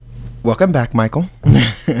Welcome back, Michael.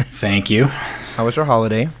 Thank you. How was your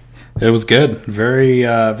holiday? It was good.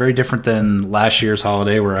 Very different than last year's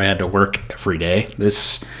holiday where I had to work every day.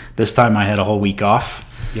 This time I had a whole week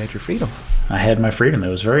off. You had your freedom. I had my freedom. It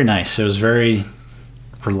was very nice. It was very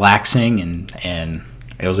relaxing and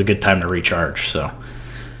it was a good time to recharge. So,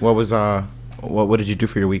 what did you do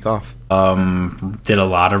for your week off? did a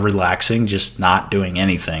lot of relaxing, just not doing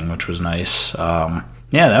anything, which was nice.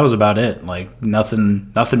 Yeah, that was about it. Like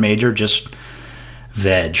nothing major, just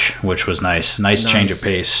veg, which was nice. Nice change of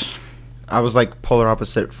pace. I was like polar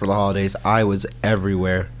opposite for the holidays. I was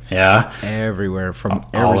everywhere. Yeah, Everywhere from All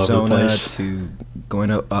over the Arizona place. to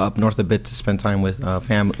going up north a bit to spend time with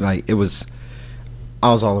family. Like I was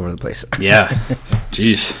all over the place. yeah.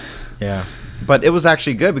 Jeez. Yeah, but it was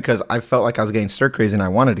actually good because I felt like I was getting stir crazy and I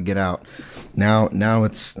wanted to get out. Now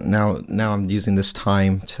I'm using this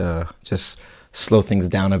time to just slow things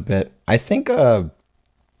down a bit. I think the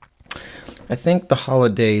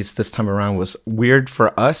holidays this time around was weird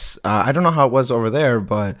for us. I don't know how it was over there,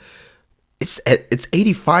 but it's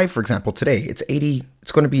 85 for example today. It's 80.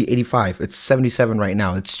 It's going to be 85. It's 77 right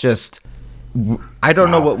now. It's just I don't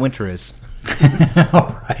know what winter is.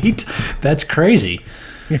 All right. That's crazy.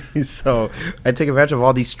 So I take advantage of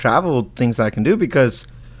all these travel things that I can do because,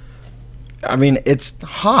 I mean, it's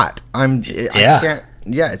hot.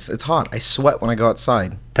 It's hot. I sweat when I go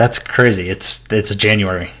outside. That's crazy. It's a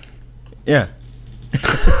January. Yeah.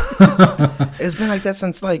 It's been like that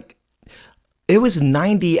since it was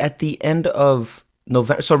 90 at the end of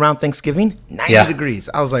November. So around Thanksgiving, 90 degrees.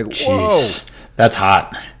 I was like, whoa. Jeez. That's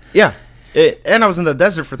hot. Yeah. And I was in the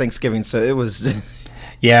desert for Thanksgiving, so it was...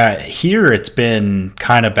 Yeah, here it's been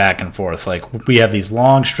kind of back and forth. Like we have these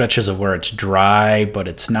long stretches of where it's dry, but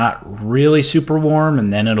it's not really super warm,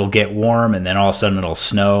 and then it'll get warm, and then all of a sudden it'll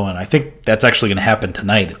snow. And I think that's actually going to happen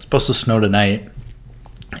tonight. It's supposed to snow tonight,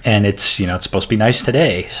 and it's supposed to be nice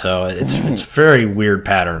today. So it's very weird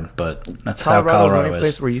pattern, but that's how Colorado is.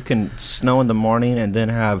 Place where you can snow in the morning and then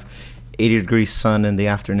have 80-degree sun in the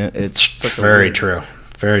afternoon. It's very true.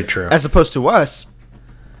 Very true. As opposed to us.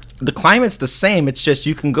 The climate's the same. It's just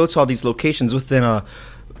you can go to all these locations within a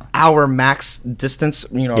hour max distance,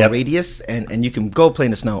 radius, and you can go play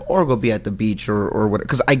in the snow or go be at the beach or whatever.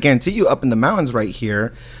 Because I guarantee you, up in the mountains right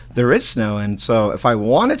here, there is snow. And so if I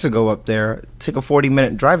wanted to go up there, take a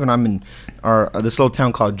 40-minute drive, and I'm in this little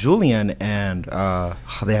town called Julian, and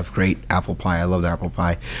they have great apple pie. I love their apple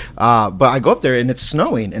pie. But I go up there and it's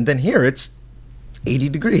snowing, and then here it's 80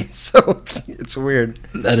 degrees. So it's weird.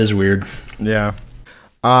 That is weird. Yeah.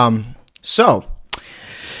 So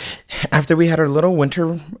after we had our little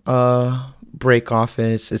winter break off,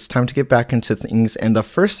 it's time to get back into things. And the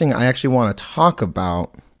first thing I actually want to talk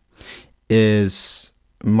about is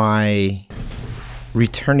my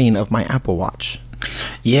returning of my Apple Watch.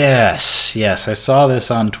 Yes, I saw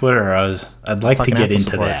this on Twitter. I'd like to get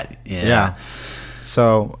into that. Yeah.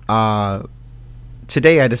 So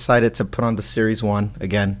today I decided to put on the Series 1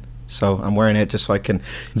 again. So I'm wearing it just so I can.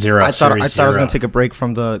 I thought I was going to take a break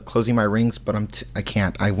from the closing my rings, but I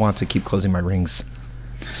can't. I want to keep closing my rings.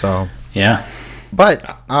 So yeah. But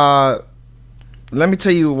let me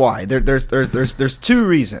tell you why. There's two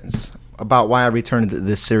reasons about why I returned to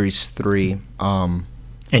this Series 3. And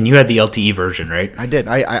you had the LTE version, right? I did.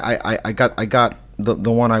 I got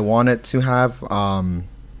the one I wanted to have.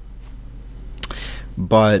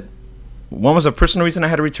 But one was a personal reason I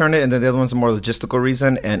had to return it, and then the other one's a more logistical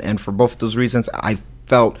reason. And for both those reasons, I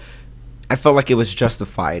felt like it was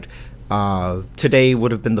justified. Today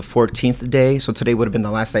would have been the 14th day, so today would have been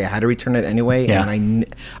the last day I had to return it anyway. Yeah. And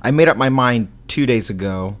I made up my mind 2 days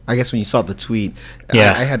ago. I guess when you saw the tweet,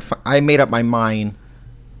 yeah. I made up my mind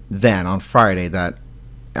then on Friday that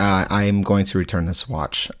I am going to return this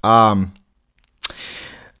watch. The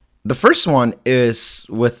first one is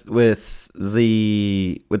with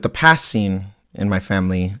the passing in my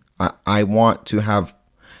family. I want to have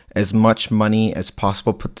as much money as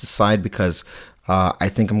possible put aside because I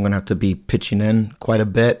think I'm going to have to be pitching in quite a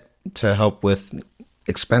bit to help with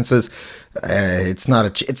expenses. It's not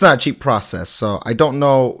a cheap process, so I don't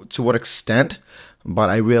know to what extent,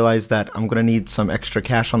 but I realize that I'm going to need some extra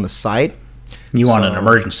cash on the side. You want an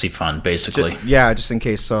emergency fund, basically. Just in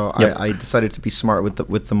case. So Yep. I decided to be smart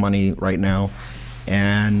with the money right now,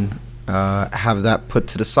 and have that put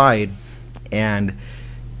to the side. And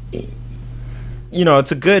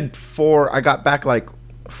it's a good I got back like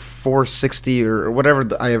 $460 or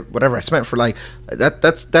whatever I spent for like that.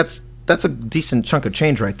 That's a decent chunk of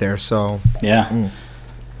change right there. So Yeah.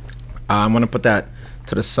 I'm gonna put that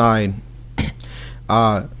to the side.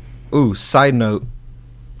 Side note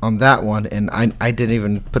on that one, and I didn't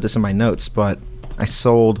even put this in my notes, but I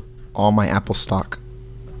sold all my Apple stock.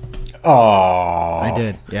 Oh, I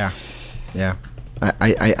did. Yeah.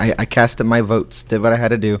 I casted my votes, did what I had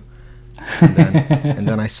to do, and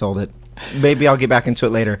then I sold it. Maybe I'll get back into it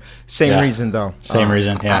later. Same reason though. Same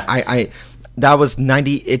reason. Yeah. I that was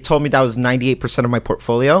 90. It told me that was 98% of my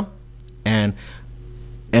portfolio, and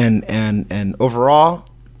overall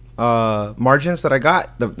margins that I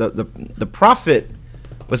got, the profit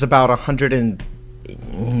was about 100 and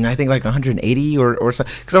I think like 180 or so,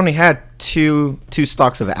 because I only had two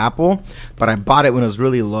stocks of Apple, but I bought it when it was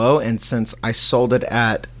really low, and since I sold it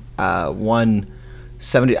at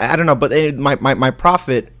 170, I don't know, but my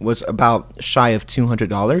profit was about shy of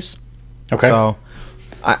 $200. Okay. So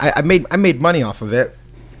I made money off of it.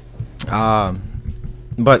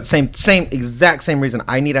 But same reason.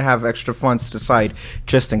 I need to have extra funds to the side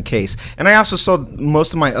just in case. And I also sold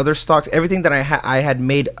most of my other stocks. Everything that I had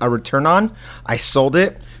made a return on, I sold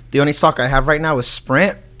it. The only stock I have right now is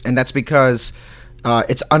Sprint, and that's because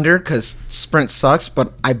it's under, because Sprint sucks.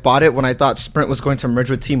 But I bought it when I thought Sprint was going to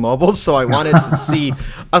merge with T-Mobile, so I wanted to see.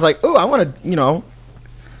 I was like, oh, I want to,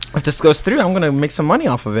 if this goes through, I'm going to make some money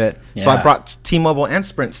off of it. Yeah. So I brought T-Mobile and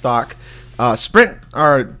Sprint stock.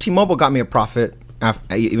 T-Mobile got me a profit,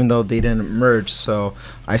 even though they didn't merge, so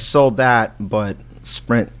I sold that, but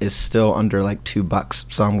Sprint is still under like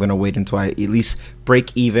 $2, so I'm gonna wait until I at least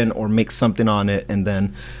break even or make something on it, and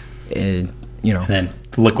then and then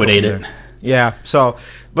liquidate it. Yeah. So,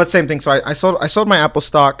 but same thing. So I sold my Apple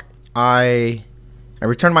stock. I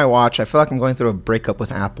returned my watch. I feel like I'm going through a breakup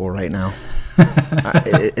with Apple right now.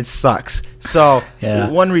 It sucks. So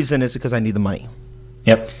one reason is because I need the money.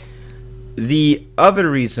 Yep. The other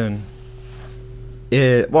reason.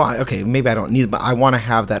 Maybe I don't need it, but I want to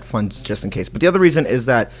have that fund just in case. But the other reason is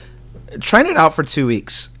that trying it out for 2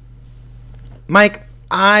 weeks, Mike,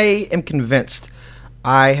 I am convinced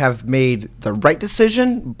I have made the right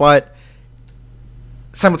decision, but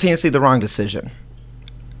simultaneously the wrong decision.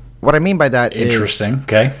 What I mean by that is... Interesting.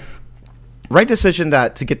 Okay. Right decision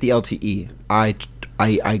that to get the LTE.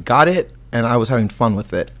 I got it, and I was having fun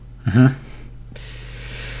with it. Mm-hmm.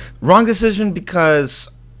 Wrong decision because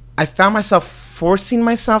I found myself forcing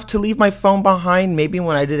myself to leave my phone behind, maybe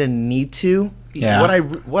when I didn't need to. Yeah.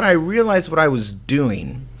 What I realized what I was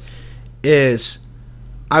doing is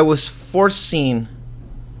I was forcing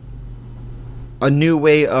a new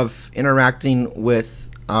way of interacting with,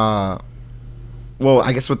 I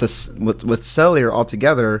guess with cellular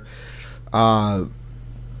altogether, in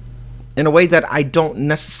a way that I don't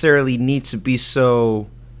necessarily need to be so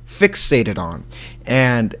fixated on.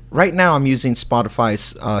 And right now I'm using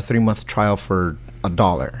Spotify's 3-month trial for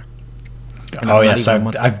 $1. Oh yes,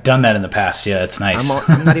 I've done that in the past. Yeah, it's nice.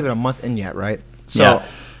 I'm not even a month in yet, right? So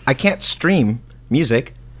I can't stream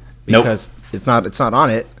music because it's not on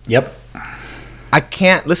it. Yep. I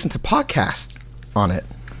can't listen to podcasts on it.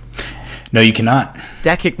 No, you cannot.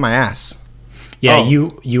 That kicked my ass. Yeah,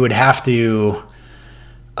 you would have to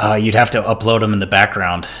you'd have to upload them in the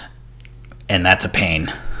background, and that's a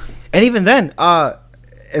pain. And even then,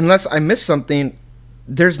 unless I miss something,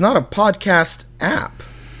 there's not a podcast app.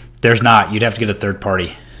 There's not. You'd have to get a third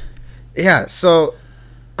party. Yeah, so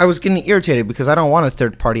I was getting irritated because I don't want a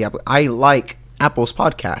third party app. I like Apple's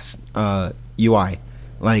podcast UI.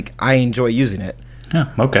 Like, I enjoy using it.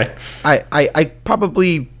 Yeah, okay. I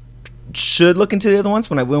probably should look into the other ones.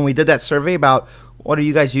 When we did that survey about what are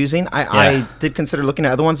you guys using, I did consider looking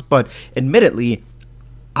at other ones, but admittedly,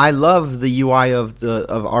 I love the UI of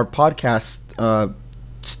our podcast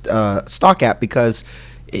stock app because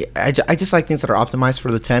I just like things that are optimized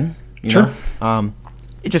for the 10. Sure.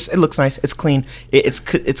 It looks nice. It's clean. It's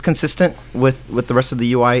consistent with the rest of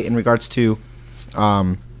the UI in regards to,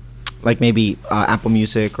 like maybe Apple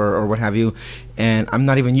Music or what have you. And I'm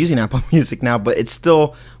not even using Apple Music now, but it's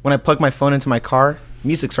still, when I plug my phone into my car,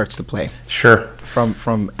 music starts to play. Sure.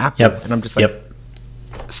 From Apple. Yep. And I'm just like,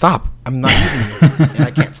 stop. I'm not using it. And I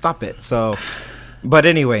can't stop it. So, but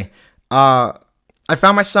anyway, I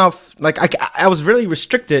found myself, like, I was really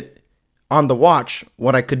restricted on the watch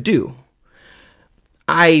what I could do.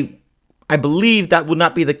 I believe that would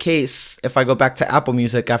not be the case if I go back to Apple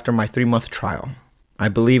Music after my 3-month trial. I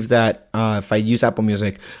believe that if I use Apple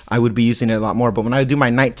Music, I would be using it a lot more. But when I do my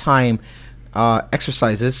nighttime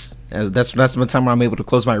exercises, that's the time where I'm able to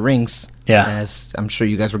close my rings. Yeah. As I'm sure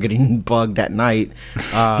you guys were getting bugged at night.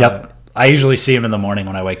 Yep. I usually see them in the morning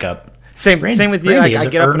when I wake up. Same with you. I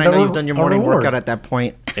get up and I know you've done your morning workout at that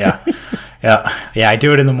point. Yeah. Yeah. I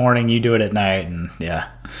do it in the morning. You do it at night, and yeah.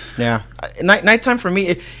 Nighttime for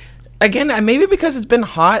me, again, maybe because it's been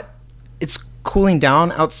hot, it's cooling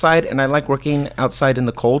down outside, and I like working outside in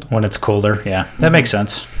the cold. When it's colder, yeah, that makes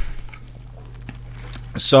sense.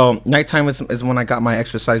 So nighttime is when I got my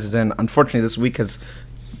exercises in. Unfortunately, this week has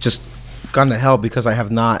just gone to hell because I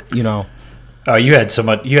have not, Oh, you had so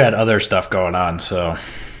much. You had other stuff going on, so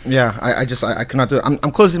yeah, I cannot do it.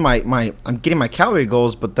 I'm closing I'm getting my calorie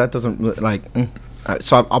goals, but that doesn't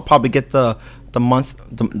so I'll probably get the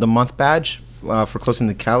month badge for closing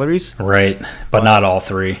the calories. Right, but not all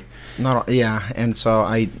three. Not all, yeah, and so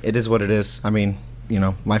it is what it is. I mean,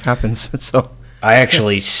 life happens. So I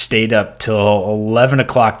actually stayed up till 11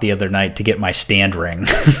 o'clock the other night to get my stand ring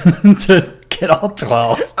to get all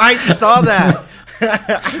 12. I saw that.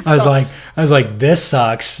 I was like, this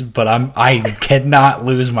sucks, but I cannot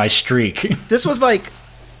lose my streak. This was like,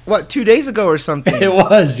 what, 2 days ago or something? It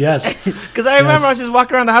was, yes. Because I remember I was just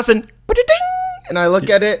walking around the house and I look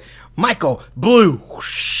at it, Michael, blue.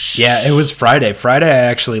 Whoosh. Yeah, it was Friday. Friday, I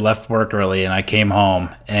actually left work early and I came home,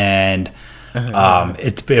 and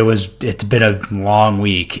it's been a long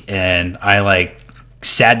week, and I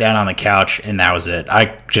sat down on the couch and that was it.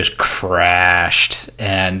 I just crashed,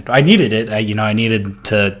 and I needed it. I needed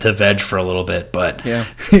to veg for a little bit, but yeah.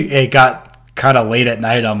 It got kind of late at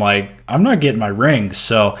night. I'm like, I'm not getting my rings,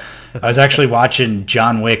 so I was actually watching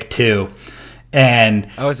John Wick 2, and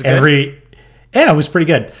it was pretty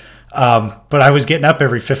good. But I was getting up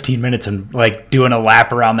every 15 minutes and doing a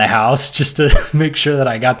lap around the house just to make sure that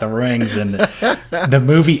I got the rings. And the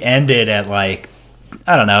movie ended at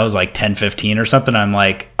I don't know, it was 10:15 or something. I'm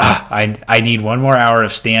like, I need 1 more hour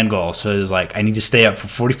of stand goal. So it was I need to stay up for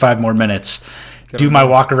 45 more minutes, do my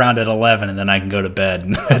walk around at 11, and then I can go to bed.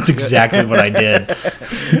 And that's exactly what I did.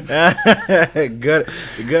 Good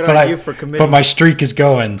on you for committing. But my streak is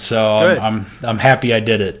going, so I'm happy I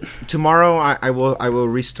did it. Tomorrow I will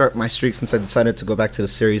restart my streak since I decided to go back to the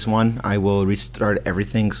Series 1. I will restart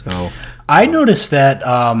everything. So I noticed that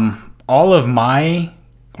all of my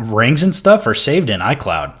rings and stuff are saved in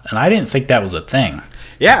iCloud, and I didn't think that was a thing.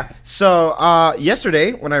 Yeah. So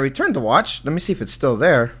yesterday when I returned the watch, let me see if it's still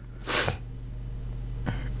there.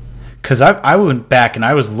 Because I went back and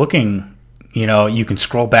I was looking, you can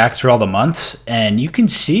scroll back through all the months and you can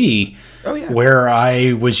see where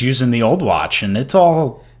I was using the old watch, and it's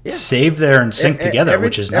all saved there and synced together,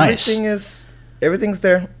 which is nice. Everything's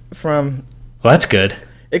there from. Well, that's good.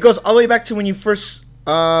 It goes all the way back to when you first.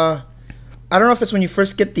 I don't know if it's when you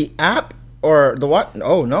first get the app or the watch.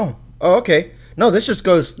 Oh no. Oh okay. No, this just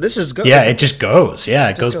goes. Yeah, it just goes. Yeah,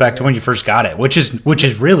 it goes back to when you first got it, which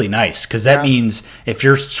is really nice, because that means if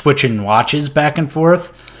you're switching watches back and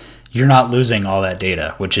forth, you're not losing all that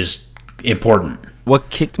data, which is important. What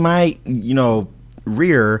kicked my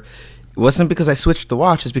rear wasn't because I switched the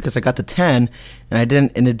watch; it's because I got the 10 and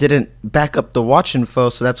it didn't back up the watch info.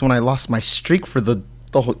 So that's when I lost my streak for the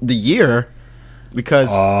year. Because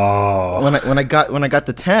when I got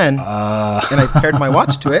the 10 and I paired my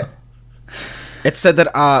watch to it. It said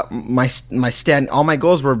that my stand, all my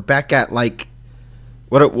goals were back at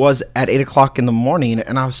what it was at 8 o'clock in the morning,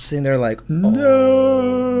 and I was sitting there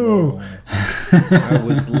no. I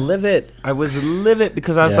was livid.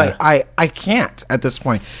 Because I was I can't at this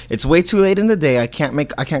point. It's way too late in the day. I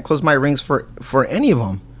can't close my rings for any of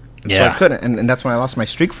them. Yeah, so I couldn't, and that's when I lost my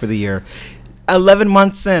streak for the year. 11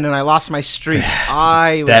 months in, and I lost my streak.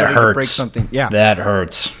 I was ready to break something. Yeah, that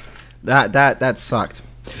hurts. That sucked.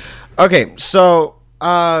 Okay, so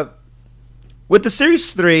with the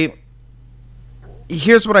Series 3,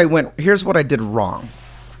 here's what I did wrong,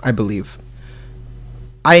 I believe.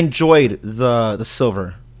 I enjoyed the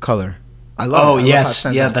silver color. I love it. Oh, yes.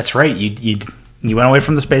 Yeah, that's right. You went away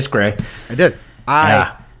from the space gray. I did.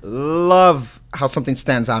 I love how something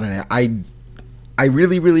stands out in it. I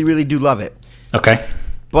really, really, really do love it. Okay.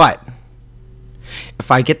 But if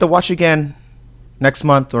I get the watch again next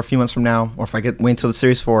month or a few months from now, or if I wait until the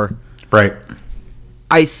Series 4, right,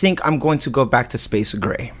 I think I'm going to go back to space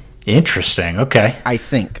gray. Interesting. Okay. I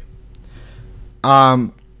think.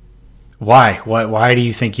 Why? Why do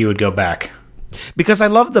you think you would go back? Because I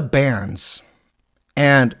love the bands,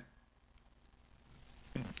 and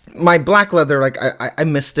my black leather. I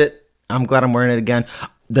missed it. I'm glad I'm wearing it again.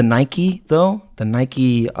 The Nike though,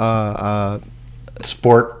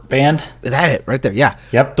 sport band. That it right there. Yeah.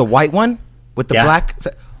 Yep. The white one with the black.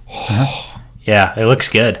 Yeah, it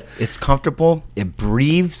looks good. It's comfortable. It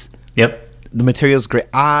breathes. Yep. The material's great.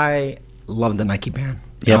 I love the Nike band.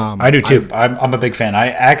 Yep, I do too. I'm a big fan. I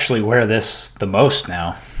actually wear this the most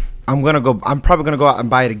now. I'm probably gonna go out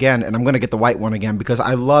and buy it again, and I'm gonna get the white one again because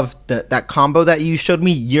I love that combo that you showed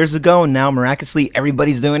me years ago, and now miraculously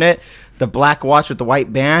everybody's doing it. The black watch with the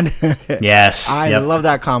white band. Yes, I love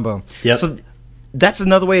that combo. Yep. So that's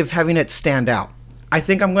another way of having it stand out. I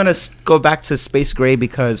think I'm gonna go back to space gray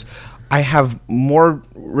because I have more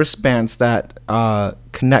wristbands that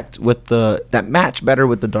connect with that match better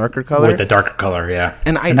with the darker color. With the darker color, yeah.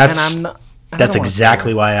 And that's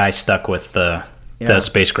exactly why I stuck with the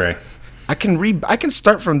space gray. I can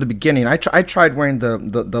start from the beginning. I tried wearing the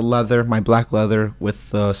leather, my black leather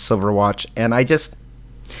with the silver watch, and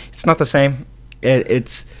it's not the same.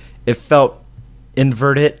 It felt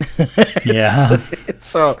inverted. Yeah.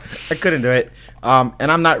 So I couldn't do it.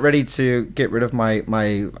 And I'm not ready to get rid of my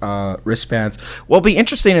wristbands. What'll be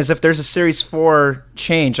interesting is if there's a Series 4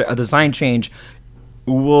 change, a design change,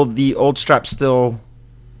 will the old strap still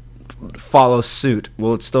follow suit?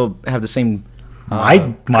 Will it still have the same?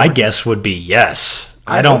 My guess would be yes.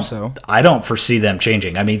 I don't hope so. I don't foresee them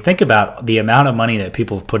changing. I mean, think about the amount of money that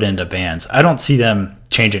people have put into bands. I don't see them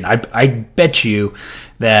changing. I bet you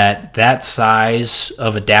that size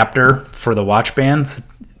of adapter for the watch bands,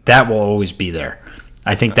 that will always be there.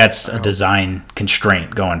 I think that's a design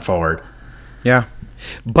constraint going forward. Yeah.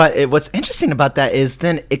 But what's interesting about that is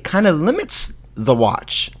then it kind of limits the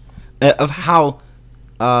watch of how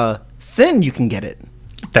thin you can get it.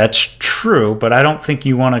 That's true, but I don't think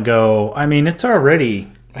you want to go... I mean, it's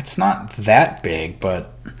not that big,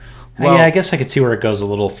 but... Well, yeah, I guess I could see where it goes a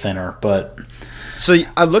little thinner, but... So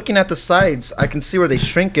looking at the sides, I can see where they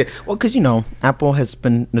shrink it. Well, because, Apple has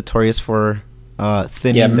been notorious for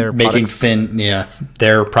thinning their making products.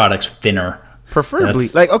 Their products thinner. Preferably.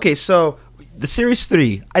 So the Series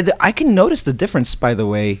 3, I can notice the difference, by the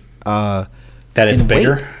way. That it's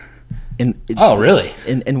bigger? Weight. Really?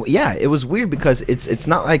 And yeah, it was weird because it's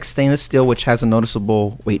not like stainless steel, which has a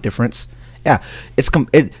noticeable weight difference. Yeah,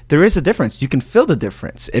 there is a difference. You can feel the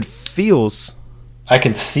difference. It feels. I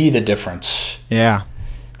can see the difference. Yeah.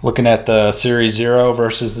 Looking at the Series 0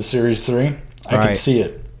 versus the Series 3, I can see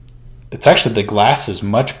it. It's actually, the glass is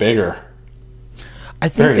much bigger. I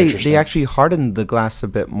think they actually hardened the glass a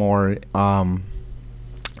bit more.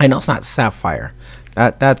 I know it's not sapphire.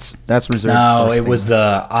 That's reserved. No, it was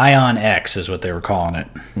the Ion X is what they were calling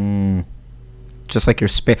it. Just like your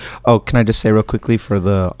space. Oh, can I just say real quickly for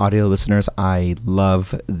the audio listeners, I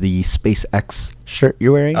love the SpaceX shirt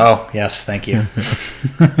you're wearing. Oh, yes, thank you.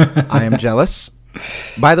 I am jealous.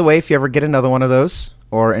 By the way, if you ever get another one of those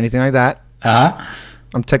or anything like that,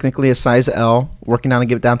 I'm technically a size L, working on to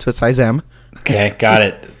get it down to a size M. Okay, got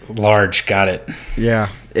it. Large, got it. Yeah.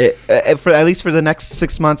 For at least for the next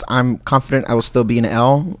 6 months, I'm confident I will still be an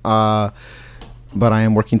L, but I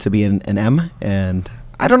am working to be an M, and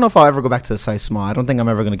I don't know if I'll ever go back to a size small. I don't think I'm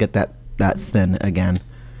ever going to get that thin again.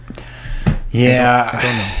 Yeah, I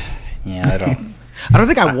don't know. Yeah, I don't. I don't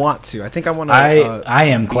think I want to. I think I want to. I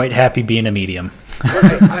am quite happy being a medium.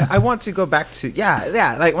 I want to go back to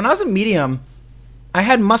like when I was a medium, I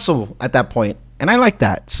had muscle at that point, and I like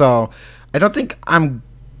that. So I don't think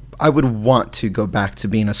I would want to go back to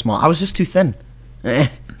being a small. I was just too thin.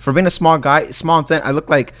 For being a small guy, small and thin, I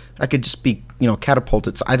look like I could just be,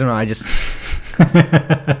 catapulted. So I don't know. I just.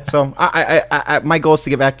 So I my goal is to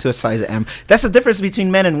get back to a size M. That's the difference between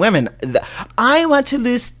men and women. I want to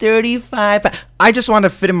lose 35. I just want to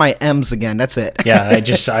fit in my M's again. That's it. Yeah, I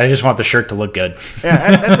just want the shirt to look good.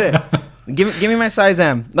 Yeah, that's it. Give me my size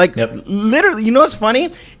M. Literally, what's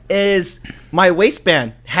funny is my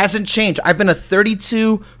waistband hasn't changed. I've been a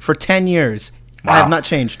 32 for 10 years. Wow. I have not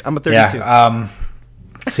changed. I'm a 32. Yeah,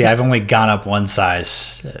 see, I've only gone up one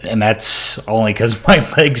size, and that's only because my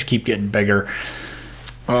legs keep getting bigger.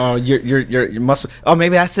 Oh, your muscle. Oh,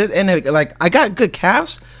 maybe that's it. And I got good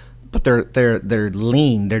calves, but they're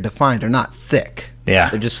lean. They're defined. They're not thick.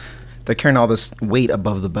 Yeah, they're carrying all this weight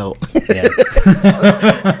above the belt. Yeah.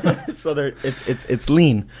 So it's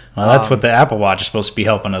lean. Well, that's what the Apple Watch is supposed to be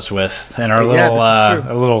helping us with, and our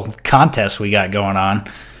little contest we got going on.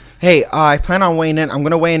 Hey, I plan on weighing in. I'm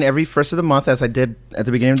going to weigh in every first of the month, as I did at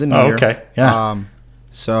the beginning of the new year. Okay, yeah.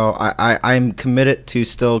 So I'm committed to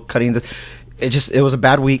still cutting the. It was a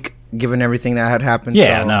bad week given everything that had happened.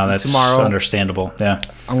 Yeah, so no, that's tomorrow, understandable. Yeah,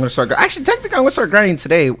 I'm going to start. Actually, technically, I'm going to start grinding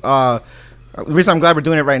today. The reason I'm glad we're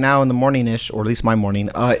doing it right now in the morning-ish, or at least my morning,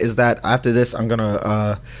 is that after this, I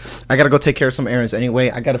gotta go take care of some errands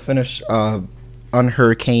anyway. I gotta finish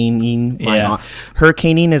unhurricaning. Yeah.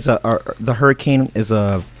 Hurricaning is the hurricane is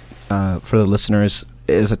for the listeners,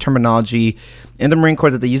 is a terminology in the Marine Corps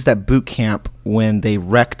that they used at boot camp when they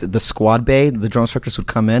wrecked the squad bay. The drone instructors would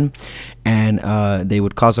come in and they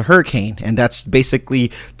would cause a hurricane. And that's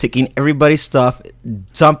basically taking everybody's stuff,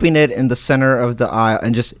 dumping it in the center of the aisle,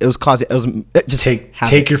 and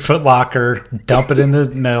take your Foot Locker, dump it in the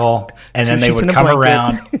middle, and then they would come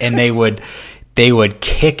around and they would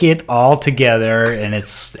kick it all together, and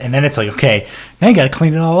then it's like, okay, now you got to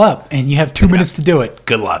clean it all up, and you have 2 minutes to do it.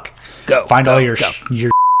 Good luck. Go. Find all your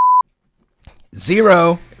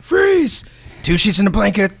 0, freeze, 2 sheets in a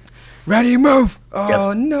blanket, ready, move.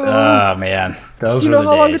 Oh, no. Oh, man. Those Do you were know the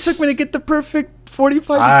how long it days. took me to get the perfect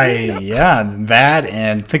 45 Yeah, that,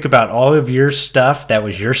 and think about all of your stuff that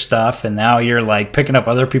was your stuff, and now you're like picking up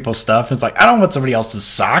other people's stuff. And it's like, I don't want somebody else's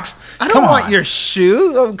socks. I don't want your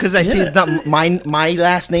shoe because I see it's not my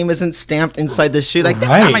last name isn't stamped inside the shoe. Like,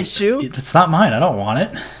 that's not my shoe. It's not mine. I don't want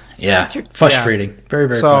it. Yeah, frustrating. Very,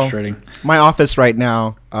 very frustrating. My office right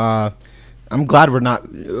now. I'm glad we're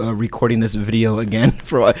not recording this video again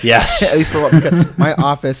for yes, at least for what, because my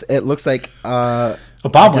office. It looks like a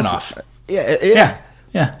bomb went off. Yeah.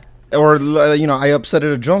 Or I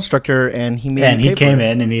upsetted a drill instructor, and he made. And he came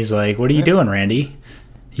in, and he's like, "What are you doing, Randy?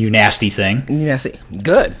 You nasty thing." Nasty.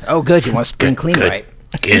 Good. Oh, good. You want to spring clean, right?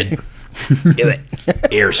 Good. Do it.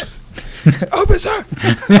 Ears. Open, sir.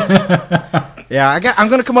 Yeah, I'm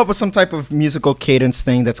gonna come up with some type of musical cadence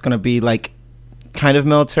thing that's gonna be like kind of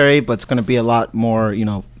military, but it's gonna be a lot more.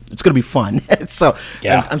 It's gonna be fun. So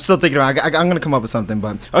yeah, I'm still thinking about. I'm gonna come up with something,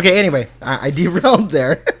 but okay. Anyway, I derailed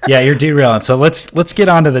there. Yeah, you're derailing. So let's get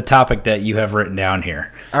on to the topic that you have written down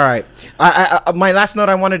here. All right. My last note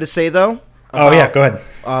I wanted to say though. Go ahead.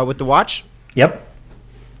 With the watch. Yep.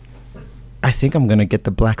 I think I'm gonna get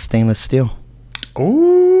the black stainless steel.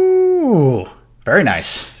 Ooh, very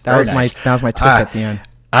nice. That was my twist at the end.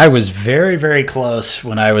 I was very, very close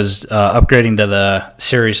when I was upgrading to the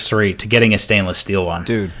Series 3 to getting a stainless steel one.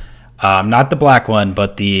 Dude. Not the black one,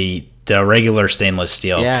 but the regular stainless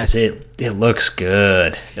steel. Yes. It looks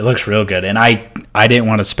good. It looks real good. And I didn't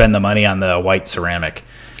want to spend the money on the white ceramic.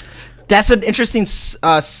 That's an interesting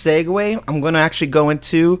segue. I'm going to actually go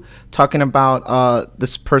into talking about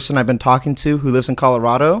this person I've been talking to who lives in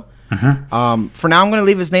Colorado. Mm-hmm. For now, I'm going to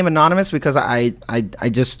leave his name anonymous because I'd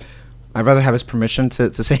rather have his permission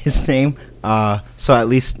to say his name. So at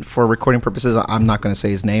least for recording purposes, I'm not going to say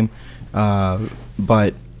his name.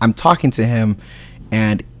 But I'm talking to him,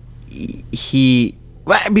 and he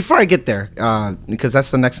before I get there, because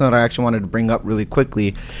that's the next note I actually wanted to bring up really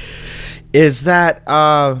quickly, is that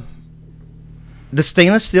the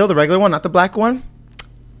stainless steel, the regular one, not the black one,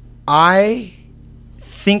 I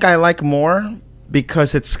think I like more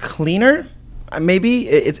because it's cleaner. Maybe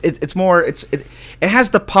it's more it has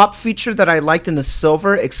the pop feature that I liked in the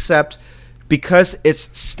silver, except because it's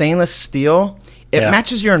stainless steel, it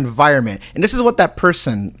matches your environment. And this is what that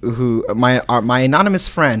person who my anonymous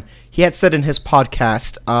friend, he had said in his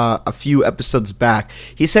podcast a few episodes back.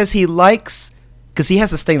 He says he likes, because he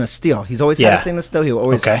has a stainless steel. He's always had a stainless steel. He'll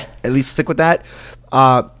always at least stick with that.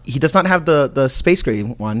 He does not have the space gray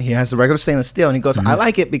one. He has the regular stainless steel, and he goes, I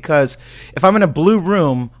like it because if I'm in a blue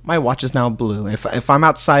room, my watch is now blue. If I'm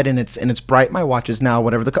outside and it's bright, my watch is now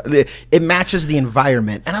whatever it matches the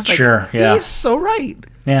environment. And I was like, he's so right.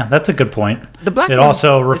 Yeah, that's a good point. The black it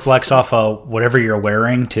also reflects off of whatever you're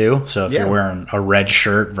wearing too. So if you're wearing a red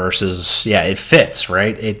shirt versus it fits,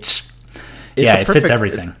 right? It fits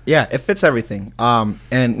everything. Yeah, it fits everything.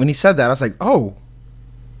 And when he said that, I was like, oh,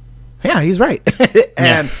 yeah, he's right.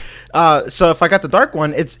 And so if I got the dark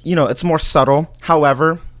one, it's more subtle.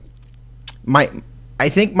 However, I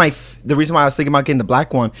think the reason why I was thinking about getting the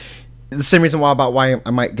black one, the same reason why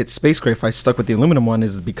I might get space gray if I stuck with the aluminum one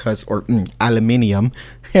is because, or aluminium,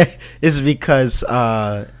 is because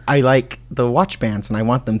I like the watch bands and I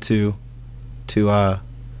want them to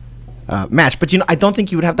match. But I don't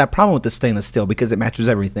think you would have that problem with the stainless steel because it matches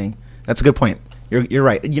everything. That's a good point. You're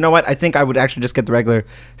right. You know what? I think I would actually just get the regular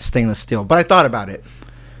stainless steel. But I thought about it.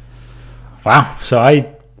 Wow. So I'm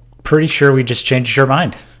pretty sure we just changed your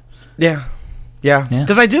mind. Yeah.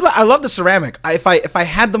 Because I love the ceramic. If I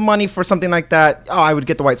had the money for something like that, I would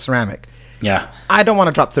get the white ceramic. Yeah. I don't want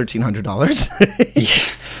to drop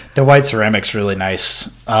 $1,300. The white ceramic's really nice.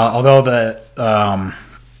 Although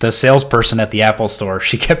the salesperson at the Apple store,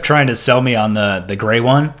 she kept trying to sell me on the gray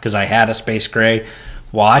one because I had a space gray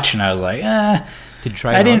watch, and I was like, Did you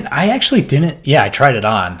try it on? I actually didn't. Yeah, I tried it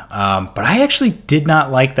on. But I actually did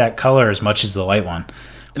not like that color as much as the white one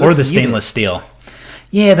or the stainless steel.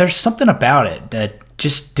 Yeah, there's something about it that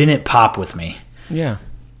just didn't pop with me. Yeah.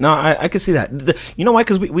 No, I could see that. You know why?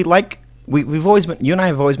 Because we've always been, you and I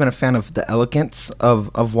have always been a fan of the elegance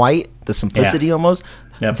of white, the simplicity almost.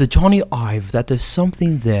 Yep. The Johnny Ive, that there's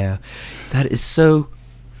something there that is so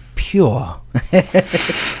pure.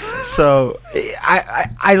 So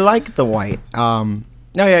I like the white. No,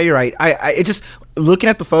 yeah, you're right. It just, looking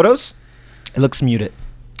at the photos, it looks muted.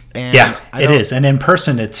 And it is. And in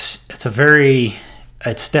person, it's definitely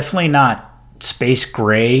not space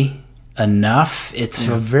gray enough. It's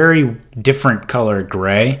a very different color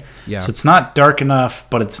gray. Yeah. So it's not dark enough,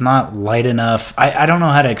 but it's not light enough. I don't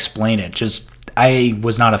know how to explain it. Just I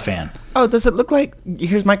was not a fan. Oh, does it look like?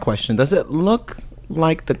 Here's my question: does it look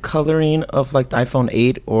like the coloring of like the iPhone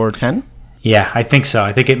 8 or 10? Yeah, I think so.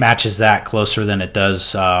 I think it matches that closer than it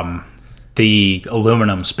does the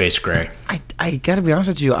aluminum space gray. I gotta be honest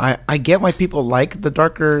with you. I get why people like the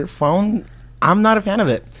darker phone. I'm not a fan of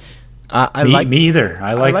it. Me either.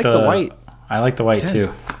 I like the white. I like the white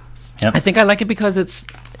too. Yep. I think I like it because it's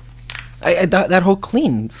that whole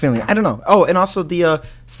clean feeling. I don't know. Oh, and also the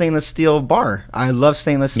stainless steel bar. I love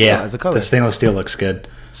stainless steel as a color. The stainless steel looks good.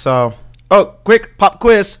 So, quick pop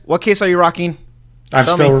quiz. What case are you rocking? I'm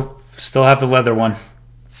still have the leather one.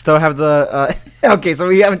 Still have the okay, so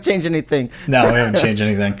we haven't changed anything. No, we haven't changed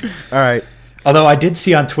anything. All right. Although I did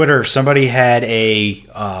see on Twitter somebody had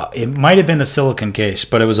it might have been a silicon case,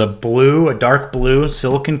 but it was a dark blue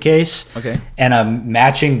silicon case. Okay. And a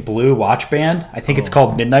matching blue watch band. I think it's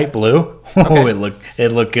called Midnight Blue. Okay.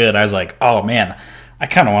 it looked good. I was like, oh man, I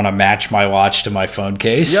kind of want to match my watch to my phone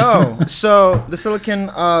case. Yo, so the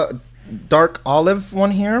silicon dark olive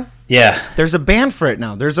one here. Yeah. There's a band for it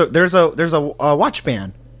now. There's a watch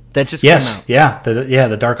band that just came out.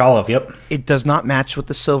 The dark olive. Yep. It does not match with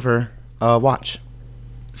the silver watch,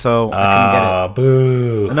 so I couldn't get it.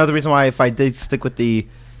 Boo. Another reason why, if I did stick with the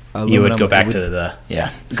aluminum, you would go back to the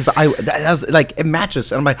because that was like it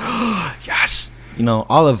matches, and I'm like, oh, yes,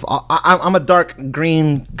 olive. I'm a dark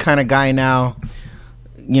green kind of guy now.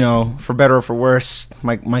 For better or for worse,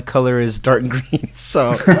 my color is dark green.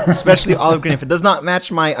 So especially olive green. If it does not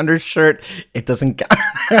match my undershirt, it doesn't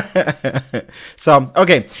count. So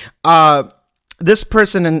okay, this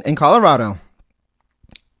person in Colorado.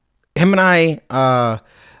 Him and I,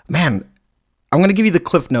 man, I'm going to give you the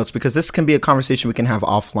cliff notes because this can be a conversation we can have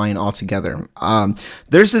offline altogether.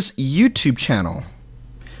 There's this YouTube channel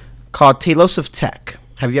called Talos of Tech.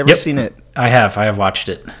 Have you ever seen it? I have watched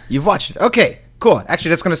it. You've watched it. Okay, cool.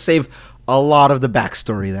 Actually, that's going to save a lot of the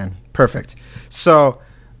backstory then. Perfect. So,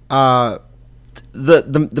 the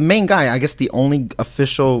main guy, I guess the only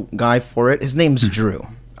official guy for it, his name's Drew.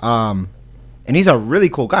 And he's a really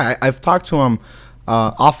cool guy. I've talked to him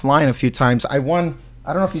offline a few times. I don't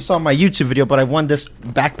know if you saw my YouTube video, but I won this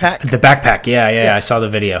backpack. The backpack, yeah. I saw the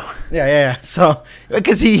video. Yeah. So,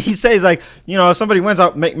 because he says like, if somebody wins,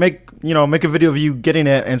 I'll make a video of you getting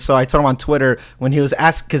it. And so I told him on Twitter when he was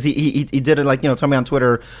asked, because he did it like, tell me on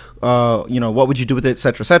Twitter, what would you do with it, et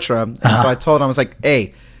cetera. And so I told him, I was like,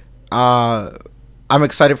 hey, I'm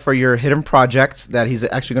excited for your hidden project that he's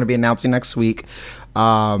actually going to be announcing next week.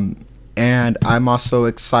 And I'm also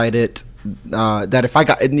excited that if I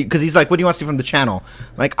got, because he's like, what do you want to see from the channel?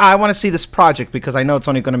 Like, I want to see this project because I know it's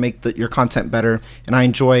only going to make your content better, and I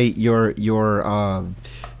enjoy your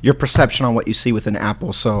perception on what you see within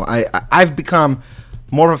Apple. So I've become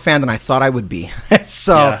more of a fan than I thought I would be.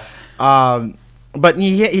 So, but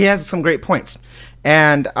he has some great points,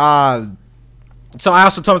 and so I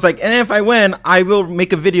also told him, like, and if I win, I will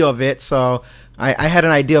make a video of it. So I had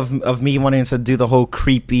an idea of me wanting to do the whole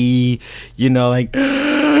creepy, like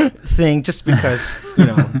thing, just because you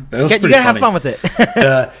gotta have fun with it.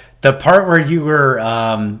 the part where you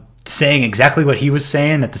were saying exactly what he was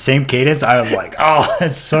saying at the same cadence, I was like, oh,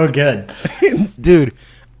 that's so good. Dude,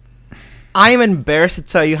 I am embarrassed to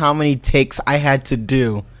tell you how many takes I had to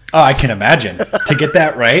do. Oh, I can imagine. To get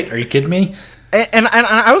that right. Are you kidding me? And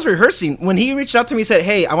I was rehearsing when he reached out to me and said,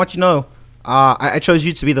 hey, I want you to know I chose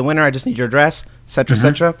you to be the winner. I just need your address, etc.,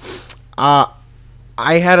 etc.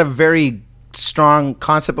 I had a very strong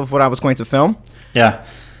concept of what I was going to film. Yeah.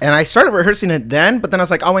 And I started rehearsing it then, but then I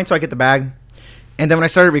was like, I'll wait until I get the bag. And then when I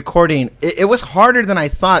started recording, it was harder than I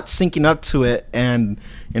thought syncing up to it. And,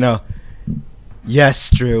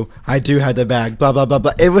 yes, Drew, I do have the bag, blah, blah, blah,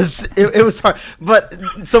 blah. It was hard. But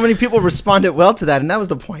so many people responded well to that, and that was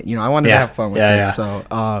the point. I wanted to have fun with it. Yeah. So,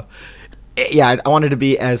 I wanted to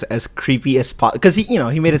be as creepy as possible. Because,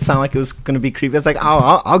 he made it sound like it was going to be creepy. I was like,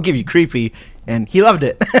 I'll give you creepy. And he loved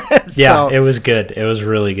it. Yeah, it was good. It was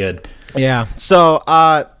really good. Yeah. So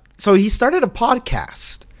he started a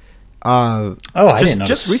podcast. I didn't know.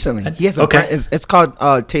 Just recently. He has a brand, it's called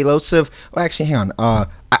Tailosive. Oh, actually, hang on.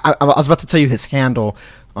 I was about to tell you his handle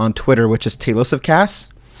on Twitter, which is TailosivCast.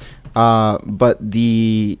 But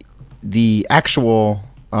the actual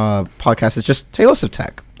podcast is just Talos of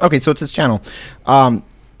Tech. Okay, so it's his channel.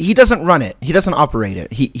 He doesn't run it. He doesn't operate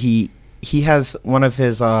it. He has one of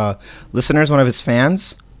his listeners, one of his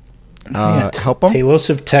fans, help him. Talos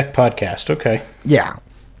of Tech podcast. Okay. Yeah,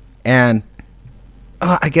 and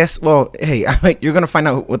I guess. Well, hey, you're gonna find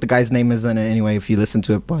out what the guy's name is then anyway if you listen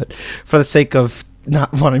to it. But for the sake of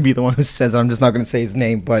not wanting to be the one who says it, I'm just not gonna say his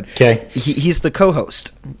name. But okay, he's the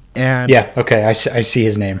co-host. And yeah, okay, I see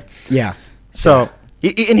his name. Yeah. So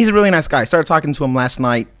And he's a really nice guy. I started talking to him last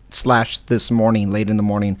night / this morning, late in the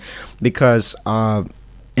morning, because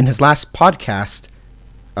in his last podcast,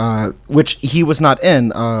 which he was not in,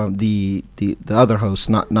 the other host,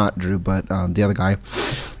 not Drew, but the other guy,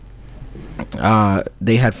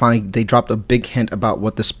 they dropped a big hint about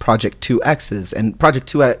what this Project 2X is. And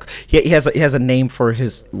Project 2X, he has a name for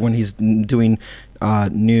his when he's doing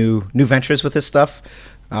new ventures with his stuff.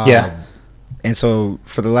 And so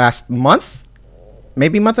for the last month,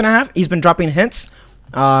 maybe month and a half, he's been dropping hints.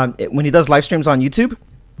 When he does live streams on YouTube,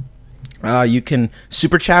 you can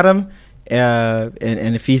super chat him,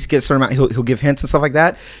 and if he gets a certain amount, he'll give hints and stuff like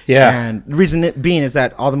that. Yeah. And the reason it being is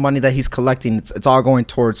that all the money that he's collecting, it's all going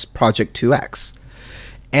towards Project 2X.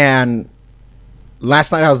 And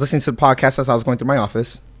last night I was listening to the podcast as I was going through my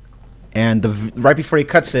office, and right before he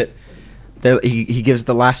cuts it, he gives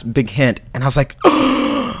the last big hint, and I was like,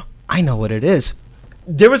 oh, I know what it is.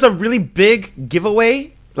 There was a really big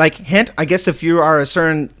giveaway, like hint, I guess, if you are a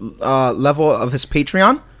certain level of his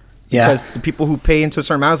Patreon. Because the people who pay into a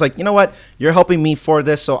certain amount, I was like, you know what? You're helping me for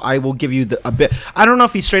this, so I will give you a bit. I don't know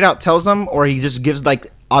if he straight out tells them or he just gives like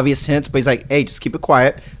obvious hints, but he's like, hey, just keep it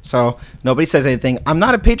quiet. So nobody says anything. I'm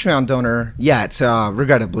not a Patreon donor yet,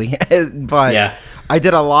 regrettably. But yeah. I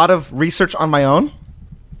did a lot of research on my own.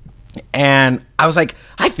 And I was like,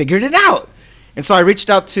 I figured it out. And so I reached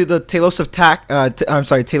out to the Talos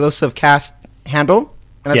of Cast handle.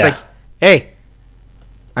 And I was like, hey,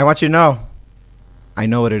 I want you to know. I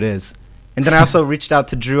know what it is. And then I also reached out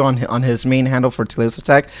to Drew on his main handle for Talos of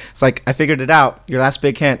Tech. It's like, I figured it out. Your last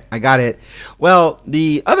big hint. I got it. Well,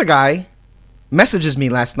 the other guy messages me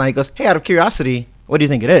last night. Goes, hey, out of curiosity, what do you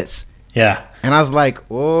think it is? Yeah. And I was like,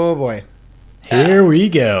 oh, boy. Here we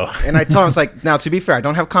go. And I told him, I was like, now, to be fair, I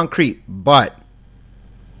don't have concrete, but,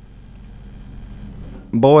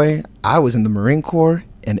 boy, I was in the Marine Corps,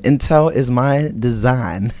 and Intel is my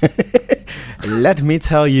design. Let me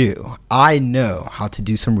tell you, I know how to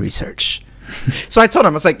do some research. So I told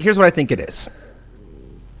him, I was like, here's what I think it is.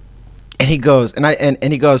 And he goes,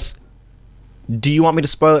 and he goes, do you want me to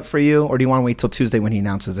spoil it for you, or do you want to wait till Tuesday when he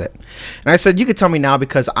announces it? And I said, you could tell me now,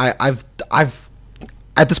 because I've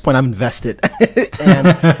at this point I'm invested,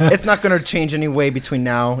 and it's not going to change any way between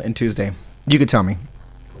now and Tuesday. You could tell me.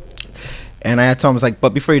 And I told him, I was like,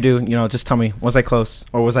 but before you do, just tell me, was I close,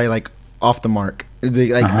 or was I like off the mark?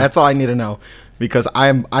 That's all I need to know, because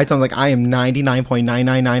I told him, like, I am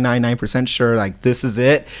 99.99999% sure, like, this is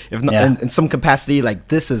it. If not, in some capacity, like,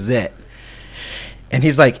 this is it. And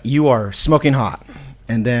he's like, you are smoking hot.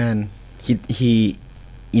 And then he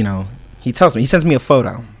tells me, he sends me a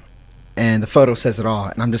photo, and the photo says it all.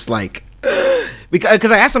 And I'm just like,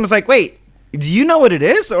 because I asked him, I was like, wait, do you know what it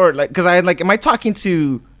is? Or like, because am I talking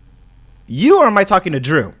to you, or am I talking to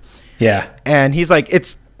Drew? Yeah. And he's like,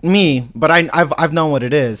 it's me, but I've known what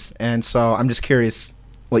it is, and so I'm just curious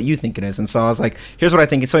what you think it is. And so I was like, here's what I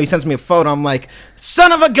think. And so he sends me a photo. I'm like,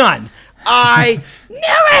 son of a gun, I knew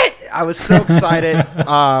it. I was so excited.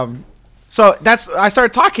 So I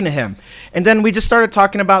started talking to him, and then we just started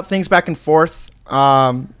talking about things back and forth,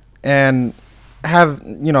 and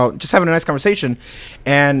just having a nice conversation.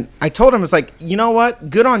 And I told him, it's like, you know what,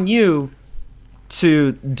 good on you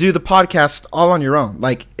to do the podcast all on your own.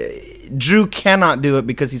 Like, Drew cannot do it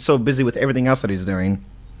because he's so busy with everything else that he's doing.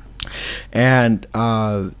 And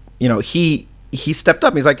he stepped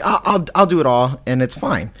up. He's like, I'll do it all, and it's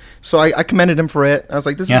fine. So I commended him for it. I was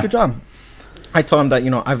like, this is a good job. I told him that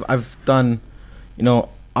I've done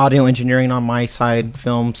audio engineering on my side,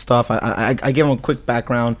 film stuff. I gave him a quick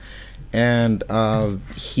background, and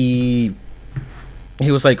he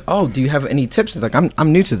was like, oh, do you have any tips? He's like,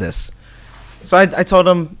 I'm new to this. So I told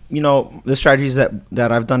him, the strategies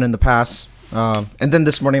that I've done in the past. And then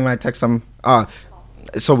this morning when I texted him,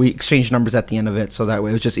 so we exchanged numbers at the end of it, so that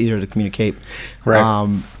way it was just easier to communicate.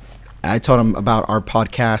 Right. I told him about our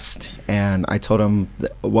podcast, and I told him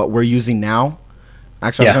what we're using now.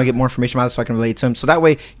 Actually, I was going to get more information about it so I can relate to him. So that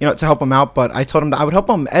way, to help him out. But I told him that I would help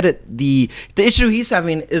him edit the issue he's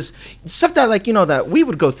having is stuff that, like, that we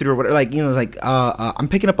would go through. Like, I'm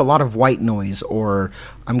picking up a lot of white noise, or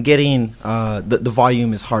I'm getting the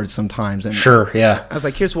volume is hard sometimes. And sure, yeah. I was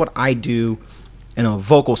like, here's what I do in a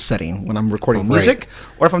vocal setting when I'm recording music,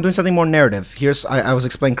 or if I'm doing something more narrative. I was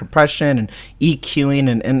explaining compression and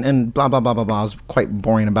EQing and blah, blah, blah, blah, blah. I was quite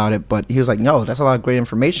boring about it, but he was like, no, that's a lot of great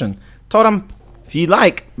information. Told him, if you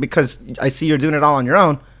like, because I see you're doing it all on your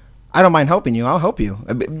own, I don't mind helping you. I'll help you.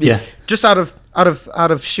 Yeah. Just out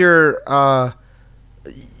of sheer, I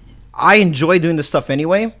enjoy doing this stuff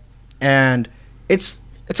anyway, and it's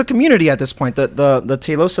a community at this point. The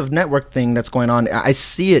Tailosive network thing that's going on, I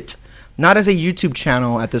see it not as a YouTube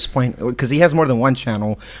channel at this point, because he has more than one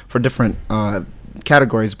channel for different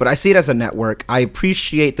categories, but I see it as a network. I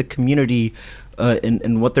appreciate the community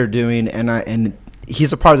in what they're doing, and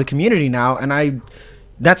he's a part of the community now, and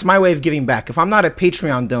that's my way of giving back. If I'm not a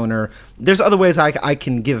Patreon donor, there's other ways I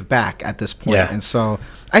can give back at this point. And so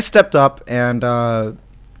I stepped up, and I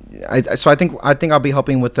think I'll be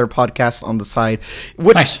helping with their podcast on the side,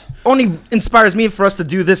 which only inspires me for us to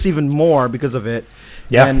do this even more because of it.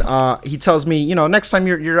 Yeah. And he tells me, next time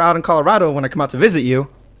you're out in Colorado when I come out to visit you,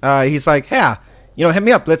 he's like, yeah, hit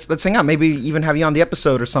me up. Let's hang out. Maybe even have you on the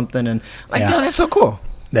episode or something. And dude, that's so cool.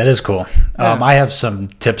 That is cool. Yeah. I have some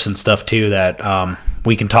tips and stuff too that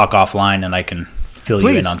we can talk offline, and I can fill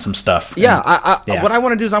you in on some stuff. Yeah. What I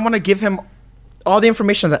want to do is I want to give him all the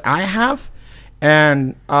information that I have,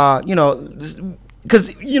 and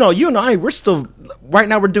because you and I, we're still right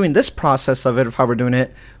now, we're doing this process of it, of how we're doing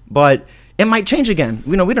it, but it might change again.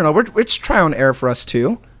 We don't know. It's trial and error for us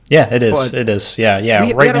too. Yeah, it is. It is. Yeah.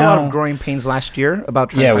 We had a lot of growing pains last year about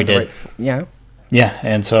trying to find the right. Yeah,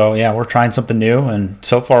 and so we're trying something new, and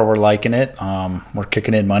so far we're liking it. We're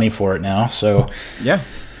kicking in money for it now, so we'll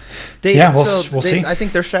see. I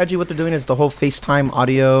think their strategy, what they're doing, is the whole FaceTime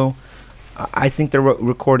audio. I think they're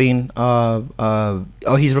recording.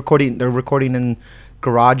 He's recording. They're recording in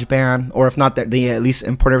GarageBand, or if not, they at least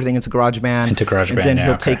import everything into GarageBand. And then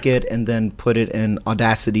he'll take it and then put it in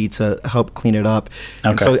Audacity to help clean it up. Okay.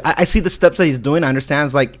 And so I see the steps that he's doing. I understand.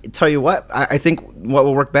 It's like, tell you what, I think what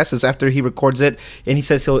will work best is after he records it and he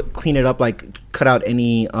says he'll clean it up, like cut out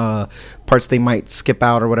any parts they might skip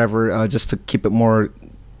out or whatever, just to keep it more,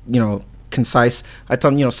 concise. I tell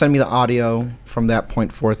him, send me the audio from that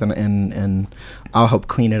point forth, and I'll help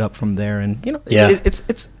clean it up from there. And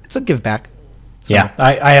it's a give back. So. Yeah,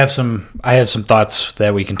 I have some thoughts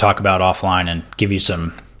that we can talk about offline and give you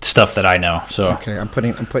some stuff that I know. So okay, I'm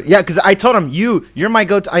putting because I told him you're my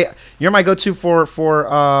go-to for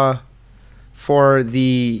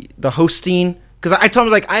the hosting, because I told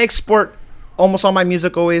him, like, I export almost all my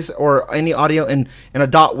music always, or any audio in a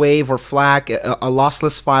 .wav or FLAC, a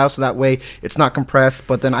lossless file, so that way it's not compressed.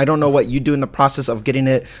 But then I don't know what you do in the process of getting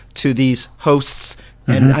it to these hosts.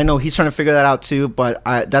 And I know he's trying to figure that out too, but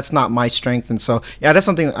that's not my strength. And so, that's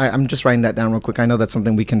something I'm just writing that down real quick. I know that's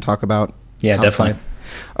something we can talk about. Yeah, outside.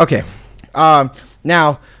 Definitely. Okay.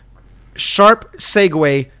 Now, sharp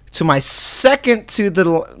segue to my second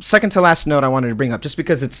to last note I wanted to bring up, just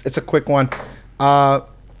because it's a quick one.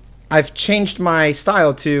 I've changed my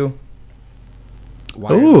style to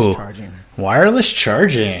wireless charging. Wireless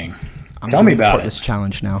charging. Tell me about it. This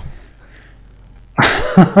challenge now.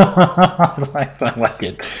 I like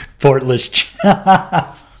it. Portless.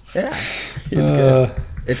 Yeah, it's good.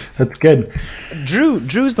 That's good.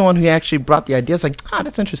 Drew's the one who actually brought the idea. It's like,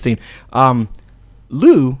 that's interesting.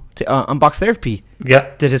 Lou to Unbox Therapy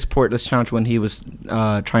did his portless challenge when he was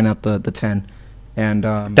trying out the 10, and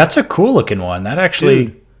that's a cool looking one. That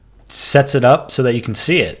actually sets it up so that you can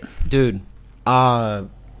see it, dude.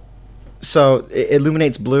 So it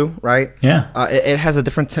illuminates blue, right? Yeah. It has a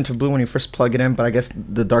different tint of blue when you first plug it in, but I guess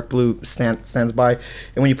the dark blue stands by. And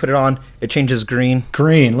when you put it on, it changes green.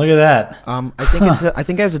 Green, look at that. I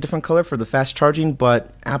think it has a different color for the fast charging,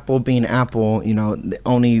 but Apple being Apple,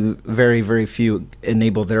 only very, very few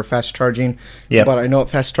enable their fast charging. Yeah. But I know it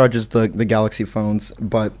fast charges the Galaxy phones,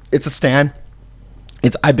 but it's a stand.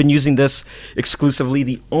 I've been using this exclusively.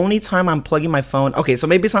 The only time I'm plugging my phone, okay, so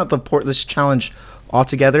maybe it's not the portless challenge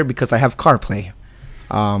altogether, because I have CarPlay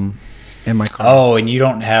in my car. Oh, and you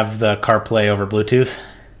don't have the CarPlay over Bluetooth?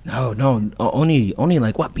 No, only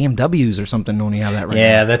like what, BMWs or something only have that right now.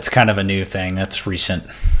 Yeah, that's kind of a new thing. That's recent.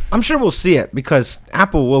 I'm sure we'll see it, because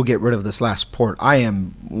Apple will get rid of this last port. I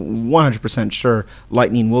am 100% sure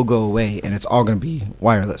Lightning will go away, and it's all going to be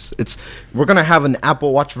wireless. We're going to have an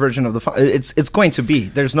Apple Watch version of the phone. It's going to be.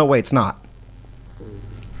 There's no way it's not.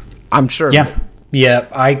 I'm sure. Yeah,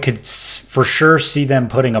 I could for sure see them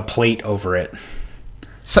putting a plate over it.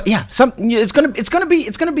 So it's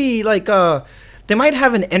gonna be like they might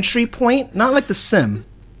have an entry point, not like the SIM.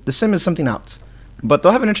 The SIM is something else, but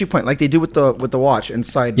they'll have an entry point like they do with the watch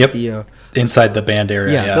inside the inside the band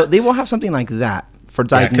area. Yeah, they will have something like that for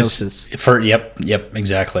diagnosis. Yep,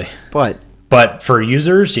 exactly. But for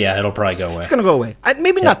users, it'll probably go away. It's gonna go away.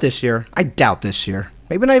 Maybe not this year. I doubt this year.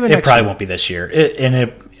 Maybe not even next year. It probably won't be this year.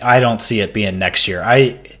 I don't see it being next year.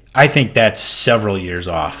 I think that's several years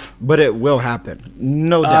off. But it will happen.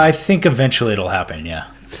 No doubt. I think eventually it'll happen, yeah.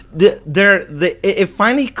 It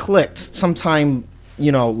finally clicked sometime,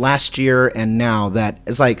 last year and now, that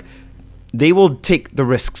it's like they will take the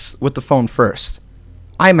risks with the phone first.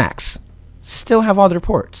 iMacs still have all their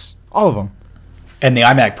ports. All of them. And the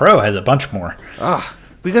iMac Pro has a bunch more.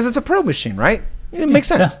 Because it's a Pro machine, right? It makes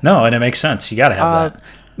sense. Yeah. No, and it makes sense. You got to have that.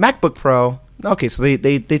 MacBook Pro. Okay, so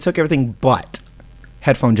they took everything but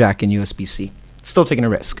headphone jack and USB-C. Still taking a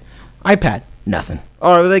risk. iPad, nothing.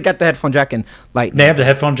 Or they got the headphone jack and Lightning. They have the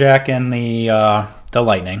headphone jack and the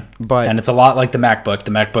Lightning, and it's a lot like the MacBook.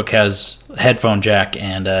 The MacBook has headphone jack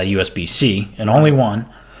and USB-C, and only one.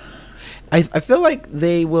 I feel like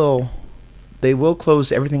they will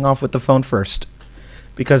close everything off with the phone first,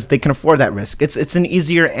 because they can afford that risk. It's an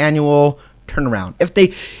easier annual turnaround.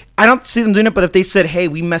 I don't see them doing it, but if they said, "Hey,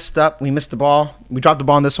 we messed up, we missed the ball, we dropped the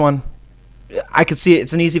ball on this one," I could see it.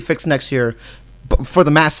 It's an easy fix next year, but for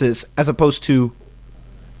the masses, as opposed to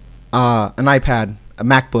an iPad, a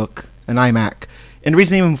MacBook, an iMac. And the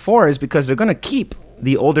reason even for is because they're going to keep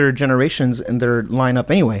the older generations in their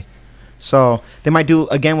lineup anyway. So they might do,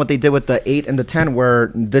 again, what they did with the 8 and the 10,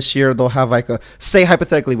 where this year they'll have like say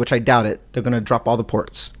hypothetically, which I doubt it, they're going to drop all the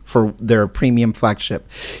ports for their premium flagship.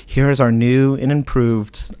 Here is our new and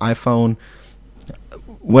improved iPhone,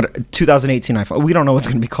 2018 iPhone. We don't know what's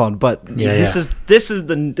going to be called, but this is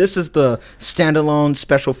the standalone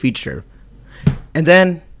special feature. And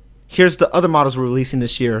then here's the other models we're releasing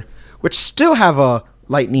this year, which still have a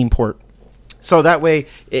Lightning port. So that way,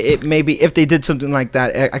 it may be, if they did something like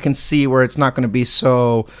that, I can see where it's not going to be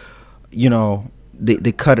so,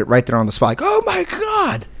 they cut it right there on the spot. Like, oh my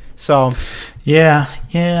God. So. Yeah,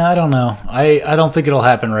 I don't know. I don't think it'll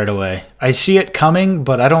happen right away. I see it coming,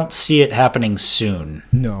 but I don't see it happening soon.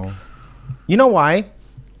 No. You know why?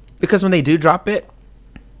 Because when they do drop it,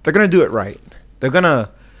 they're going to do it right. They're gonna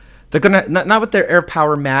not with their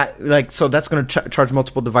AirPower mat, like, so that's gonna charge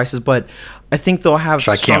multiple devices, but I think they'll have.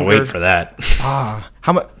 I can't wait for that. How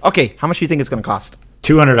much? Okay, how much do you think it's gonna cost?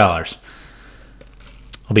 $200.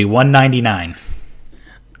 It'll be $199.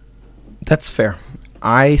 That's fair.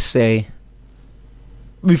 I say.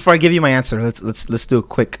 Before I give you my answer, let's do a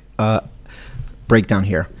quick breakdown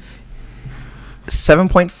here.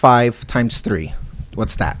 7.5 times 3.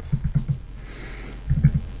 What's that?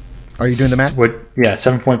 Are you doing the math?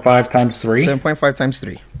 7.5 times 3. 7.5 times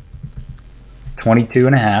 3.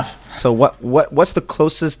 22.5. So what's the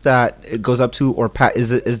closest that it goes up to, or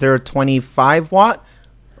is there a 25 watt,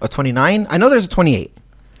 a 29? I know there's a 28.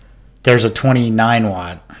 There's a 29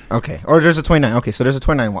 watt. Okay, or there's a 29. Okay, so there's a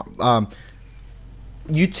 29 watt.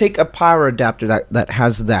 You take a power adapter that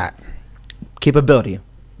has that capability,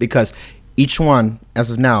 because each one, as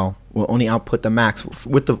of now, will only output the max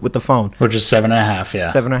with the phone, which is 7.5.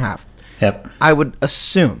 Yeah, 7.5. Yep. I would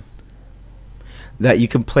assume that you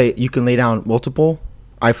can lay down multiple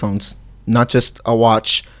iPhones, not just a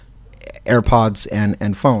watch, AirPods,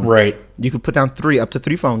 and phone. Right. You could put down up to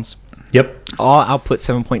three phones. Yep. All output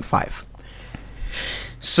 7.5.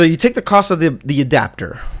 So you take the cost of the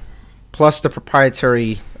adapter plus the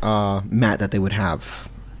proprietary mat that they would have.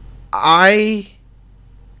 I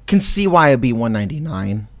can see why it'd be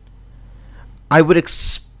 $199. I would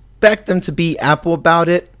expect them to be Apple about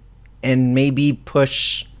it and maybe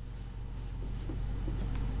push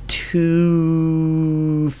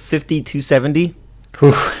 $250, $270.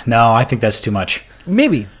 No, I think that's too much.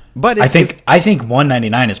 Maybe, but I think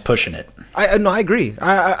 $199 is pushing it. I agree.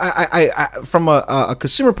 I from a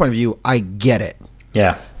consumer point of view, I get it.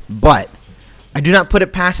 Yeah, but I do not put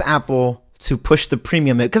it past Apple to push the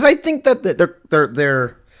premium, because I think that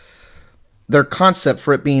their concept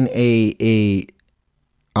for it being a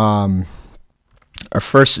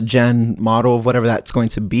first gen model of whatever that's going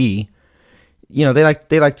to be, they like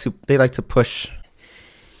to push.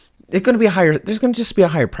 It's going to be higher. There's going to just be a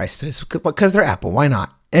higher price to this because they're Apple. Why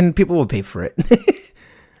not? And people will pay for it.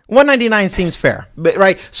 $199 seems fair, but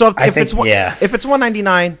right. So if it's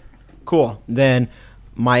 $199, cool. Then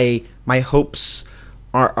my hopes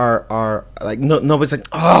are like nobody's like,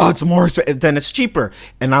 oh, it's more expensive, then it's cheaper,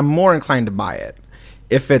 and I'm more inclined to buy it.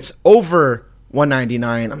 If it's over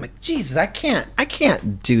 $199, I'm like, Jesus, I can't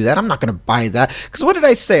do that. I'm not gonna buy that. Because what did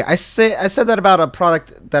I say? I said that about a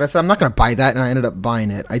product that I said I'm not gonna buy that, and I ended up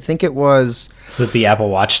buying it. I think it was. Is it the Apple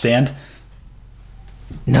Watch stand?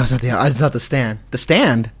 No, it's not the stand. The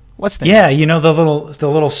stand. What stand? Yeah, the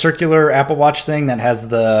little circular Apple Watch thing that has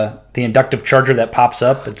the inductive charger that pops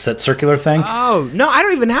up. It's that circular thing. Oh no, I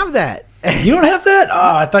don't even have that. You don't have that?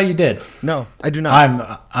 Oh, I thought you did. No, I do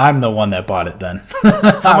not. I'm the one that bought it then.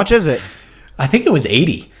 How much is it? I think it was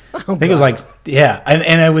 $80. Oh, I think it was like, yeah,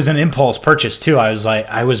 and it was an impulse purchase too. I was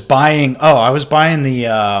buying the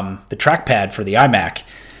trackpad for the iMac,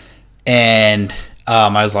 and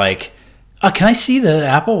I was like, can I see the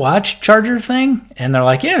Apple Watch charger thing? And they're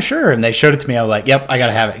like, yeah, sure. And they showed it to me. I was like, yep, I got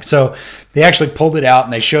to have it. So they actually pulled it out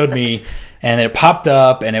and they showed me, and it popped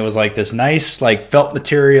up, and it was like this nice like felt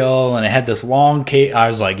material, and it had this long case. I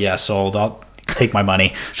was like, yeah, sold. I'll take my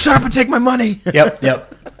money. Shut up and take my money. Yep.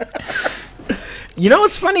 You know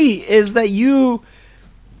what's funny is that you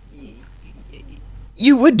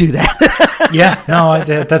would do that. Yeah, no,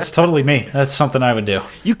 that's totally me. That's something I would do.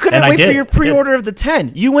 You couldn't wait for your pre-order of the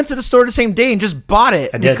 10. You went to the store the same day and just bought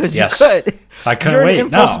it because you could. I couldn't You're wait. An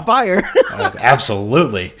impulse buyer.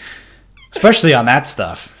 Absolutely. Especially on that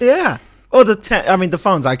stuff. Yeah. Oh, the 10. I mean, the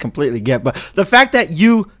phones I completely get, but the fact that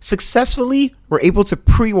you successfully were able to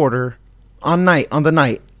pre-order on the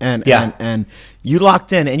night and you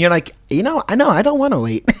locked in and you're like, I don't want to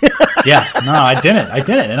wait. Yeah, no, I didn't.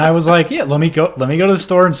 And I was like, yeah, let me go to the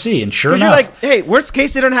store and see. And sure enough, you're like, hey, worst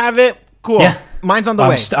case they don't have it. Cool. Yeah. Mine's on the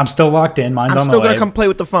way. I'm still locked in. Mine's on the way. I'm still going to come play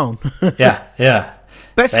with the phone. Yeah.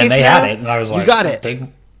 Best and case they had it. And I was like, you got it.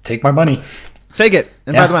 Take my money. Take it.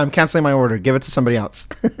 And by the way, I'm canceling my order. Give it to somebody else.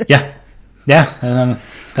 Yeah. And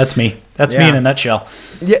that's me. That's me in a nutshell.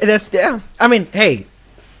 Yeah. I mean, hey,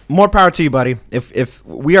 more power to you, buddy. If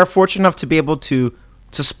we are fortunate enough to be able to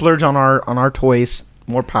splurge on our toys,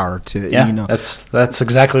 more power to that's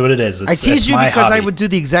exactly what it is. I tease you because hobby. I would do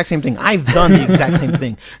the exact same thing. I've done the exact same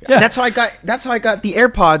thing. Yeah. That's how I got the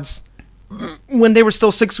AirPods when they were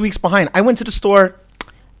still 6 weeks behind. I went to the store.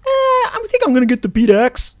 I think I'm gonna get the Beat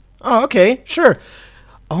X. Oh, okay, sure.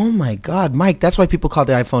 Oh my God, Mike, that's why people call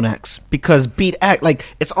the iPhone X, because Beat X, like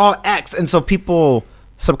it's all X, and so people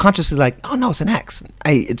subconsciously like, oh no, it's an X.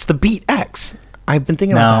 It's the Beat X. I've been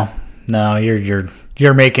thinking about that. No,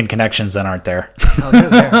 you're making connections that aren't there. Oh, they're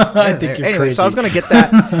there. I think you're crazy. So I was gonna get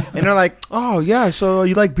that, and they're like, "Oh yeah, so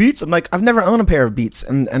you like Beats?" I'm like, "I've never owned a pair of Beats,"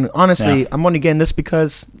 and honestly, I'm only getting this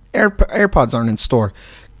because AirPods aren't in store.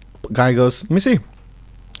 Guy goes, "Let me see."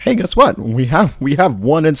 Hey, guess what? We have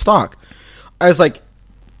one in stock. I was like,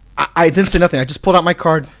 I didn't say nothing. I just pulled out my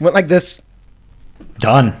card, went like this.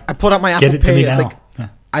 Done. I pulled out my Apple Pay. Get it to me now. Like,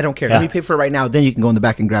 I don't care. Yeah. Let me pay for it right now. Then you can go in the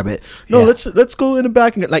back and grab it. No, let's go in the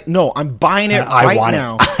back and no, I'm buying it right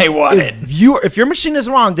now. I want it. If your machine is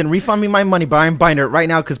wrong, then refund me my money. But I'm buying it right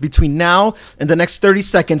now because between now and the next 30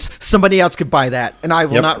 seconds, somebody else could buy that, and I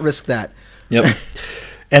will not risk that. Yep.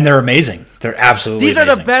 And they're amazing. They're absolutely. These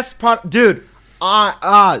are the best product, dude.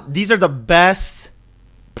 These are the best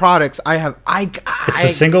products I have. It's the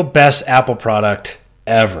single best Apple product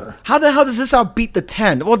ever. How the hell does this outbeat the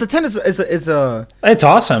 10? Well, the 10 is a. It's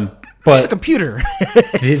awesome, but it's a computer.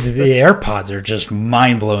 the AirPods are just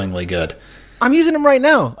mind-blowingly good. I'm using them right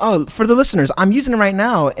now. Oh, for the listeners, I'm using them right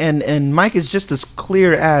now, and Mike is just as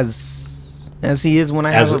clear as he is when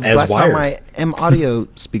I have a blast on my M audio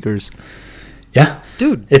speakers. Yeah,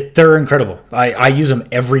 dude, they're incredible. I use them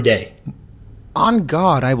every day. On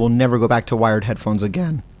God, I will never go back to wired headphones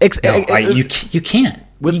again. You can't.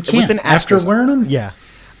 After wearing them? Yeah.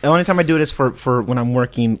 The only time I do it is for when I'm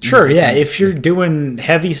working. Sure, yeah. If you're doing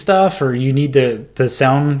heavy stuff or you need the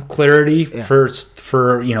sound clarity for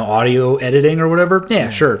audio editing or whatever,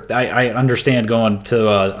 sure. I understand going to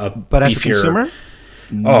a but as a consumer,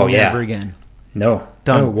 never again. No.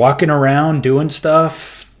 Done. No, walking around doing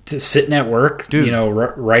stuff. Sitting at work, dude,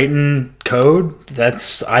 writing code.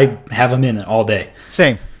 I have them in all day.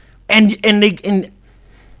 Same, and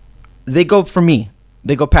they go for me.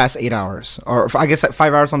 They go past 8 hours, or I guess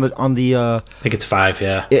 5 hours on the. I think it's 5.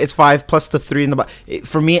 Yeah, it's 5 plus the 3 in the.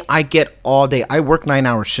 For me, I get all day. I work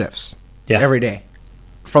 9-hour shifts. Every day.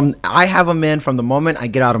 I have them in from the moment I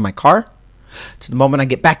get out of my car to the moment I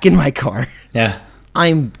get back in my car. Yeah,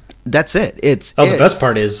 That's it. The best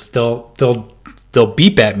part is they'll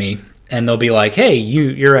beep at me and they'll be like, hey,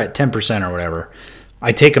 you're at 10% or whatever.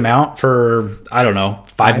 I take them out for, I don't know,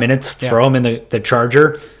 5 minutes, throw them in the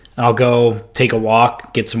charger. I'll go take a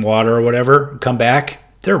walk, get some water or whatever, come back.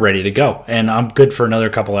 They're ready to go. And I'm good for another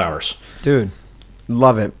couple hours. Dude,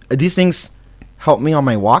 love it. These things help me on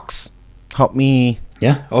my walks, help me.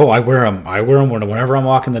 Yeah. Oh, I wear them. Whenever I'm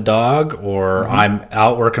walking the dog or I'm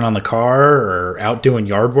out working on the car or out doing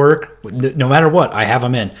yard work. No matter what, I have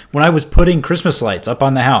them in. When I was putting Christmas lights up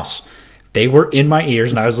on the house, they were in my ears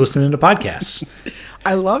and I was listening to podcasts.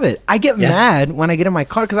 I love it. I get mad when I get in my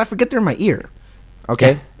car because I forget they're in my ear.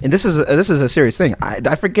 Okay, and this is a serious thing.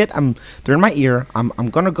 I forget they're in my ear. I'm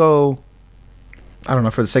gonna go. I don't know.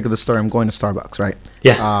 For the sake of the story, I'm going to Starbucks, right?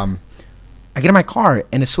 Yeah. I get in my car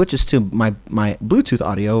and it switches to my Bluetooth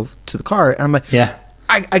audio to the car, and I'm like,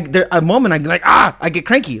 there a moment I'm like, I get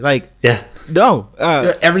cranky, like, no,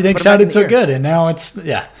 everything sounded so good, and now it's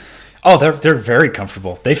Oh, they're very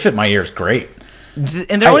comfortable. They fit my ears great.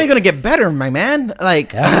 And they're only going to get better, my man.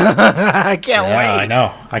 Like, I can't wait. I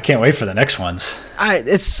know. I can't wait for the next ones.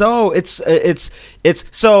 It's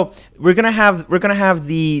so we're gonna have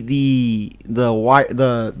the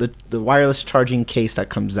wireless charging case that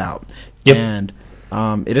comes out, and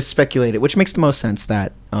it is speculated, which makes the most sense,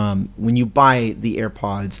 that when you buy the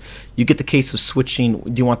AirPods, you get the case of switching.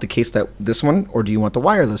 Do you want the case this one, or do you want the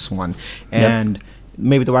wireless one? And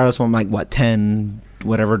maybe the wireless one, like what, $10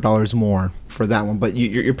 whatever dollars more for that one, but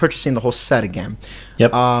you're purchasing the whole set again.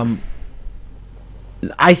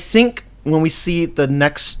 I think when we see the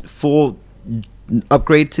next full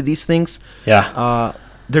upgrade to these things, they're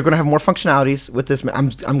going to have more functionalities with this. I'm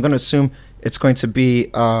going to assume it's going to be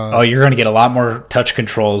you're going to get a lot more touch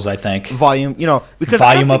controls, I think. Volume, because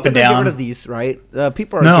volume up and down. Get rid of these, right?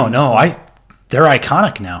 People are they're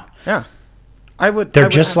iconic now. Yeah. They're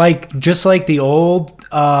just like the old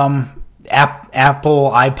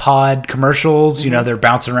Apple iPod commercials. Mm-hmm. They're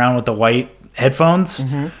bouncing around with the white headphones.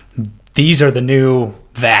 Mm-hmm. These are the new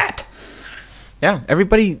that. Yeah,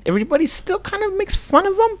 everybody still kind of makes fun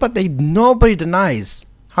of them, but nobody denies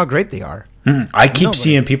how great they are. I keep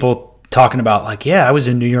seeing people talking about, like, I was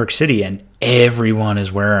in New York City and everyone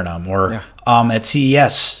is wearing them. Or at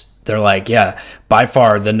CES, they're like, by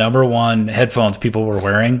far the number one headphones people were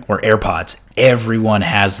wearing were AirPods. Everyone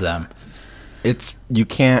has them.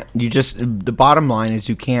 The bottom line is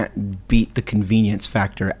you can't beat the convenience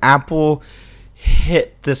factor. Apple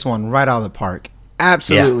hit this one right out of the park.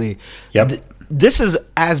 Absolutely. Yep. This is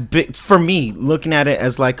as big for me, looking at it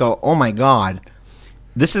as like oh my God.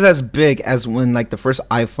 This is as big as when, like, the first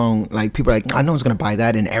iPhone, like, people are like, no one's going to buy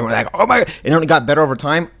that. And everyone's like, oh my God. It only got better over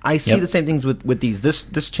time. I see the same things with these.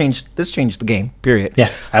 This changed the game, period.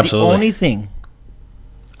 Yeah, absolutely. The only thing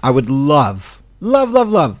I would love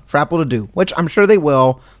for Apple to do, which I'm sure they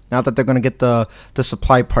will, now that they're going to get the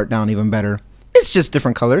supply part down even better, it's just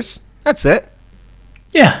different colors. That's it.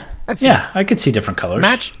 Yeah. I could see different colors.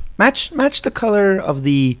 Match the color of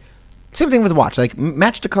the... Same thing with the watch. Like,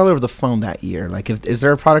 match the color of the phone that year. Like, is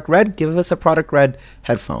there a product red? Give us a product red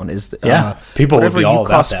headphone. People would be all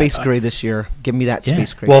about that. Space gray this year, give me that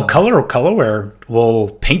space gray. Well, Colorware will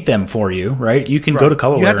paint them for you, right? You can go to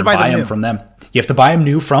Colorware and buy them from them. You have to buy them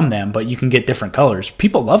new from them, but you can get different colors.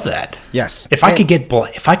 People love that. Yes. If I could get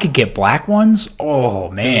black ones,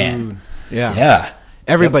 oh man. Dude. Yeah.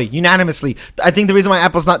 Everybody, unanimously. I think the reason why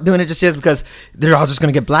Apple's not doing it just yet is because they're all just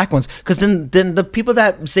going to get black ones. Because then the people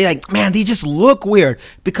that say, like, man, these just look weird,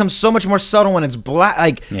 becomes so much more subtle when it's black.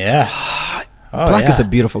 Like, black is a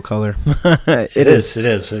beautiful color. It is.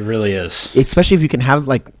 It really is. Especially if you can have,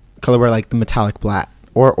 like, colorware like the metallic black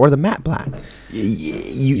or the matte black.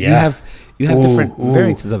 You have different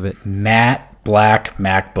variances of it. Matte black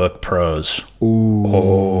MacBook Pros.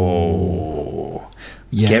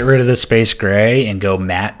 Yes. Get rid of the space gray and go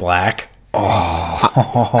matte black.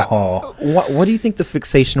 What do you think the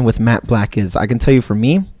fixation with matte black is? I can tell you, for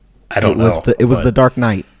me, I don't know. It was the Dark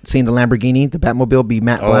Knight. Seeing the Lamborghini, the Batmobile be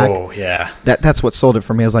matte black. Oh yeah. That's what sold it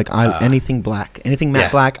for me. I was like, anything black, anything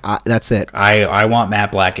matte black. That's it. I want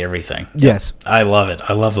matte black everything. Yes. I love it.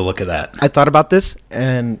 I love the look of that. I thought about this,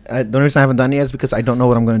 and the only reason I haven't done it yet is because I don't know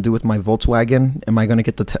what I'm going to do with my Volkswagen. Am I going to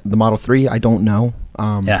get the Model 3? I don't know.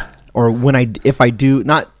 Or when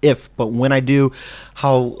when I do,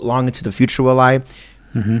 how long into the future will I?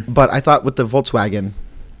 Mm-hmm. But I thought with the Volkswagen,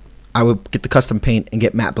 I would get the custom paint and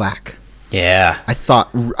get matte black. Yeah.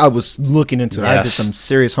 I was looking into it. I did some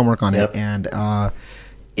serious homework on it, and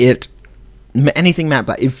anything matte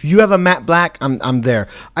black. If you have a matte black, I'm there.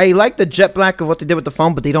 I like the jet black of what they did with the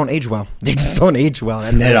phone, but they don't age well. They just don't age well.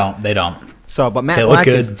 They don't. So, but matte black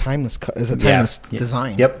is a timeless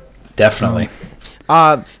design. Yep, definitely.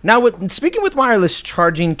 Now, speaking with wireless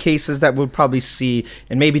charging cases that we'll probably see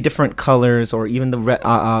in maybe different colors or even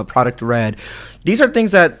the product red, these are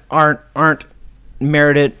things that aren't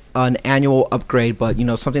merited an annual upgrade, but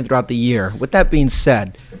something throughout the year. With that being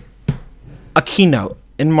said, a keynote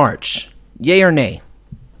in March, yay or nay?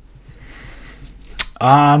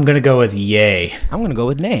 I'm gonna go with yay. I'm gonna go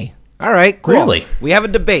with nay. All right, cool. Really? We have a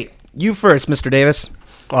debate. You first, Mr. Davis.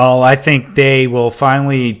 Well, I think they will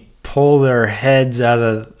finally pull their heads out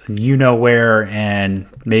of where and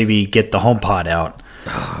maybe get the HomePod out.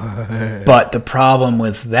 But the problem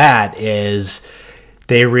with that is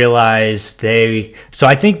they realized so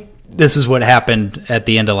I think this is what happened at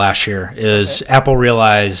the end of last year is Apple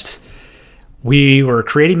realized we were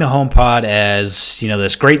creating the HomePod as,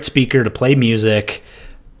 this great speaker to play music,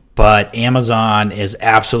 but Amazon is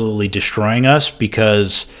absolutely destroying us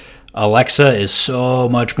because Alexa is so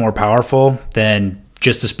much more powerful than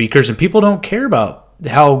just the speakers, and people don't care about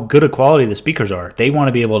how good a quality the speakers are. They want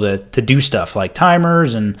to be able to do stuff like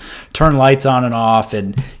timers and turn lights on and off,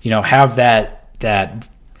 and have that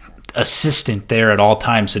assistant there at all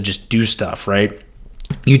times to just do stuff, right?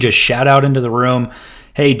 You just shout out into the room,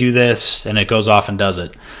 hey, do this, and it goes off and does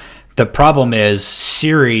it. The problem is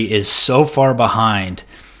Siri is so far behind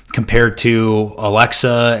compared to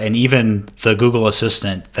Alexa and even the Google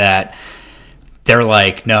Assistant that they're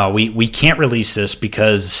like, no, we can't release this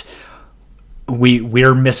because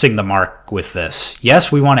we're missing the mark with this.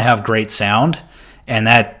 Yes, we want to have great sound, and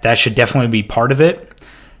that should definitely be part of it,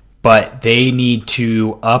 but they need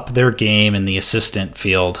to up their game in the assistant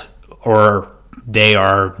field, or they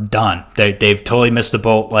are done. They've totally missed the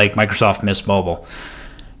boat like Microsoft missed mobile,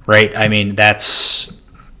 right? I mean,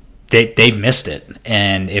 they've missed it.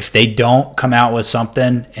 And if they don't come out with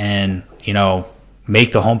something and,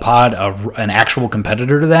 make the HomePod an actual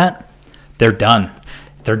competitor to that, they're done.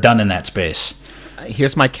 They're done in that space.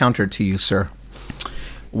 Here's my counter to you, sir.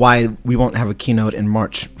 Why we won't have a keynote in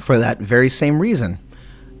March. For that very same reason.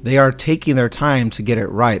 They are taking their time to get it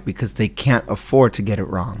right because they can't afford to get it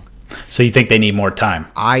wrong. So you think they need more time?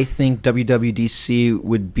 I think WWDC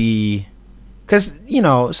would be... Because,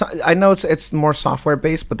 I know it's more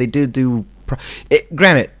software-based, but they do...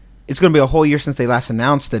 Granted, it's going to be a whole year since they last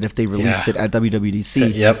announced it if they release it at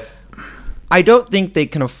WWDC. Yep. I don't think they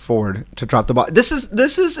can afford to drop the ball. This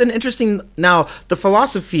is an interesting... Now, the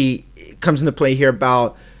philosophy comes into play here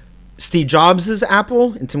about Steve Jobs'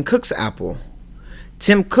 Apple and Tim Cook's Apple.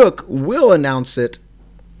 Tim Cook will announce it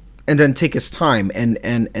and then take his time.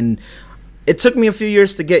 And it took me a few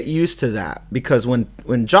years to get used to that, because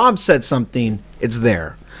when Jobs said something, it's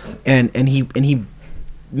there. And he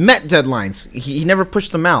met deadlines. He never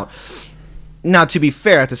pushed them out. Now, to be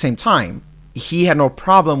fair, at the same time, he had no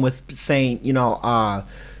problem with saying,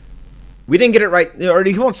 we didn't get it right. Or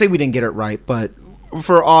he won't say we didn't get it right, but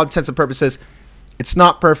for all intents and purposes, it's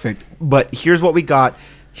not perfect. But here's what we got.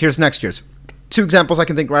 Here's next year's. 2 examples I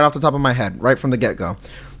can think right off the top of my head, right from the get-go.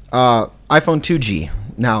 iPhone 2G,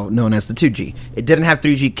 now known as the 2G. It didn't have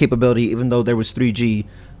 3G capability, even though there was 3G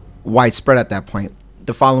widespread at that point.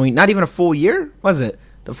 The following, not even a full year, was it?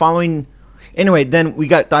 The following, anyway, then we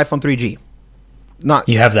got the iPhone 3G.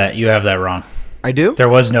 You have that wrong. I do? There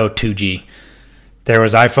was no 2G. There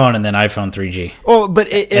was iPhone and then iPhone 3G. Oh, but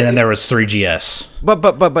and then there was 3GS. But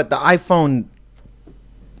the iPhone,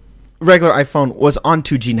 regular iPhone, was on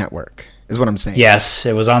 2G network. Is what I'm saying. Yes,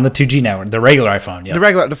 it was on the 2G network, the regular iPhone.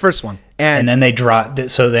 Yep. The first one. And then they dropped.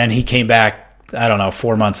 So then he came back, I don't know,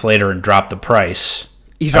 4 months later and dropped the price.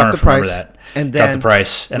 He dropped the price. That. And then dropped the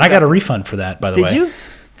price, and I got a refund for that, by the way. Did you?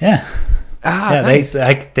 Yeah. Yeah. Nice.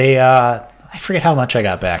 I forget how much I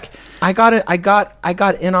got back. I got it. I got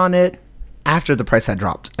in on it after the price had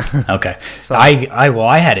dropped. Okay. So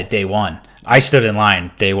I had it day one. I stood in line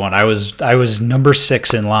day one. I was number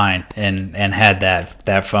 6 in line and had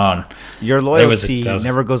that phone. Your loyalty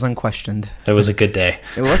never goes unquestioned. It was a good day.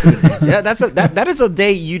 It was a good day. Yeah, that is a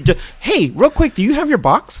day you do. Hey, real quick, do you have your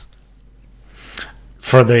box?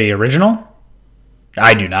 For the original?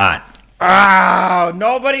 I do not. Oh,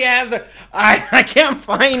 nobody has it. I can't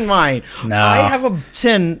find mine. No. I have a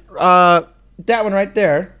tin. That one right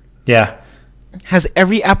there. Yeah. Has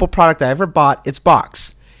every Apple product I ever bought, its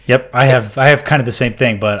box. Yep, I have kind of the same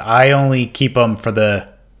thing, but I only keep them for the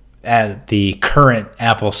current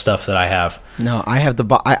Apple stuff that I have. No, I have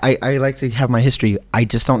I like to have my history. I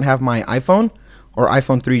just don't have my iPhone or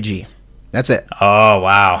iPhone 3G. That's it. Oh,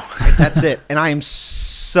 wow. That's it. And I am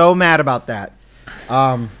so mad about that.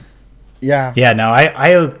 Yeah. Yeah, no,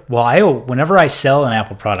 I whenever I sell an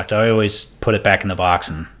Apple product, I always put it back in the box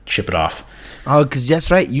and ship it off. Oh, because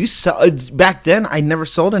that's right. You sell back then. I never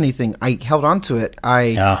sold anything. I held on to it.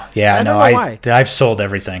 I don't know why. I've sold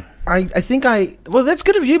everything. I think well, that's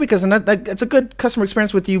good of you, because that's a good customer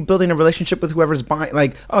experience with you building a relationship with whoever's buying.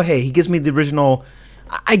 Like, oh, hey, he gives me the original.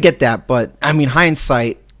 I get that, but I mean,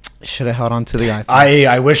 hindsight, should have held on to the iPhone.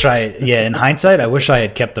 I wish in hindsight, I wish I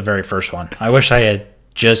had kept the very first one. I wish I had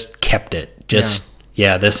just kept it.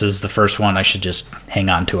 This is the first one. I should just hang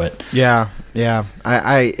on to it. Yeah.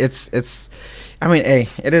 It's. I mean, hey,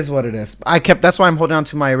 it is what it is. That's why I'm holding on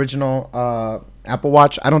to my original Apple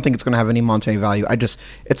Watch. I don't think it's going to have any monetary value.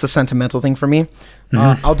 It's a sentimental thing for me.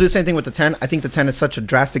 Mm-hmm. I'll do the same thing with the 10. I think the 10 is such a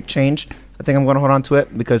drastic change. I think I'm going to hold on to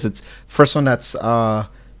it because it's first one that's at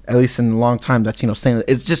least in a long time that's staying.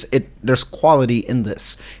 It's just there's quality in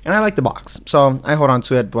this, and I like the box, so I hold on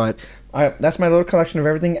to it. But that's my little collection of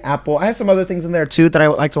everything Apple. I have some other things in there too that I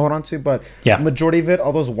would like to hold on to, but the majority of it,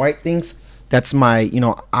 all those white things, that's my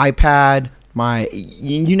iPad.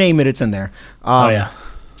 You name it, it's in there.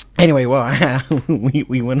 Anyway, well,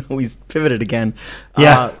 we pivoted again.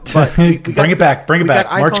 Yeah, but bring it back.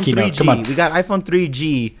 March keynote. 3G. Come on. We got iPhone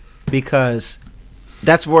 3G because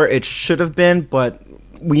that's where it should have been, but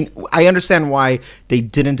I understand why they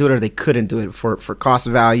didn't do it or they couldn't do it for cost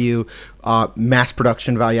value, mass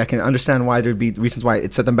production value. I can understand why there'd be reasons why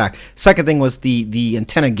it set them back. Second thing was the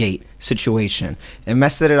antenna gate situation. It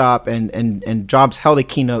messed it up, and Jobs held a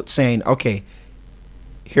keynote saying, okay,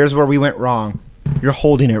 here's where we went wrong. You're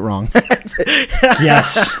holding it wrong.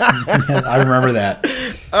 Yes, I remember that.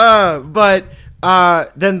 But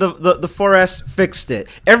then the 4S fixed it.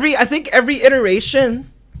 I think every iteration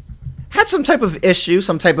had some type of issue,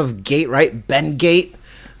 some type of gate, right? Bend gate.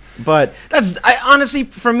 But honestly,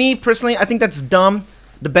 for me personally, I think that's dumb,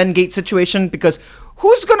 the bend gate situation, because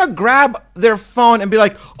who's gonna grab their phone and be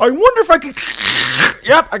like, I wonder if I could?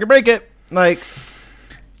 Yep, I can break it. Like,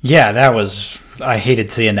 yeah, I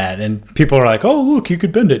hated seeing that, and people are like, "Oh, look, you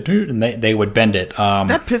could bend it, dude," and they would bend it.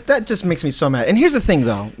 That just makes me so mad. And here's the thing,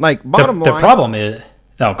 though, like bottom line, the problem is,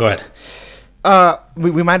 no, go ahead.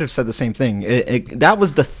 We might have said the same thing. That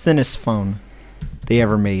was the thinnest phone they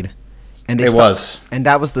ever made, and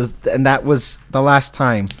that was the last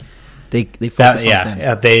time they focused on thin.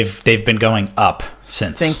 Yeah, they've been going up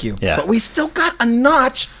since. Thank you. Yeah, but we still got a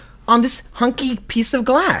notch on this hunky piece of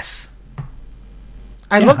glass.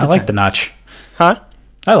 I like the notch. Huh?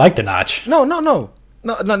 I like the notch. No,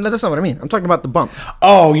 that's not what I mean. I'm talking about the bump.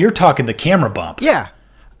 Oh, you're talking the camera bump. Yeah.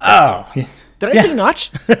 Oh. Did I say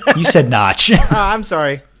notch? You said notch. I'm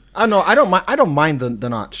sorry. Oh no, I don't mind the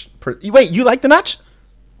notch. Wait, you like the notch?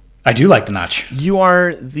 I do like the notch. You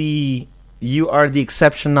are the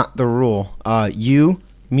exception, not the rule.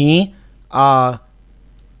 Me,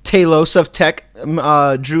 Talos of Tech,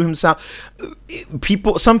 Drew himself.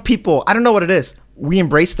 Some people, I don't know what it is. We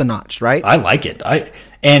embrace the notch, right? I like it.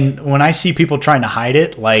 And when I see people trying to hide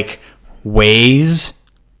it, like Waze,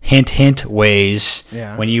 hint, Waze,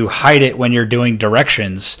 when you hide it when you're doing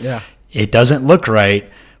directions, it doesn't look right.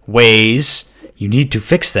 Waze, you need to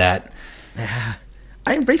fix that.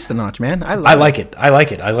 I embrace the notch, man. I like it. I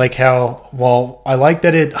like it. I like I like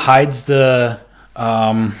that it hides the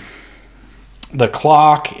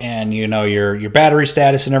clock and your battery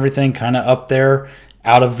status and everything kind of up there,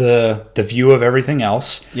 out of the view of everything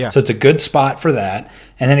else. Yeah. So it's a good spot for that.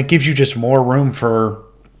 And then it gives you just more room for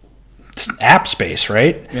app space,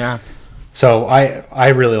 right? Yeah. So I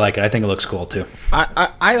really like it. I think it looks cool too.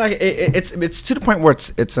 I like it. It's to the point where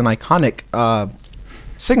it's an iconic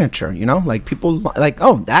signature, like people like,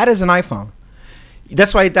 oh, that is an iPhone.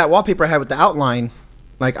 That's why that wallpaper I had with the outline,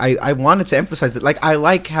 like I wanted to emphasize it. Like I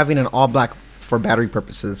like having an all black for battery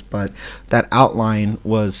purposes, but that outline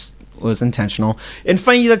was intentional. And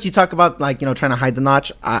funny that you talk about trying to hide the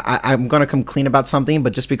notch. I'm gonna come clean about something,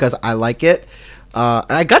 but just because I like it,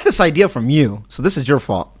 and I got this idea from you, so this is your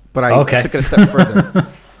fault. But I took it a step further.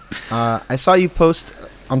 I saw you post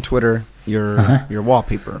on Twitter your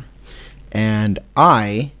wallpaper, and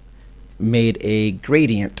I made a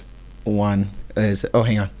gradient one.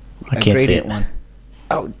 Hang on, I can't see it. One.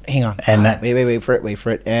 Oh, hang on. And that wait for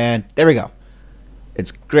it, and there we go.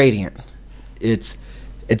 It's gradient. It's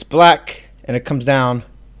black, and it comes down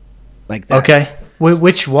like that. Okay.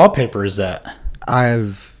 Which wallpaper is that?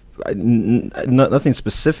 Nothing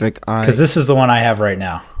specific. Because this is the one I have right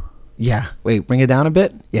now. Yeah. Wait, bring it down a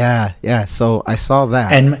bit. Yeah. So I saw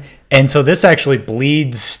that. And so this actually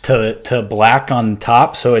bleeds to black on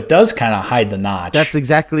top, so it does kind of hide the notch. That's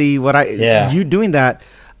exactly what you doing that.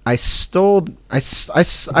 I straight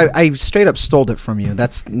up stole it from you.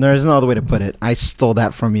 There's no other way to put it. I stole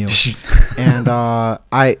that from you. And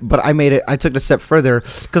I made it. I took it a step further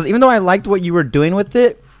because even though I liked what you were doing with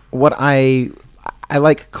it, what I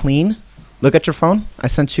like clean. Look at your phone. I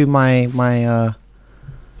sent you my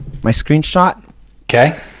screenshot.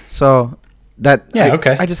 Okay. So that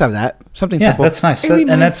okay. I just have that. Something simple. That's nice. It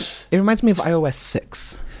reminds me of iOS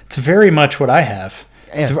 6. It's very much what I have.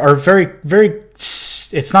 Yeah. It's very very.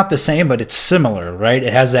 It's not the same, but it's similar, right?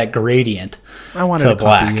 It has that gradient. I wanted to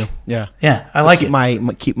copy you. Yeah. I like it.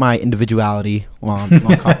 Keep my individuality while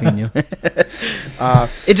I'm copying you.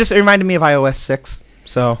 It reminded me of iOS 6.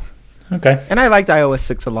 So okay. And I liked iOS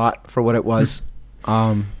 6 a lot for what it was.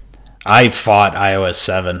 I fought iOS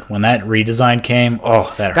 7 when that redesign came.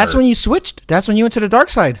 Oh, that hurt. That's when you switched. That's when you went to the dark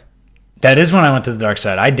side. That is when I went to the dark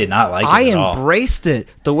side. I did not like it at all. I embraced it.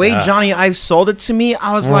 The way Johnny Ive sold it to me,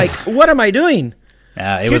 I was like, what am I doing?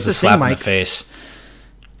 Yeah, it was a slap in the face.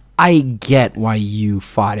 I get why you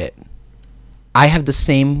fought it. I have the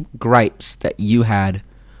same gripes that you had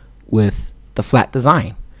with the flat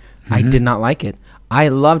design. I did not like it. I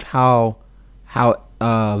loved how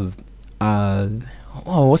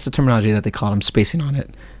what's the terminology that they call it? I'm spacing on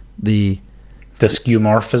it. The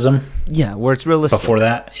skeuomorphism. Yeah, where it's realistic. Before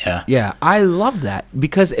that, yeah. Yeah, I love that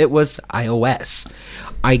because it was iOS.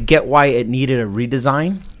 I get why it needed a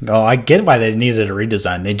redesign. Oh, I get why they needed a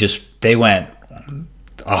redesign. They went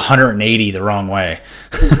 180 the wrong way.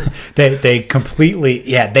 they completely,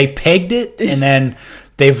 they pegged it, and then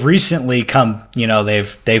they've recently come,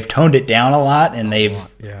 they've toned it down a lot, and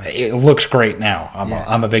it looks great now.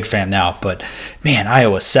 I'm a big fan now, but man,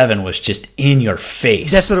 iOS 7 was just in your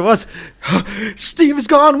face. That's what it was. Steve is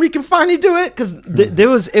gone. We can finally do it because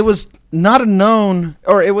it was not a known,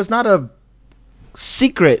 or it was not a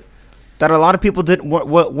secret that a lot of people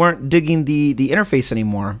weren't digging the interface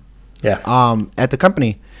anymore. Yeah. At the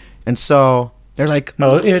company, and so they're like,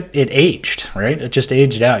 no, it aged, right? It just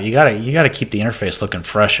aged out. You gotta keep the interface looking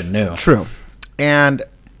fresh and new. True. And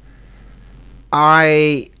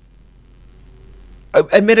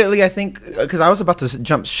admittedly, I think because I was about to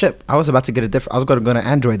jump ship, I was about to get I was going to go to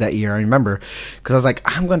Android that year. I remember because I was like,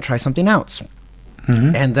 I'm going to try something else.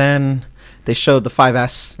 Mm-hmm. And then they showed the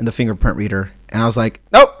 5S and the fingerprint reader, and I was like,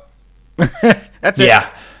 nope, that's it.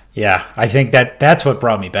 Yeah. I think that's what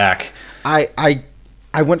brought me back. I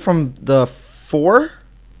went from the 4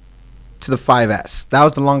 to the 5S. That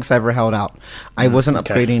was the longest I ever held out. I wasn't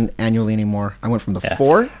upgrading annually anymore. I went from the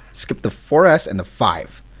 4, skipped the 4S, and the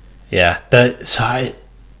 5. Yeah,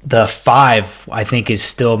 the 5 I think is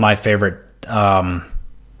still my favorite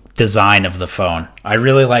design of the phone. I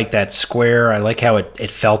really like that square. I like how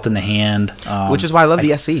it felt in the hand. Which is why I love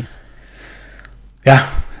the SE.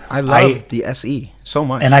 Yeah. I love the SE so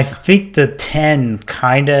much. And I think the 10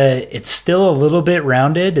 it's still a little bit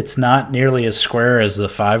rounded. It's not nearly as square as the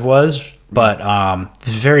 5 was, but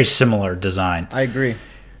it's very similar design. I agree.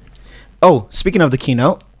 Oh, speaking of the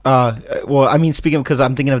keynote, speaking because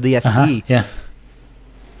I'm thinking of the SE. Uh-huh, yeah.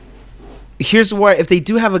 Here's where, if they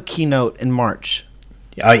do have a keynote in March.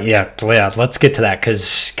 Let's get to that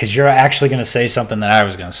because you're actually going to say something that I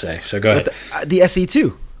was going to say. So go ahead. The SE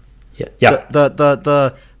too. Yeah.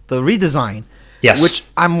 The redesign. Yes. Which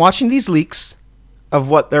I'm watching these leaks of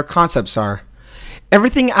what their concepts are.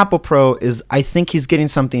 Everything Apple Pro is, I think he's getting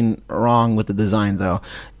something wrong with the design though.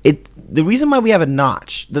 The reason why we have a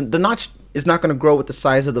notch, the notch is not going to grow with the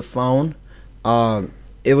size of the phone.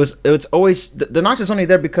 It's always, the notch is only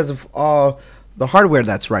there because of all the hardware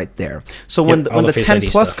that's right there. So when the 10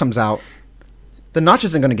 Plus stuff comes out, the notch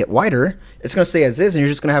isn't going to get wider. It's going to stay as is, and you're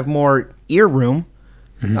just going to have more ear room.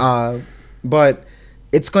 Mm-hmm. But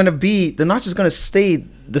it's going to be, the notch is going to stay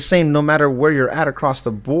the same no matter where you're at across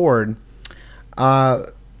the board. I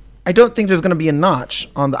don't think there's going to be a notch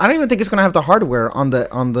on I don't even think it's going to have the hardware on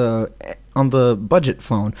the budget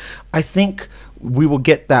phone. I think we will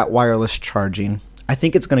get that wireless charging. I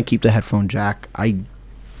think it's going to keep the headphone jack. I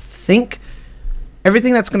think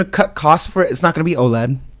everything that's going to cut costs for it's not going to be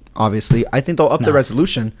OLED, obviously. I think they'll up the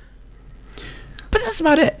resolution. But that's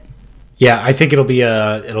about it. Yeah, I think it'll be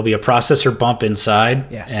a processor bump inside,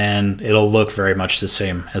 yes, and it'll look very much the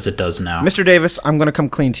same as it does now. Mr. Davis, I'm going to come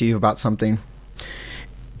clean to you about something.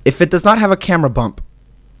 If it does not have a camera bump,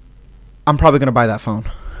 I'm probably going to buy that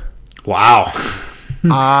phone. Wow.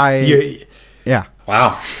 Yeah.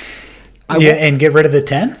 Wow. And get rid of the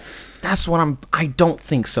 10? That's what I don't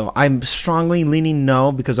think so. I'm strongly leaning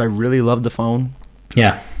no because I really love the phone.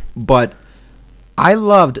 Yeah. But I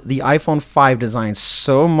loved the iPhone 5 design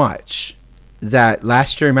so much that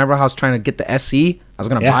last year, remember how I was trying to get the SE? I was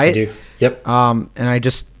going to buy it. I do. Yep. And I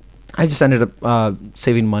just ended up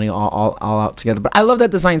saving money all out together. But I love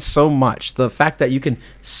that design so much. The fact that you can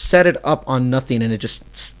set it up on nothing and it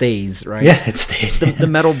just stays, right? Yeah, it stays. The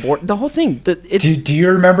metal board, the whole thing. Do you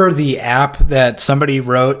remember the app that somebody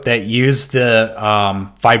wrote that used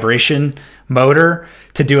the vibration motor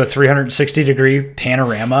to do a 360-degree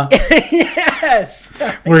panorama? Yes.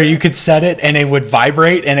 Where you could set it and it would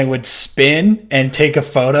vibrate and it would spin and take a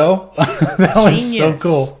photo. That was so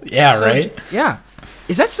cool. Yeah, right? Yeah.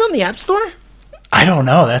 Is that still in the App Store? I don't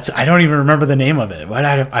know. I don't even remember the name of it.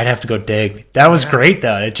 I'd have to go dig. That was great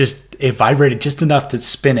though. It vibrated just enough to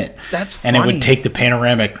spin it. That's funny. And it would take the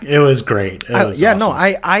panoramic. It was great. Awesome.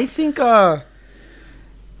 I think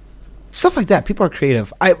stuff like that. People are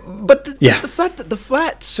creative. The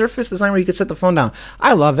flat surface design where you could set the phone down.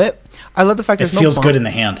 I love it. I love the fact that it feels good in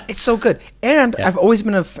the hand. It's so good. And I've always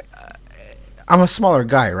been I'm a smaller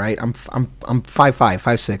guy, right? I'm 5'5",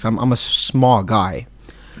 5'6". I'm a small guy.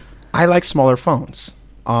 I like smaller phones.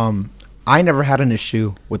 I never had an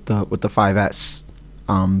issue with the 5S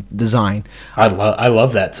design. I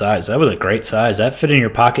love that size. That was a great size. That fit in your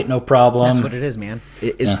pocket, no problem. That's what it is, man.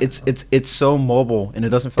 It's so mobile, and it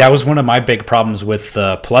doesn't. That was one of my big problems with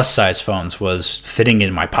plus size phones was fitting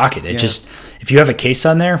in my pocket. It just, if you have a case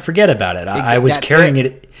on there, forget about it. I was carrying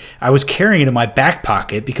it. I was carrying it in my back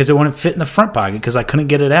pocket because it wouldn't fit in the front pocket because I couldn't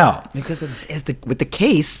get it out. Because with the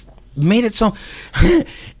case made it so.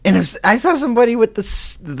 And I saw somebody with the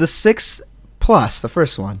 6 Plus, the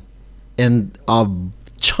first one, and a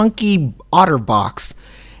chunky OtterBox,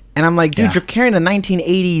 and I'm like, dude, you're carrying a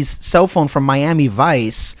 1980s cell phone from Miami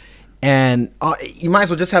Vice, and you might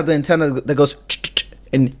as well just have the antenna that goes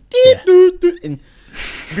and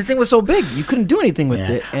the thing was so big you couldn't do anything with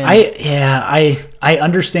it. And I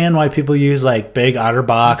understand why people use like big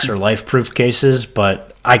OtterBox or LifeProof cases,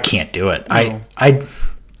 but I can't do it. No.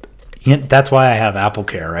 That's why I have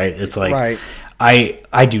AppleCare, right? It's like right.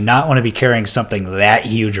 I do not want to be carrying something that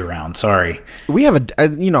huge around. Sorry. We have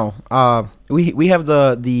we have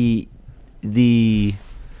the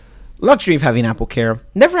luxury of having AppleCare.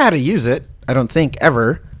 Never had to use it, I don't think,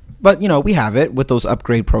 ever. But we have it with those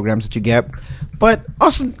upgrade programs that you get. But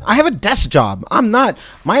also, I have a desk job.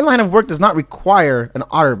 My line of work does not require an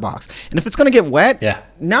OtterBox. And if it's gonna get wet,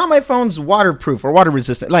 now my phone's waterproof or water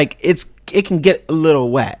resistant. Like it can get a little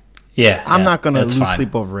wet. Yeah, I'm not gonna lose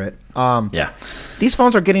sleep over it. Yeah, these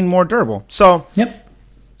phones are getting more durable. So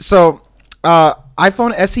iPhone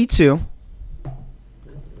SE2,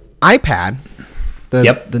 iPad,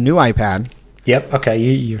 the new iPad. Yep. Okay,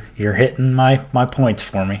 you're hitting my points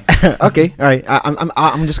for me. Okay. All right.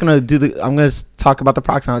 I'm just gonna I'm gonna talk about the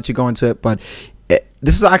products and I'll let you go into it. But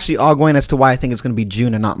this is actually all going as to why I think it's gonna be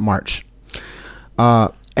June and not March.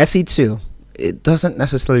 SE2. It doesn't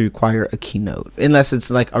necessarily require a keynote unless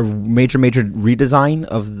it's like a major redesign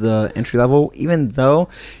of the entry level, even though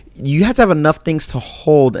you have to have enough things to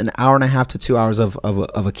hold an hour and a half to 2 hours of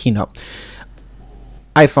a keynote.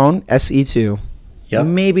 iPhone SE2,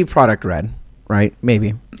 maybe product red, right?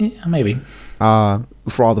 Maybe. Yeah, maybe. For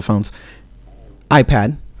all the phones.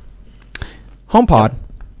 iPad, HomePod,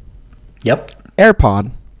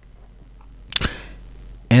 AirPod,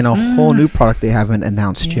 and a whole new product they haven't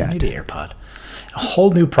announced yet. Maybe AirPod. A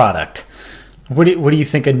whole new product. What do you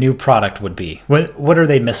think a new product would be? What are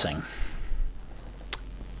they missing?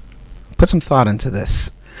 Put some thought into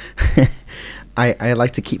this. I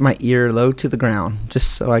like to keep my ear low to the ground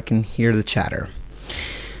just so I can hear the chatter.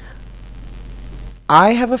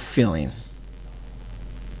 I have a feeling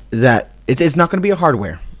that it's not going to be a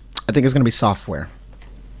hardware. I think it's going to be software.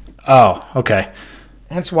 Oh, okay.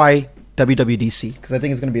 Hence why WWDC, because I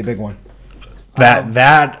think it's going to be a big one.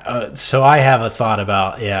 So I have a thought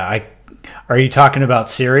about, are you talking about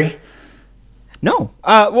Siri? No.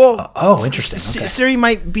 Interesting. Okay. Siri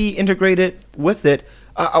might be integrated with it.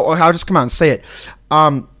 I'll just come out and say it.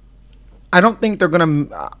 I don't think they're going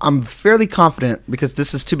to, I'm fairly confident, because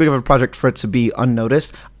this is too big of a project for it to be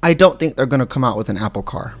unnoticed, I don't think they're going to come out with an Apple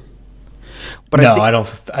Car. But I don't.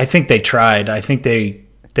 I think they tried. I think they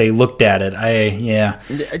looked at it.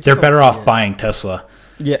 They're better off buying Tesla.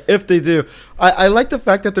 Yeah, if they do. I like the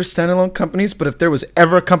fact that they're standalone companies, but if there was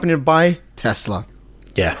ever a company to buy, Tesla.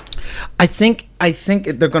 Yeah. I think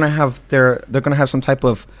they're gonna have some type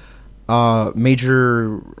of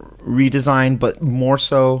major redesign, but more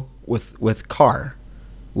so with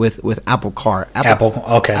Apple Car. Apple Apple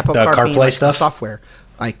the Car CarPlay like stuff, software,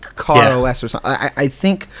 like Car OS or something. I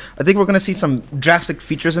think we're gonna see some drastic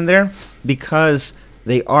features in there because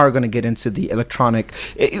they are going to get into the electronic.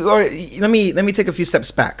 Let me take a few steps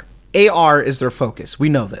back. AR is their focus. We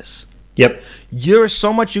know this. Yep. There's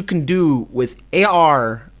so much you can do with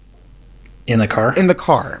AR in the car.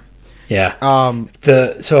 Yeah.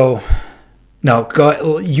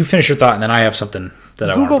 You finish your thought, and then I have something that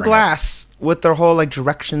I want to bring Google Glass with their whole like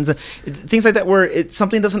directions, things like that, where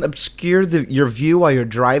something doesn't obscure your view while you're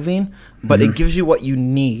driving, but it gives you what you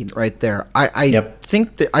need right there. I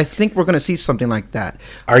think we're going to see something like that.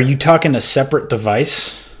 Are you talking a separate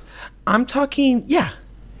device? I'm talking, yeah.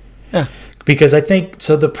 Because I think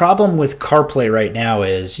so. The problem with CarPlay right now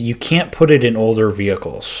is you can't put it in older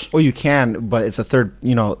vehicles. Well, you can, but it's a third.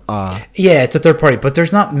 It's a third party, but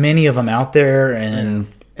there's not many of them out there,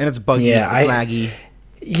 and it's buggy. It's laggy.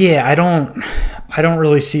 Yeah, I don't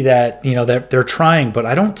really see that. That they're trying, but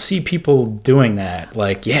I don't see people doing that.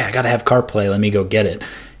 Like, I got to have CarPlay. Let me go get it.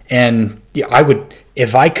 And I would,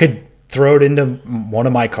 if I could throw it into one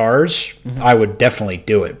of my cars, I would definitely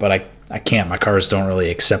do it. But I can't. My cars don't really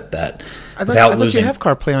accept that. I thought you have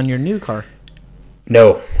CarPlay on your new car.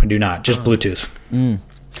 No, I do not. Just Bluetooth.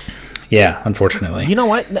 Yeah, unfortunately. You know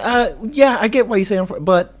what? I get why you say,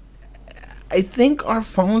 but I think our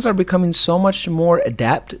phones are becoming so much more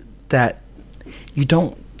adept that you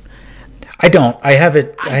don't. I don't. I have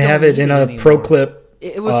it. I have it in a anymore. Pro Clip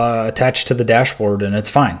It was attached to the dashboard, and it's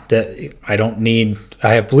fine. I don't need.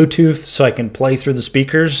 I have Bluetooth, so I can play through the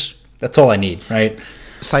speakers. That's all I need, right?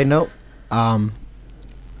 Side note, I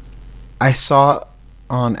saw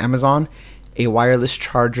on Amazon a wireless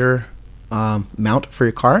charger mount for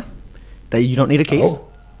your car that you don't need a case. Oh,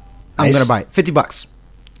 I'm nice. gonna buy it. $50.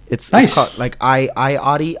 It's Nice. called like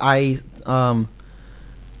Audi. I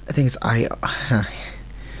think it's I.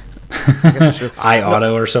 I guess I should-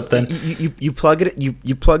 iAuto or something. You plug it.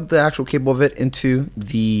 You plug the actual cable of it into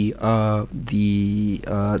the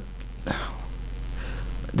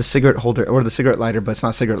cigarette holder or the cigarette lighter, but it's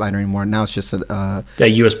not a cigarette lighter anymore. Now it's just a The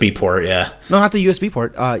USB port, yeah. no, not the USB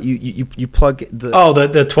port. You plug the Oh,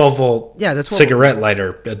 the 12 volt Yeah, the 12 cigarette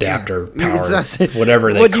lighter adapter Yeah. power, It's not-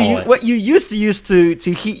 whatever they call it. What you used to use to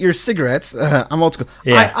heat your cigarettes. I'm old school.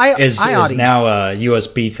 Yeah, is Audi. now a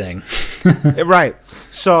USB thing. Right.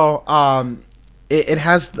 So it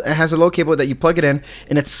has a little cable that you plug it in,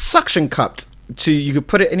 and it's suction cupped to you could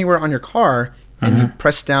put it anywhere on your car, and you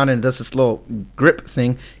press down and it does this little grip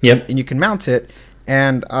thing. Yep. And you can mount it.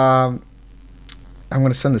 And I'm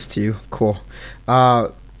gonna send this to you. Cool.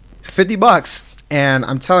 $50, and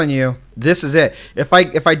I'm telling you, this is it. If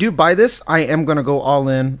I do buy this, I am gonna go all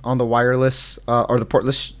in on the wireless or the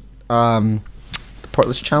portless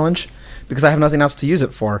challenge, because I have nothing else to use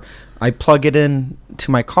it for. I plug it in to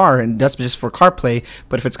my car, and that's just for CarPlay.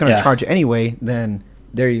 But if it's going to Yeah. charge anyway, then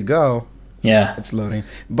there you go. Yeah. It's loading.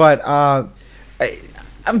 But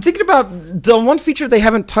I'm thinking about the one feature they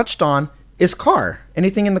haven't touched on is car.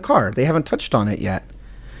 Anything in the car, they haven't touched on it yet.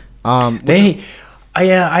 They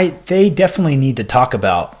definitely need to talk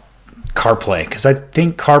about CarPlay, because I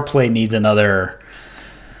think CarPlay needs another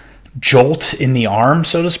jolt in the arm,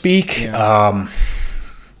 so to speak. Yeah.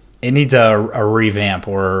 It needs a revamp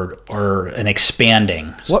or an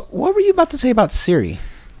expanding. What were you about to say about Siri?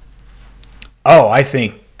 Oh, I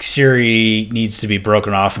think Siri needs to be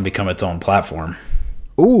broken off and become its own platform.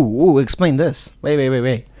 Ooh, explain this. Wait.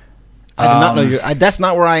 I did not know you. That's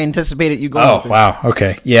not where I anticipated you going. Oh, with this. wow.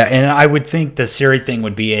 Okay. Yeah, and I would think the Siri thing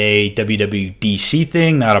would be a WWDC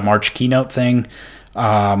thing, not a March keynote thing.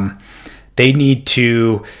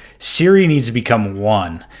 Siri needs to become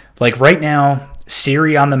one. Like right now,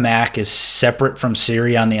 Siri on the Mac is separate from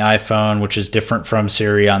Siri on the iPhone, which is different from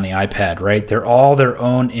Siri on the iPad, right? They're all their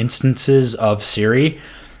own instances of Siri.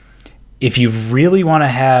 If you really want to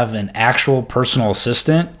have an actual personal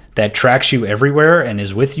assistant that tracks you everywhere and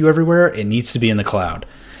is with you everywhere, it needs to be in the cloud.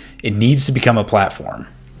 It needs to become a platform.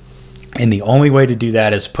 And the only way to do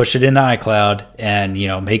that is push it into iCloud and,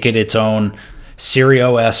 make it its own Siri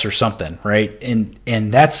OS or something, right?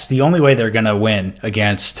 And that's the only way they're going to win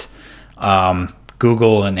against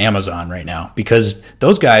Google and Amazon right now, because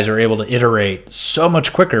those guys are able to iterate so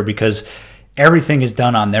much quicker because everything is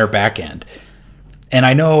done on their back end. And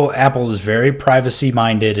I know Apple is very privacy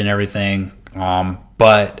minded and everything,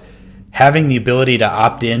 but having the ability to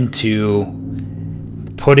opt into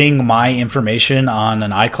putting my information on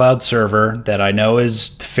an iCloud server that I know is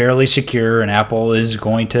fairly secure, and Apple is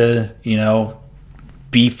going to,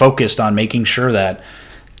 be focused on making sure that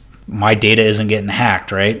my data isn't getting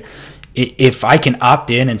hacked, right? If I can opt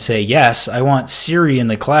in and say, yes, I want Siri in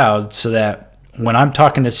the cloud, so that when I'm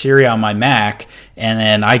talking to Siri on my Mac and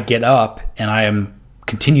then I get up and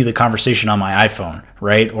continue the conversation on my iPhone,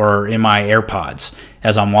 right? Or in my AirPods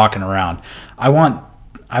as I'm walking around, I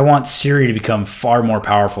want Siri to become far more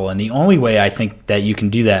powerful. And the only way I think that you can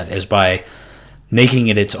do that is by making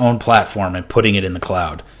it its own platform and putting it in the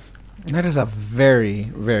cloud. That is a very,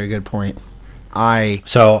 very good point. Whether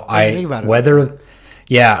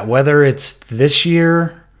it's this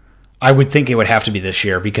year, I would think it would have to be this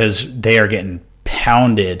year, because they are getting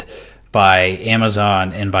pounded by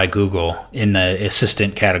Amazon and by Google in the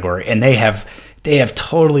assistant category, and they have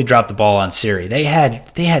totally dropped the ball on Siri. They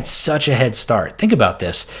had such a head start. Think about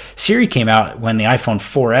this. Siri came out when the iPhone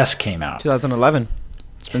 4S came out. 2011.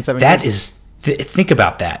 It's been 7 years. Think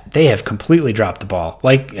about that. They have completely dropped the ball.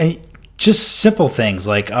 Like, just simple things.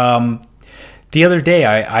 Like, the other day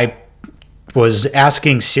I was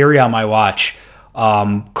asking Siri on my watch,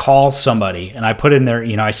 call somebody, and I put in their,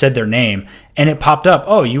 I said their name, and it popped up.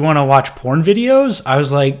 Oh, you want to watch porn videos? I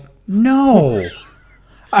was like, no.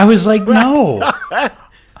 No.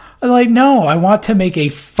 No, I want to make a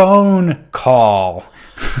phone call.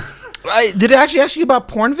 Did it actually ask you about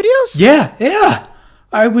porn videos? Yeah.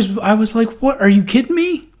 I was like, what? Are you kidding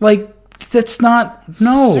me? Like, that's not,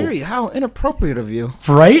 no. Siri, how inappropriate of you.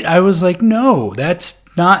 Right? I was like, no, that's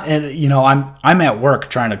not, I'm at work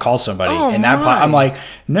trying to call somebody, and I'm like,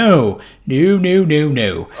 no.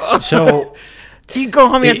 So you go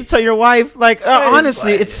home, you have to tell your wife, like,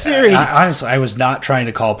 honestly, it's serious. I was not trying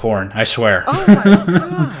to call porn. I swear. Oh my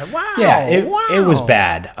god! Wow. Yeah, it was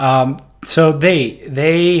bad. So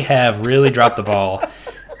they have really dropped the ball,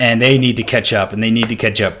 and they need to catch up, and they need to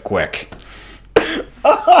catch up quick.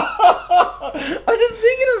 I was just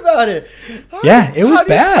thinking about it. Yeah, it was how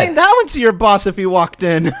do you bad. explain that one to your boss if he walked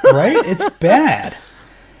in? Right? It's bad.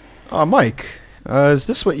 Mike, is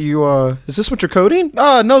this what you're coding?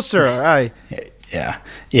 No, sir.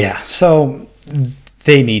 Yeah. So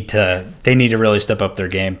they need to really step up their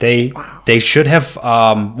game. They should have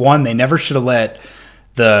they never should have let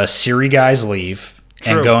the Siri guys leave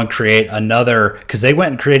and go and create another, because they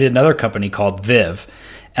went and created another company called Viv.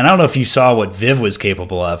 And I don't know if you saw what Viv was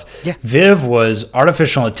capable of. Yeah. Viv was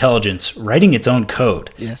artificial intelligence writing its own code.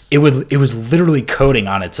 Yes. It was literally coding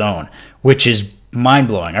on its own, which is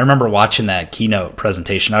mind-blowing. I remember watching that keynote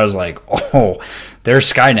presentation. I was like, oh, there's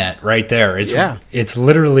Skynet right there. It's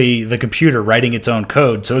literally the computer writing its own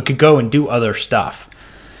code so it could go and do other stuff.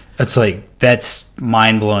 It's like, that's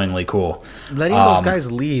mind-blowingly cool. Letting those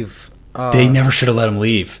guys leave. They never should have let them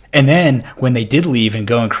leave. And then when they did leave and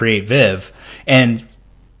go and create Viv, and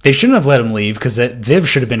they shouldn't have let them leave, because that Viv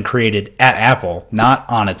should have been created at Apple, not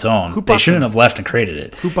on its own. They shouldn't have left and created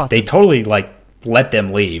it. Who bought them? They totally let them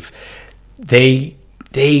leave. They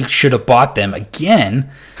should have bought them again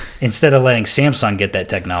instead of letting Samsung get that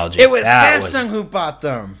technology. It was Samsung who bought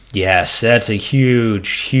them. Yes, that's a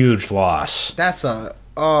huge loss.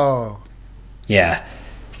 Yeah.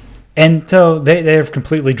 And so they've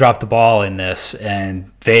completely dropped the ball in this,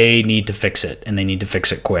 and they need to fix it, and they need to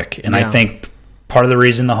fix it quick. And I think part of the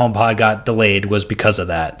reason the HomePod got delayed was because of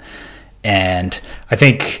that. And I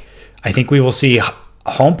think we will see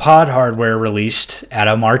HomePod hardware released at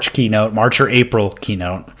a March or April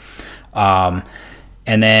keynote. And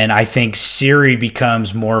then I think Siri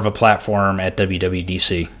becomes more of a platform at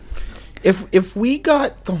WWDC. If we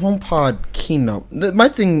got the HomePod keynote, my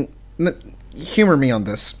thing, humor me on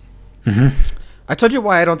this. Mm-hmm. I told you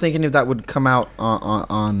why I don't think any of that would come out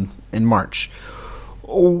in March.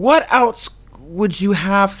 What else would you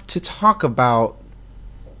have to talk about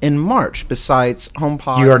in March besides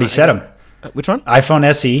HomePod? You already said them. Which one? iPhone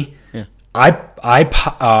SE. Yeah.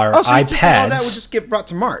 iPads. All that would just get brought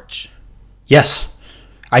to March. Yes,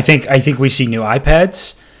 I think we see new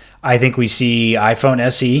iPads. I think we see iPhone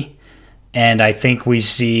SE, and I think we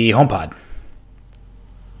see HomePod.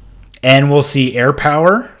 And we'll see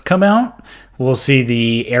AirPower come out. We'll see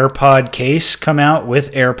the AirPod case come out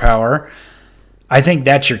with AirPower. I think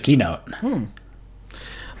that's your keynote.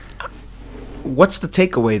 What's the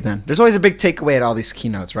takeaway then? There's always a big takeaway at all these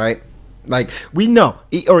keynotes, right? Like, we know,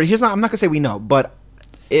 or I'm not gonna say we know, but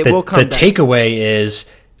it will come. The takeaway is,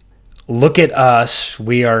 look at us.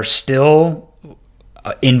 We are still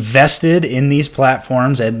invested in these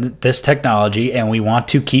platforms and this technology, and we want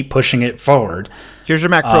to keep pushing it forward. Here's your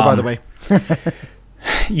Mac Pro, by the way.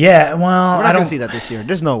 Yeah, well, we're not gonna see that this year.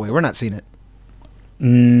 There's no way. We're not seeing it.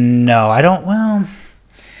 No, I don't. Well,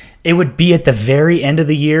 it would be at the very end of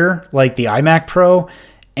the year, like the iMac Pro,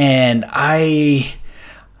 and I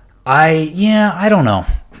don't know.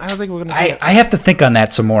 I don't think we're gonna see it. I have to think on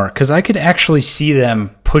that some more, because I could actually see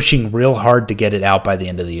them pushing real hard to get it out by the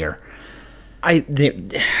end of the year. When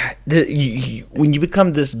you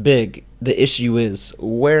become this big, the issue is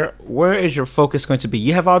where is your focus going to be?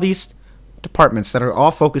 You have all these departments that are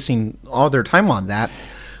all focusing all their time on that,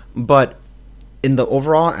 but in the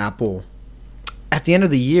overall Apple, at the end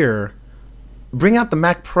of the year, bring out the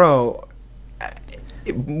Mac Pro.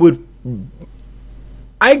 It would.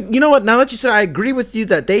 You know what? Now that you said, I agree with you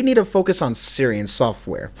that they need to focus on Siri and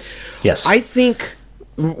software. Yes. I think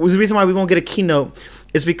the reason why we won't get a keynote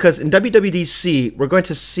is because in WWDC, we're going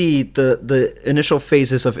to see the initial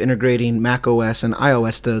phases of integrating Mac OS and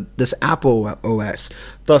iOS to this Apple OS,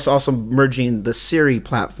 thus also merging the Siri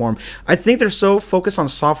platform. I think they're so focused on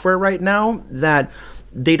software right now that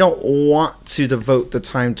they don't want to devote the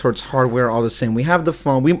time towards hardware all the same. We have the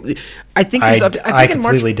phone. I think I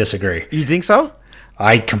completely disagree. You think so?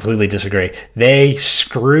 I completely disagree. They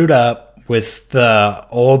screwed up with the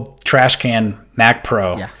old trash can Mac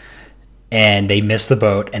Pro. Yeah. And they missed the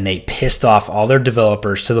boat, and they pissed off all their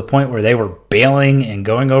developers to the point where they were bailing and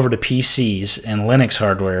going over to PCs and Linux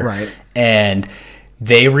hardware. Right. And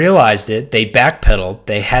they realized it. They backpedaled.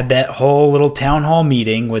 They had that whole little town hall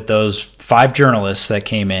meeting with those 5 journalists that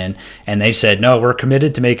came in, and they said, no, we're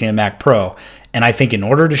committed to making a Mac Pro. And I think in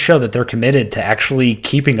order to show that they're committed to actually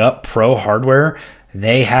keeping up Pro hardware,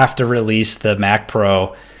 they have to release the Mac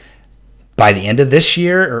Pro by the end of this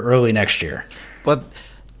year or early next year. But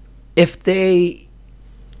if the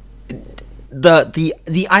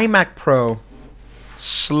iMac Pro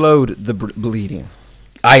slowed the bleeding.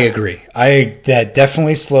 I agree. That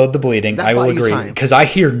definitely slowed the bleeding. I will agree, because I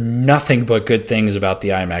hear nothing but good things about the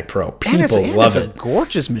iMac Pro. People love it. It's a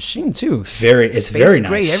gorgeous machine too. It's very nice.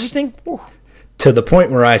 Great, everything. Whew. To the point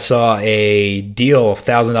where I saw a deal of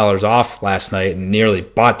 $1,000 off last night and nearly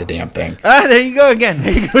bought the damn thing. There you go again.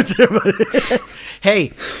 There you go. Hey,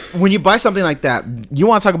 when you buy something like that, you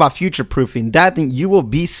want to talk about future proofing. That thing, you will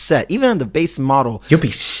be set. Even on the base model, you'll be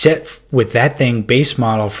set with that thing base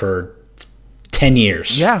model for 10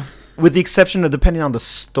 years. Yeah, with the exception of depending on the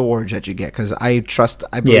storage that you get, because I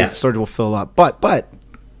believe the storage will fill up. But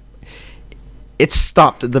it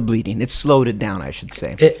stopped the bleeding. It slowed it down, I should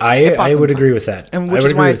say. I would agree with that. And which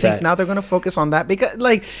is why I think now they're going to focus on that. Because,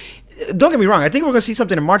 like, don't get me wrong. I think we're going to see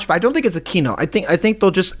something in March, but I don't think it's a keynote. I think they'll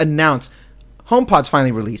just announce HomePod's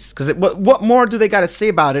finally released. Because what more do they got to say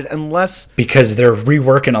about it unless... Because they're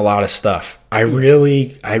reworking a lot of stuff. I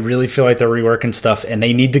really feel like they're reworking stuff, and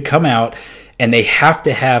they need to come out, and they have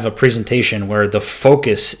to have a presentation where the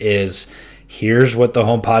focus is... Here's what the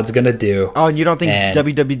HomePod's going to do. Oh, and you don't think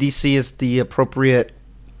WWDC is the appropriate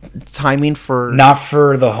timing for... Not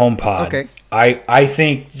for the HomePod. Okay. I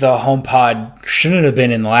think the HomePod shouldn't have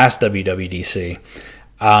been in the last WWDC.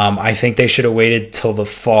 I think they should have waited till the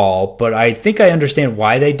fall. But I think I understand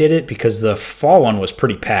why they did it, because the fall one was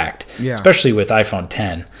pretty packed. Yeah. Especially with iPhone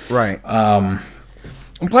 10. Right. And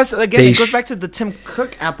plus, again, it goes back to the Tim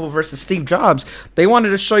Cook Apple versus Steve Jobs. They wanted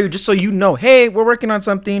to show you, just so you know, hey, we're working on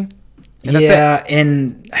something. And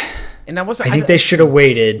and that wasn't, I think they should have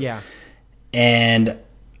waited. Yeah. And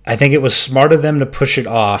I think it was smart of them to push it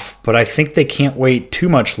off, but I think they can't wait too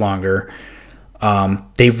much longer.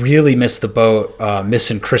 They really missed the boat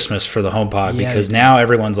missing Christmas for the HomePod, because now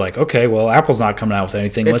everyone's like, okay, well, Apple's not coming out with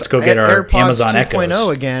anything. Let's go get our AirPods Amazon 2.0 Echoes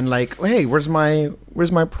again. Like, hey, where's my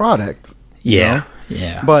product? Yeah.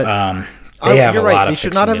 But they have you're a right. lot of They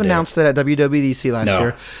should not have announced it at WWDC last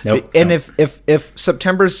year. Nope. And if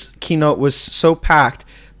September's keynote was so packed,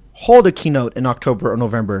 hold a keynote in October or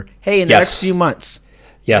November. Hey, in the next few months.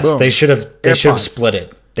 Yes, boom. They should have split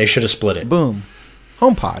it. They should have split it. Boom.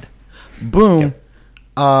 HomePod. Boom.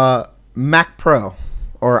 Yep. Mac Pro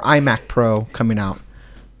or iMac Pro coming out.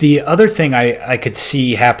 The other thing I could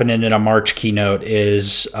see happening in a March keynote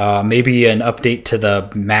is maybe an update to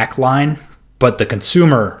the Mac line, but the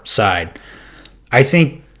consumer side. I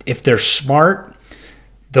think if they're smart,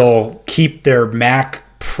 they'll keep their Mac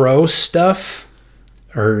Pro stuff,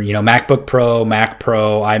 or MacBook Pro, Mac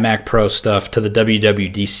Pro, iMac Pro stuff to the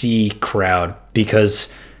WWDC crowd,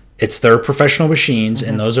 because it's their professional machines,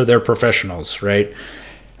 and those are their professionals, right?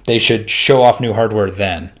 They should show off new hardware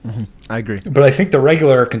then. Mm-hmm. I agree. But I think the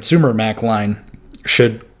regular consumer Mac line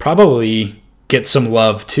should probably get some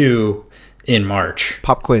love too in March.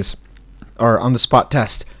 Pop quiz, or on the spot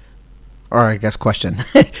test, or I guess question.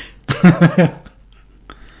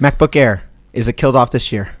 MacBook Air, is it killed off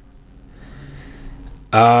this year?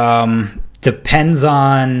 Depends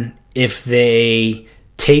on if they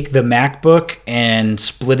take the MacBook and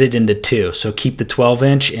split it into two. So keep the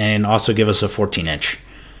 12-inch and also give us a 14-inch.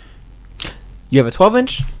 You have a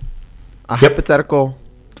 12-inch, hypothetical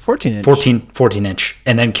 14-inch. 14-inch,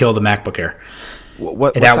 and then kill the MacBook Air. The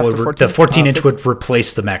 14-inch would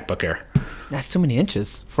replace the MacBook Air. That's too many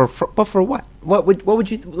inches. But for what? What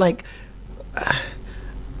would you like?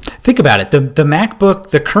 Think about it. The MacBook,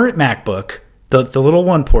 the current MacBook, the little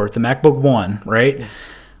one port, the MacBook One, right? Yeah.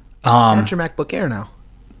 That's your MacBook Air now.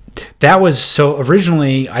 That was so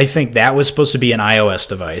originally. I think that was supposed to be an iOS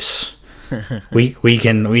device. we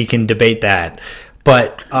can debate that,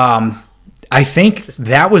 but I think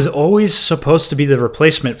that was always supposed to be the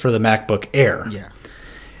replacement for the MacBook Air. Yeah.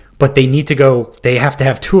 But they need to go. They have to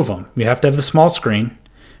have two of them. You have to have the small screen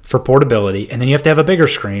for portability, and then you have to have a bigger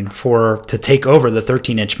screen to take over the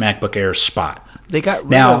 13-inch MacBook Air spot. They got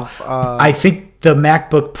rid of. I think the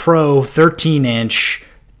MacBook Pro 13-inch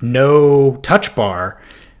no touch bar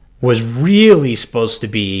was really supposed to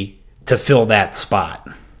be to fill that spot.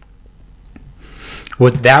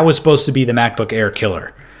 That was supposed to be the MacBook Air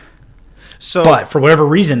killer. But for whatever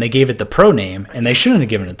reason, they gave it the Pro name, and they shouldn't have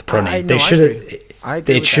given it the Pro name. They should have.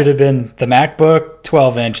 It should have been the MacBook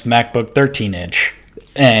 12-inch, the MacBook 13-inch,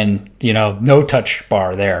 and no touch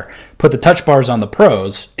bar there. Put the touch bars on the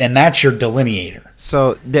Pros, and that's your delineator.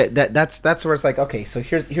 So that's where it's like, okay, so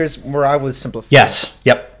here's where I was simplifying. Yes.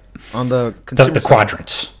 Yep. On the consumer the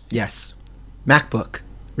quadrants. Yes. MacBook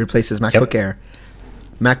replaces MacBook Air.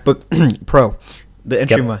 MacBook Pro, the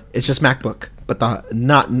entry one, it's just MacBook, but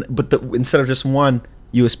instead of just one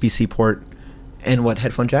USB-C port, and what,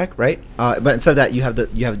 headphone jack, right? But instead of that, you have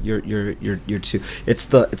your two. It's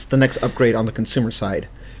the next upgrade on the consumer side,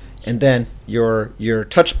 and then your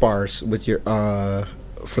touch bars with your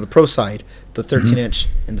for the pro side, the 13-inch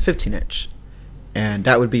and the 15-inch, and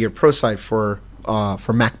that would be your pro side for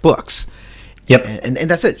MacBooks. Yep. And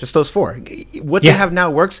that's it. Just those four. What they have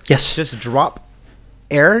now works. Yes. Just drop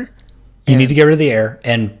Air. You need to get rid of the Air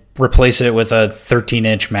and replace it with a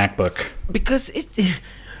 13-inch MacBook. Because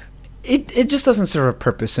it just doesn't serve a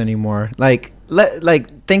purpose anymore. Like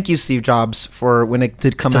thank you, Steve Jobs, for when it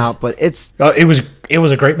did come out, but it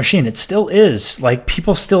was a great machine. It still is. Like,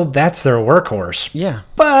 people still, that's their workhorse. Yeah.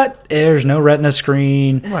 But there's no Retina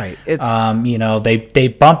screen. Right. It's they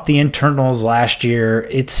bumped the internals last year.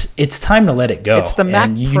 It's time to let it go. It's the Mac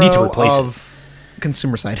Pro you need to replace it.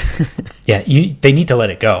 Consumer side. Yeah, they need to let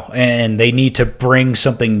it go, and they need to bring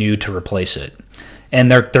something new to replace it. And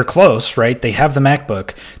they're close, right? They have the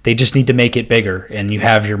MacBook. They just need to make it bigger, and you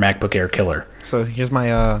have your MacBook Air killer. So here's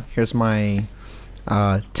my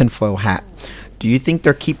tinfoil hat. Do you think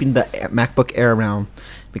they're keeping the MacBook Air around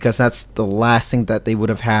because that's the last thing that they would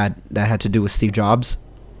have had that had to do with Steve Jobs?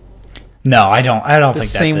 No, I don't think that's the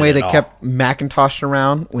same way they kept Macintosh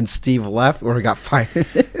around when Steve left or he got fired.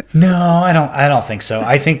 No, I don't think so.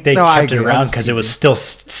 I think they kept it around because it was still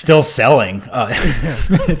selling.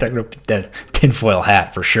 That tinfoil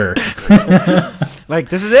hat for sure. Like,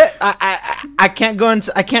 this is it. I can't go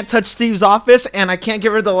into. I can't touch Steve's office, and I can't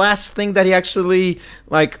get rid of the last thing that he actually,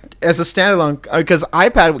 like, as a standalone, because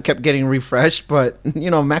iPad kept getting refreshed, but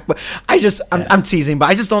MacBook. I'm teasing, but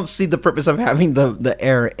I just don't see the purpose of having the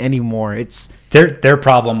Air anymore. It's their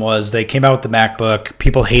problem was they came out with the MacBook.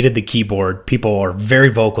 People hated the keyboard. People are very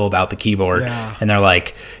vocal about the keyboard, and they're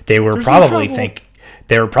like, they were probably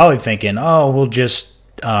thinking, oh, we'll just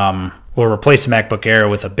we'll replace the MacBook Air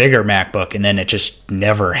with a bigger MacBook, and then it just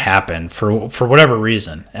never happened for whatever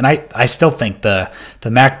reason. And I still think the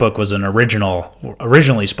MacBook was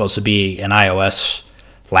originally supposed to be an iOS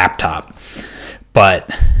laptop, but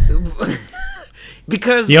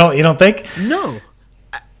because you don't think? No,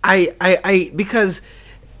 I because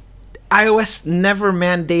iOS never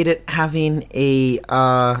mandated having a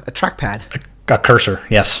trackpad, a cursor.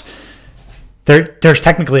 Yes, there's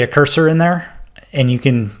technically a cursor in there. And you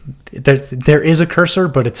can there is a cursor,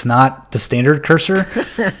 but it's not the standard cursor.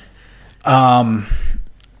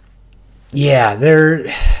 Yeah,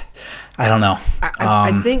 I don't know.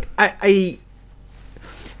 I think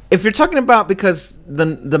if you're talking about, because the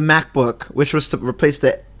MacBook, which was to replace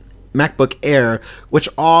the MacBook Air, which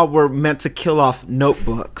all were meant to kill off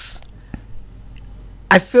notebooks,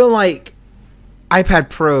 I feel like iPad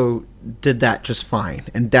Pro did that just fine,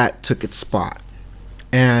 and that took its spot.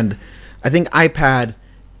 And I think iPad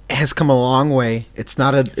has come a long way. It's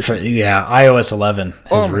not iOS 11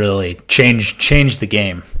 has really changed the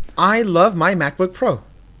game. I love my MacBook Pro.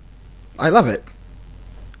 I love it.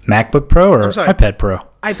 MacBook Pro or iPad Pro?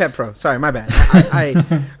 iPad Pro. Sorry, my bad.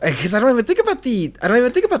 Because I don't even think about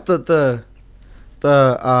the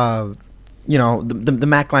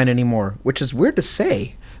Mac line anymore, which is weird to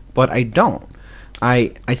say, but I don't.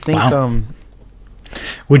 I think. Wow.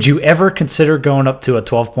 Would you ever consider going up to a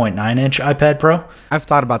 12.9-inch iPad Pro? I've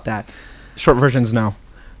thought about that. Short versions, no.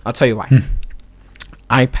 I'll tell you why.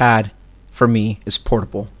 iPad, for me, is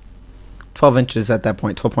portable. 12 inches at that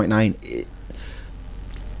point, 12.9.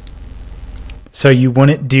 So you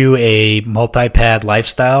wouldn't do a multi-pad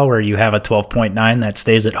lifestyle where you have a 12.9 that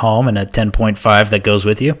stays at home and a 10.5 that goes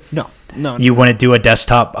with you? No. You wouldn't do a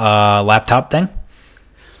desktop laptop thing?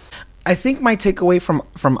 I think my takeaway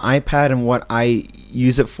from iPad and what I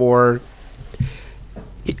use it for.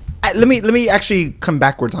 Let me actually come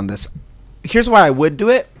backwards on this. Here's why I would do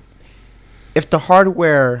it. If the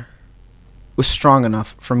hardware was strong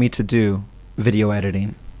enough for me to do video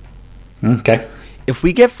editing. Okay. If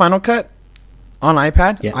we get Final Cut on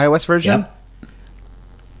iPad, iOS version,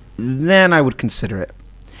 then I would consider it.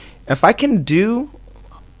 If I can do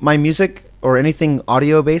my music or anything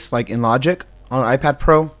audio based like in Logic on iPad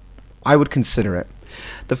Pro, I would consider it.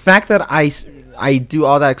 The fact that I do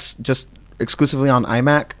all that just exclusively on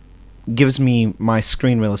iMac gives me my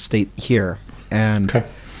screen real estate here, and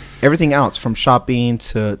everything else from shopping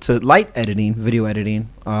to light editing, video editing,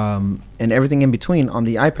 and everything in between on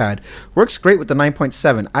the iPad works great with the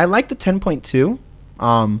 9.7. I like the 10.2.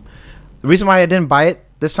 The reason why I didn't buy it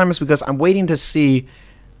this time is because I'm waiting to see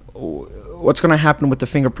what's going to happen with the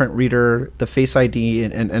fingerprint reader, the Face ID,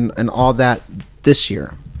 and all that this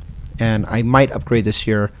year. And I might upgrade this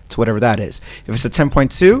year to whatever that is. If it's a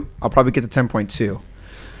 10.2, I'll probably get the 10.2.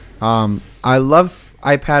 I love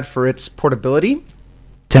iPad for its portability.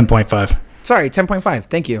 10.5. sorry, 10.5.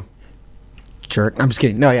 Thank you. Jerk. I'm just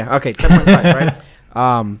kidding. No, yeah. Okay, 10.5, right?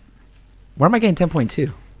 Where am I getting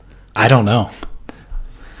 10.2? I don't know.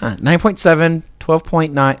 9.7,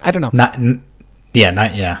 12.9. I don't know. Not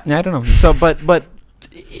yeah. I don't know. So, but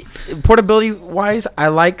portability wise, I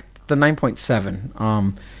like the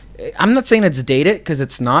 9.7. I'm not saying it's dated because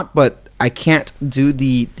it's not, but I can't do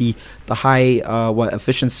the high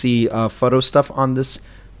efficiency photo stuff on this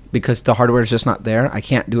because the hardware is just not there. I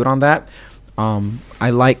can't do it on that. I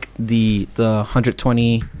like the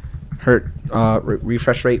 120 hertz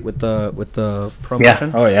refresh rate with the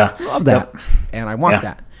ProMotion. Oh yeah. Love that, and I want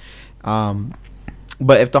that.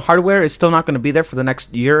 But if the hardware is still not going to be there for the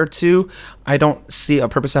next year or two, I don't see a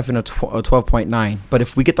purpose having a 12.9. But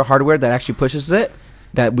if we get the hardware that actually pushes it,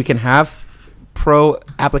 that we can have pro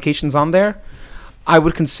applications on there, I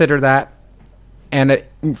would consider that. And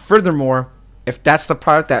furthermore, if that's the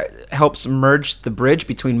product that helps merge the bridge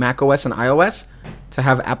between macOS and iOS to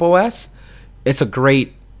have appOS, it's a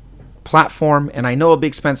great platform. And I know it'll be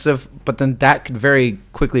expensive, but then that could very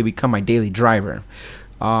quickly become my daily driver.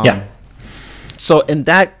 So in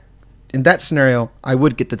that scenario, I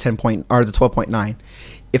would get the 12.9.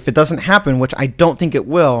 If it doesn't happen, which I don't think it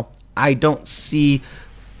will, I don't see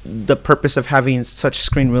the purpose of having such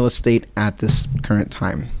screen real estate at this current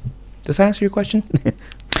time. Does that answer your question?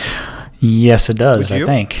 Yes, it does. I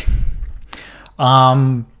think.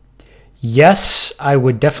 Yes, I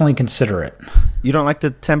would definitely consider it. You don't like the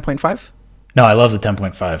 10.5? No, I love the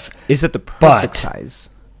 10.5. Is it the perfect size?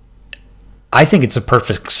 I think it's a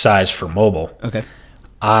perfect size for mobile. Okay.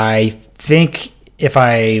 I think if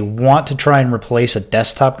I want to try and replace a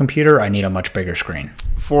desktop computer, I need a much bigger screen.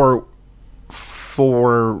 For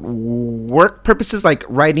work purposes, like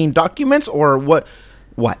writing documents, or what?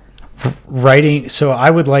 Writing. So I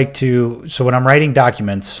would like to. So when I'm writing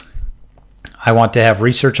documents, I want to have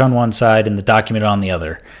research on one side and the document on the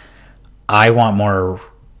other. I want more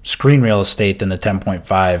screen real estate than the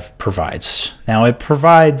 10.5 provides. Now it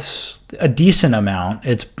provides a decent amount.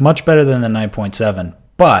 It's much better than the 9.7,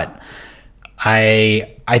 but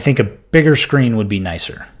I think a bigger screen would be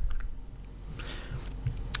nicer.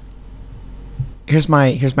 Here's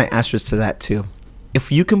my asterisk to that too.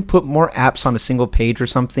 If you can put more apps on a single page or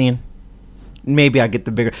something, maybe I get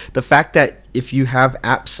the bigger. The fact that if you have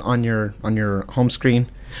apps on your home screen,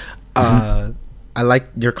 I like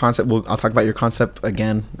your concept. I'll talk about your concept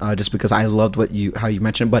again, just because I loved how you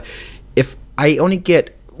mentioned. But if I only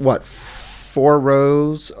get 4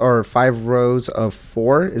 rows or 5 rows of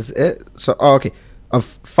 4, is it? So of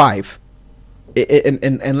 5.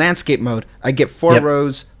 In landscape mode, I get 4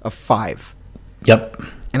 rows of 5. Yep.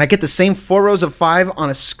 And I get the same 4 rows of 5 on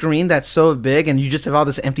a screen that's so big, and you just have all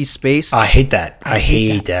this empty space. I hate that. I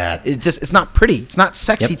hate that. It's not pretty. It's not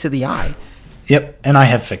sexy to the eye. Yep, and I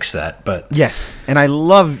have fixed that, but yes, and I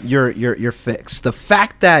love your fix. The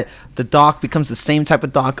fact that the dock becomes the same type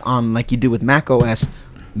of dock on like you do with macOS,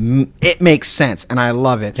 it makes sense, and I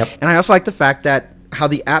love it. Yep. And I also like the fact that how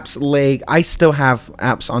the apps lay. I still have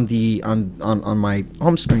apps on my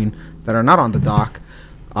home screen that are not on the dock.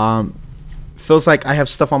 Feels like I have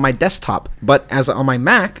stuff on my desktop, but as on my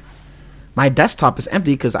Mac, my desktop is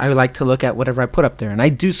empty because I like to look at whatever I put up there, and I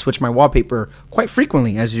do switch my wallpaper quite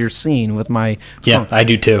frequently, as you're seeing with my phone. Yeah, I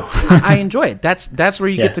do too. I enjoy it. That's where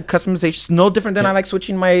you get the customization. It's no different than I like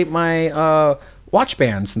switching my watch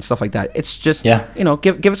bands and stuff like that. It's just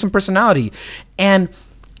give it some personality. And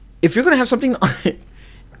if you're gonna have something,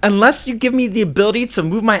 unless you give me the ability to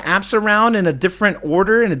move my apps around in a different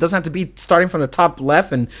order, and it doesn't have to be starting from the top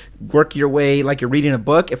left and work your way like you're reading a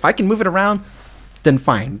book. If I can move it around, then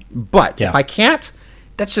fine. But if I can't,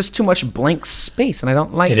 that's just too much blank space, and I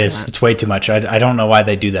don't like it. It is. It's way too much. I don't know why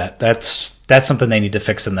they do that. That's something they need to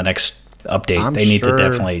fix in the next update. Need to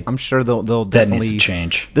definitely. I'm sure they'll definitely. That needs to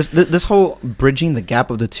change. This whole bridging the gap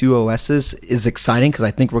of the two OSs is exciting because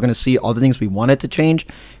I think we're going to see all the things we wanted to change.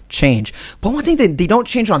 But one thing that they don't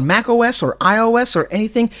change on macOS or iOS or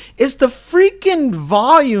anything is the freaking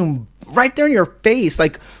volume right there in your face.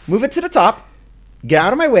 Like, move it to the top, get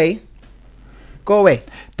out of my way. Go away.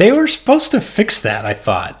 They were supposed to fix that, I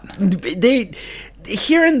thought. They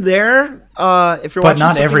here and there, if you're watching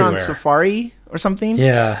something everywhere. On Safari or something.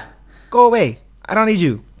 Yeah. Go away. I don't need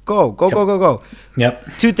you. Go.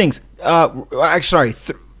 Yep. 2 things. Actually, sorry.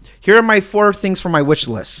 Here are my 4 things for my wish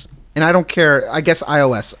list. And I don't care, I guess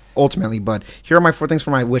iOS ultimately, but here are my 4 things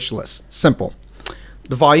for my wish list. Simple.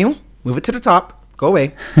 The volume, move it to the top. Go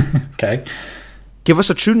away. Okay. Give us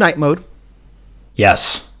a true night mode.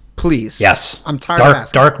 Yes. Please. Yes. I'm tired of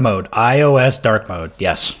asking. Dark mode. iOS dark mode.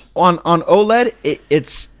 Yes. On OLED,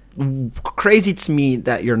 it's crazy to me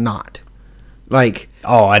that you're not. Like,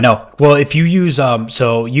 oh, I know. Well, if you use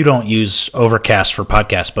so you don't use Overcast for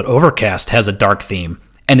podcasts, but Overcast has a dark theme,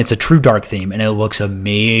 and it's a true dark theme, and it looks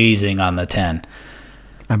amazing on the 10.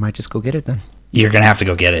 I might just go get it then. You're gonna have to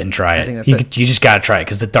go get it and try it. I think that's You just gotta try it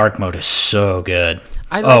because the dark mode is so good.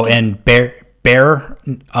 And Bear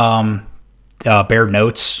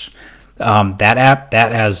Notes, that app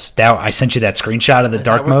I sent you that screenshot of the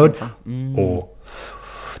dark mode. Oh,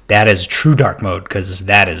 that is true dark mode because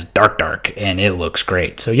that is dark, and it looks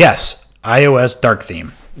great. So yes, iOS dark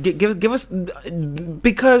theme. Give us,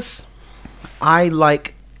 because I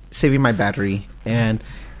like saving my battery and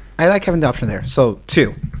I like having the option there. So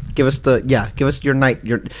 2, give us your night,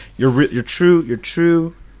 your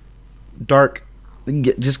true dark.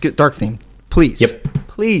 Just get dark theme, please. Yep.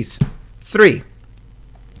 Please. 3,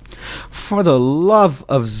 for the love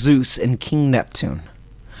of Zeus and King Neptune,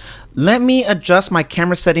 let me adjust my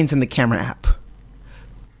camera settings in the camera app.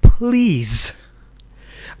 Please.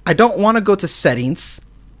 I don't want to go to settings,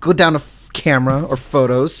 go down to camera or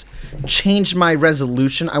photos, change my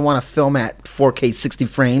resolution. I want to film at 4K 60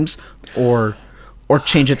 frames or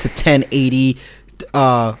change it to 1080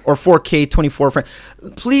 or 4K 24 frames.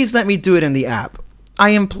 Please let me do it in the app.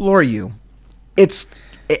 I implore you.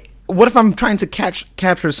 What if I'm trying to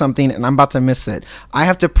capture something and I'm about to miss it? I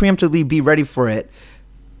have to preemptively be ready for it.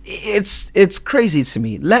 It's crazy to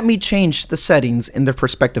me. Let me change the settings in the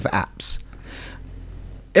respective apps.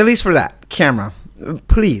 At least for that camera,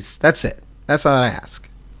 please. That's it. That's all I ask.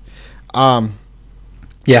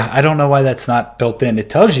 Yeah, I don't know why that's not built in. It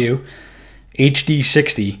tells you HD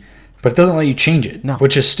 60, but it doesn't let you change it. No,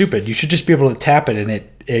 which is stupid. You should just be able to tap it and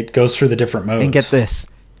it goes through the different modes. And get this: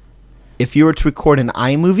 if you were to record an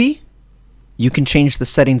iMovie, you can change the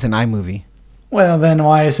settings in iMovie. Well, then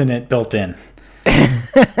why isn't it built in?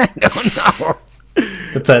 No.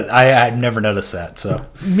 I've never noticed that. So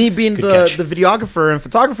me being the videographer and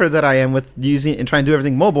photographer that I am, with using and trying to do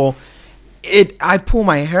everything mobile, I pull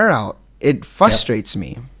my hair out. It frustrates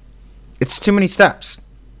me. It's too many steps.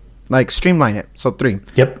 Like, streamline it. So 3.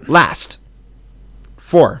 Yep. Last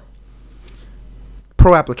 4.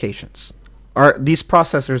 Pro applications. These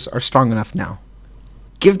processors are strong enough now.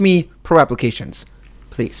 Give me pro applications,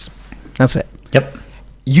 please. That's it. Yep.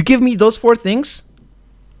 You give me those 4 things.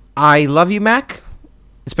 I love you, Mac.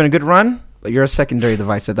 It's been a good run, but you're a secondary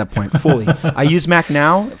device at that point, fully. I use Mac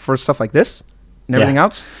now for stuff like this and everything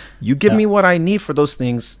else. You give me what I need for those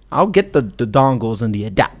things. I'll get the dongles and the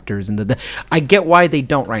adapters and I get why they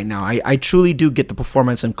don't right now. I truly do get the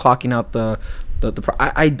performance and clocking out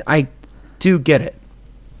I do get it.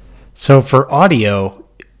 So for audio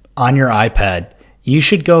on your iPad, you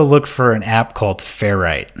should go look for an app called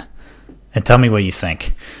Ferrite and tell me what you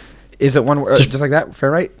think. Is it one word, just like that?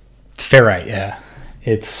 Ferrite? Ferrite, yeah.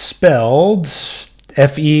 It's spelled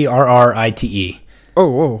Ferrite. Oh,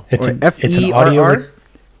 whoa. It's an audio.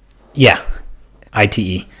 Yeah,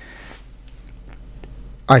 ITE.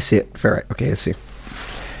 I see it. Ferrite. Okay, I see.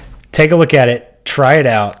 Take a look at it, try it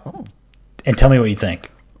out, and tell me what you think.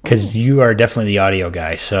 Because you are definitely the audio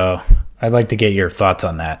guy, so I'd like to get your thoughts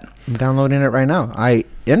on that. I'm downloading it right now.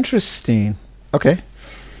 Interesting. Okay.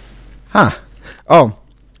 Huh. Oh,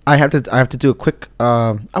 I have to do a quick.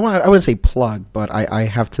 I wouldn't say plug, but I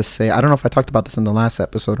have to say, I don't know if I talked about this in the last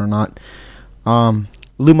episode or not.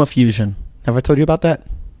 LumaFusion. Have I told you about that?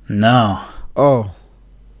 No. Oh,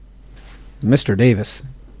 Mr. Davis.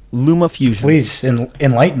 LumaFusion. Please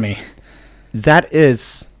enlighten me. That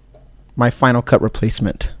is my Final Cut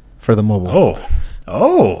replacement for the mobile.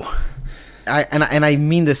 Oh. I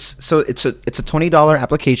mean this. So it's a $20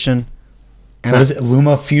 application. And what is it?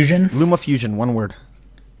 LumaFusion? LumaFusion, one word.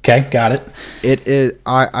 Okay, got it. It is.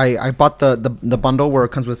 I bought the bundle where it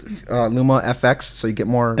comes with Luma FX, so you get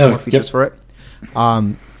more features for it.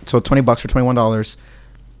 So $20 or $21.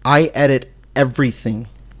 I edit everything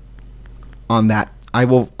on that. I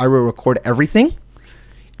will record everything.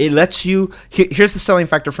 It lets you. Here's the selling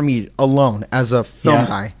factor for me alone as a film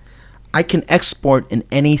guy. I can export in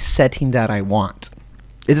any setting that I want.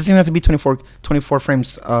 It doesn't even have to be 24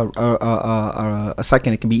 frames a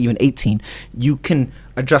second. It can be even 18. You can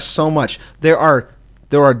adjust so much. There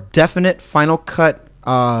are definite Final Cut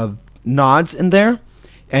nods in there,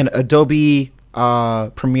 and Adobe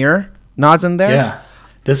Premiere nods in there. Yeah,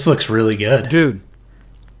 this looks really good, dude.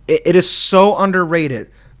 It is so underrated.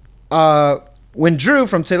 When Drew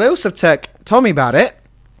from Teleusif Tech told me about it,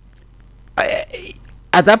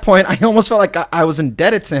 at that point I almost felt like I was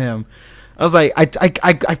indebted to him. I was like,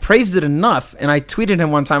 I praised it enough, and I tweeted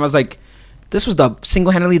him one time. I was like, this was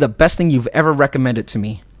single-handedly the best thing you've ever recommended to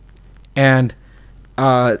me. And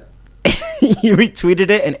he retweeted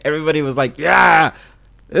it, and everybody was like, yeah,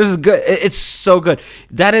 This is good. It's so good.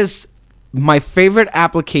 That is my favorite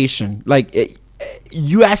application. Like,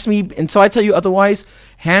 you ask me until I tell you otherwise.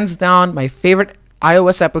 Hands down, my favorite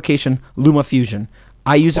iOS application, LumaFusion.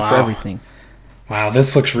 I use it for everything. Wow,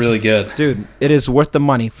 this looks really good, dude. It is worth the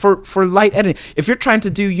money for light editing. If you're trying to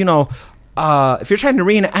do, if you're trying to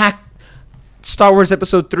reenact Star Wars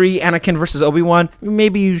Episode 3, Anakin versus Obi-Wan,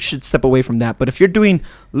 maybe you should step away from that. But if you're doing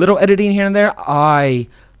little editing here and there, I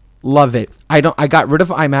love it. I got rid of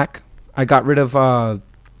iMac. I got rid of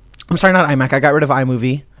I'm sorry, not iMac. I got rid of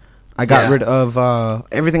iMovie. I got rid of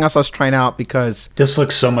everything else I was trying out because this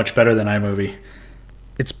looks so much better than iMovie.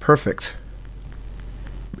 It's perfect.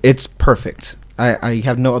 It's perfect. I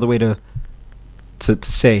have no other way to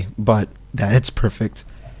say but that it's perfect.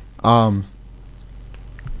 The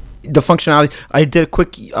functionality. I did a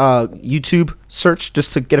quick YouTube search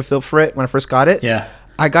just to get a feel for it when I first got it. Yeah.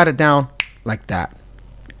 I got it down like that.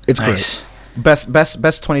 It's nice. Great. Best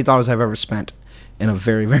 $20 I've ever spent in a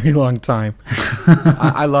very, very long time.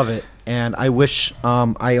 I love it, and I wish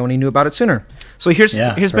I only knew about it sooner. So here's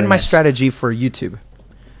been my strategy for YouTube.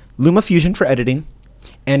 LumaFusion for editing,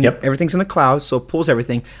 and everything's in the cloud, so it pulls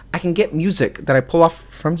everything. I can get music that I pull off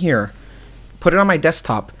from here, put it on my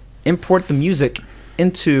desktop, import the music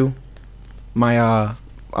into my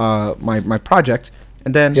my project,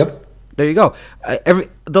 and then there you go.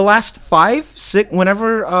 The last 5, 6,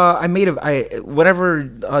 whenever I made whatever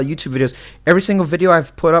YouTube videos, every single video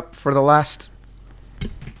I've put up for the last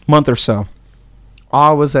month or so,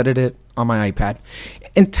 all was edited on my iPad.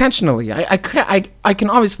 Intentionally. I can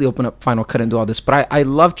obviously open up Final Cut and do all this, but I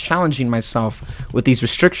love challenging myself with these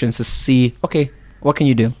restrictions to see, okay, what can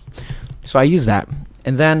you do? So I use that.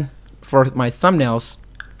 And then for my thumbnails,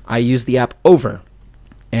 I use the app Over,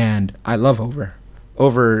 and I love Over.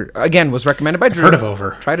 Over, again, was recommended by Drew. Heard of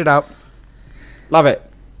Over. Tried it out. Love it.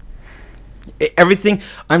 Everything.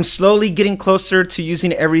 I'm slowly getting closer to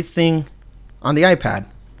using everything on the iPad.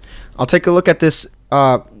 I'll take a look at this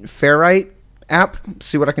Fairlight app,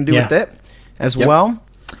 see what I can do with it as well.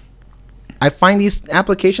 I find these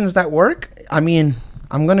applications that work. I mean,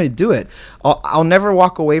 I'm going to do it. I'll never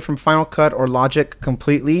walk away from Final Cut or Logic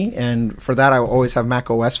completely, and for that I will always have Mac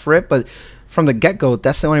OS for it, but from the get-go,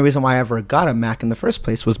 that's the only reason why I ever got a Mac in the first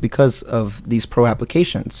place, was because of these pro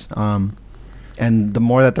applications. And the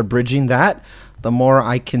more that they're bridging that, the more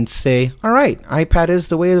I can say, all right, iPad is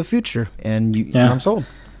the way of the future, and I'm sold.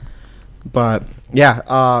 But yeah,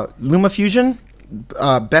 LumaFusion,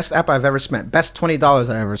 best app I've ever spent, best $20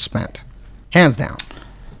 I ever spent, hands down.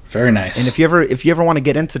 Very nice. And if you ever want to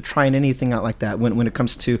get into trying anything out like that, when it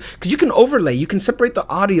comes to, because you can overlay, you can separate the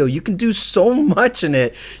audio, you can do so much in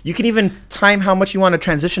it. You can even time how much you want a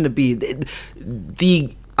transition to be.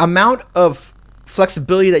 The amount of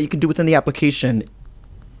flexibility that you can do within the application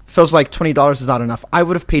feels like $20 is not enough. I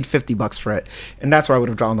would have paid $50 for it, and that's where I would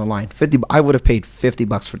have drawn the line. I would have paid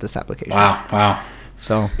 $50 for this application. Wow.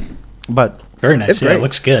 So, but very nice. Yeah, it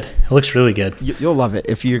looks good. It looks really good. You'll love it.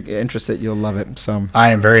 If you're interested, you'll love it. So I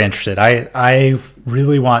am very interested. I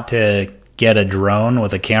really want to get a drone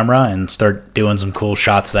with a camera and start doing some cool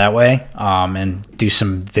shots that way, and do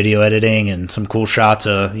some video editing and some cool shots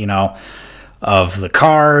of of the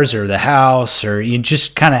cars or the house, or you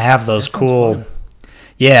just kind of have those cool fun.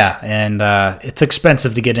 Yeah, and it's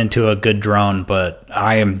expensive to get into a good drone, but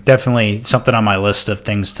I am definitely something on my list of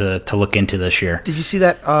things to look into this year. Did you see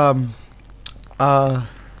that?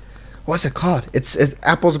 What's it called? It's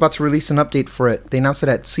Apple's about to release an update for it. They announced it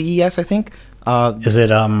at CES, I think. Is it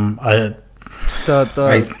tell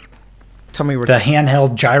me where the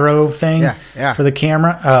handheld gyro thing? Yeah. For the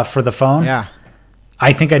camera, for the phone. Yeah.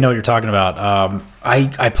 I think I know what you're talking about.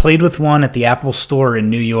 I played with one at the Apple Store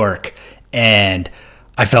in New York, and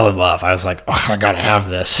I fell in love. I was like, oh, I gotta have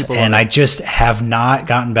this. And I just have not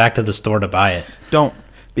gotten back to the store to buy it. Don't,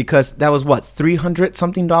 because that was what, $300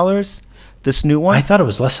 something? This new one? I thought it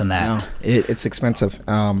was less than that. No, it's expensive.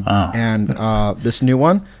 And this new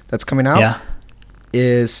one that's coming out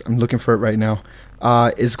is, I'm looking for it right now,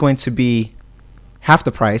 is going to be half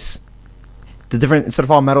the price. Instead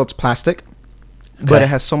of all metal, it's plastic, but it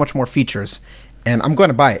has so much more features. And I'm going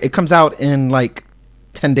to buy it. It comes out in like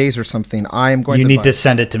 10 days or something. I am going to buy it. You need to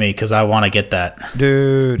send it to me because I want to get that.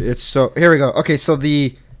 Dude, it's so... Here we go. Okay, so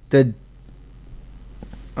the...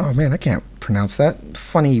 Oh, man, I can't pronounce that.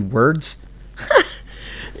 Funny words.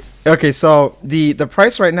 Okay, so the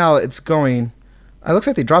price right now, it's going... It looks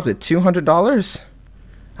like they dropped it. $200?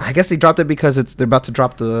 I guess they dropped it because they're about to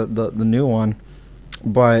drop the new one.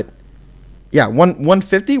 But, yeah,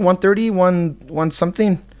 150, 130, one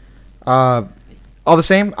something. All the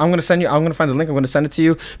same, I'm going to find the link. I'm going to send it to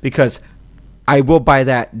you because I will buy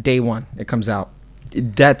that day one it comes out.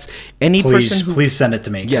 That's any person who, please send it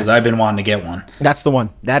to me because I've been wanting to get one. That's the one.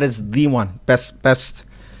 That is the one. Best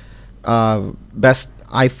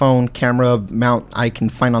iPhone camera mount I can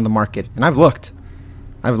find on the market. And I've looked.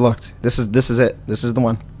 This is it. This is the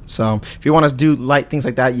one. So if you want to do light things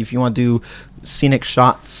like that, if you want to do scenic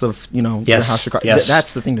shots of, your house, your car,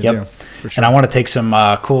 that's the thing to do. For sure. And I want to take some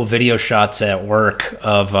cool video shots at work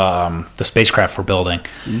of the spacecraft we're building.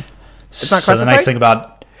 Mm-hmm. It's not classified? So the nice thing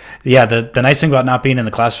about the nice thing about not being in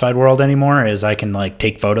the classified world anymore is I can like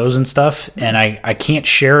take photos and stuff, and I can't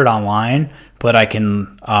share it online, but I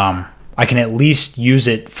can at least use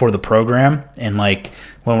it for the program, and like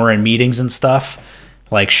when we're in meetings and stuff,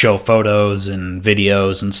 like show photos and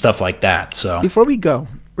videos and stuff like that. So before we go,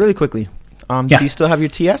 really quickly, do you still have your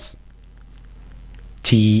TS?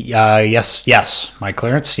 Yes, my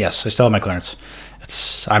clearance. Yes, I still have my clearance.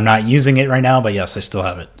 I'm not using it right now, but yes, I still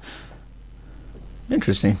have it.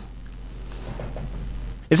 Interesting.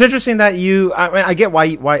 It's interesting that I get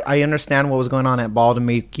why I understand what was going on at Ball to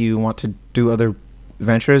make you want to do other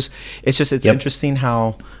ventures. It's just interesting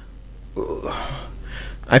how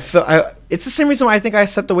I feel it's the same reason why I think I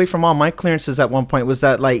stepped away from all my clearances at one point, was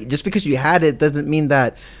that like just because you had it doesn't mean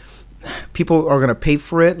that people are going to pay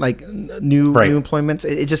for it, like new employments.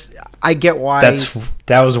 It just, I get why.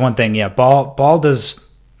 That was one thing. Yeah. Ball does,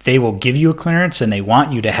 they will give you a clearance and they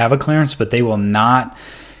want you to have a clearance, but they will not,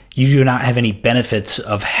 you do not have any benefits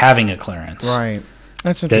of having a clearance. Right.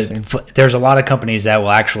 That's interesting. There's a lot of companies that will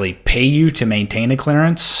actually pay you to maintain a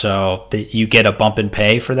clearance, so that you get a bump in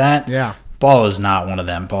pay for that. Yeah. Ball is not one of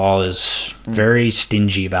them. Ball is very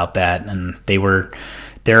stingy about that, and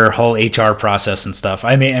their whole HR process and stuff.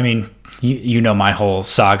 I mean, you know my whole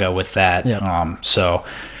saga with that. Yeah. So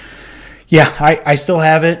yeah, I still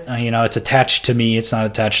have it. It's attached to me. It's not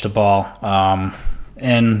attached to Ball.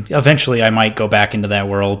 And eventually I might go back into that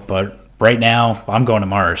world, but right now I'm going to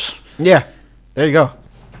Mars. Yeah. There you go.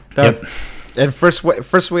 Yep. And first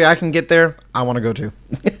way I can get there, I want to go to.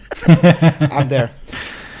 I'm there.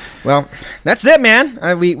 Well, that's it, man.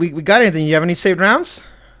 We got anything? You have any saved rounds?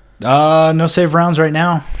 No save rounds right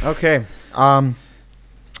now. Okay. I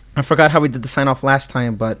forgot how we did the sign off last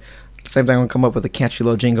time, but same thing, I'm gonna come up with a catchy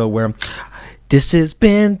little jingle where this has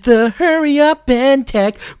been the Hurry Up and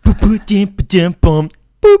Tech. Boop, boop, dim, boop,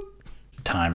 boop. Time.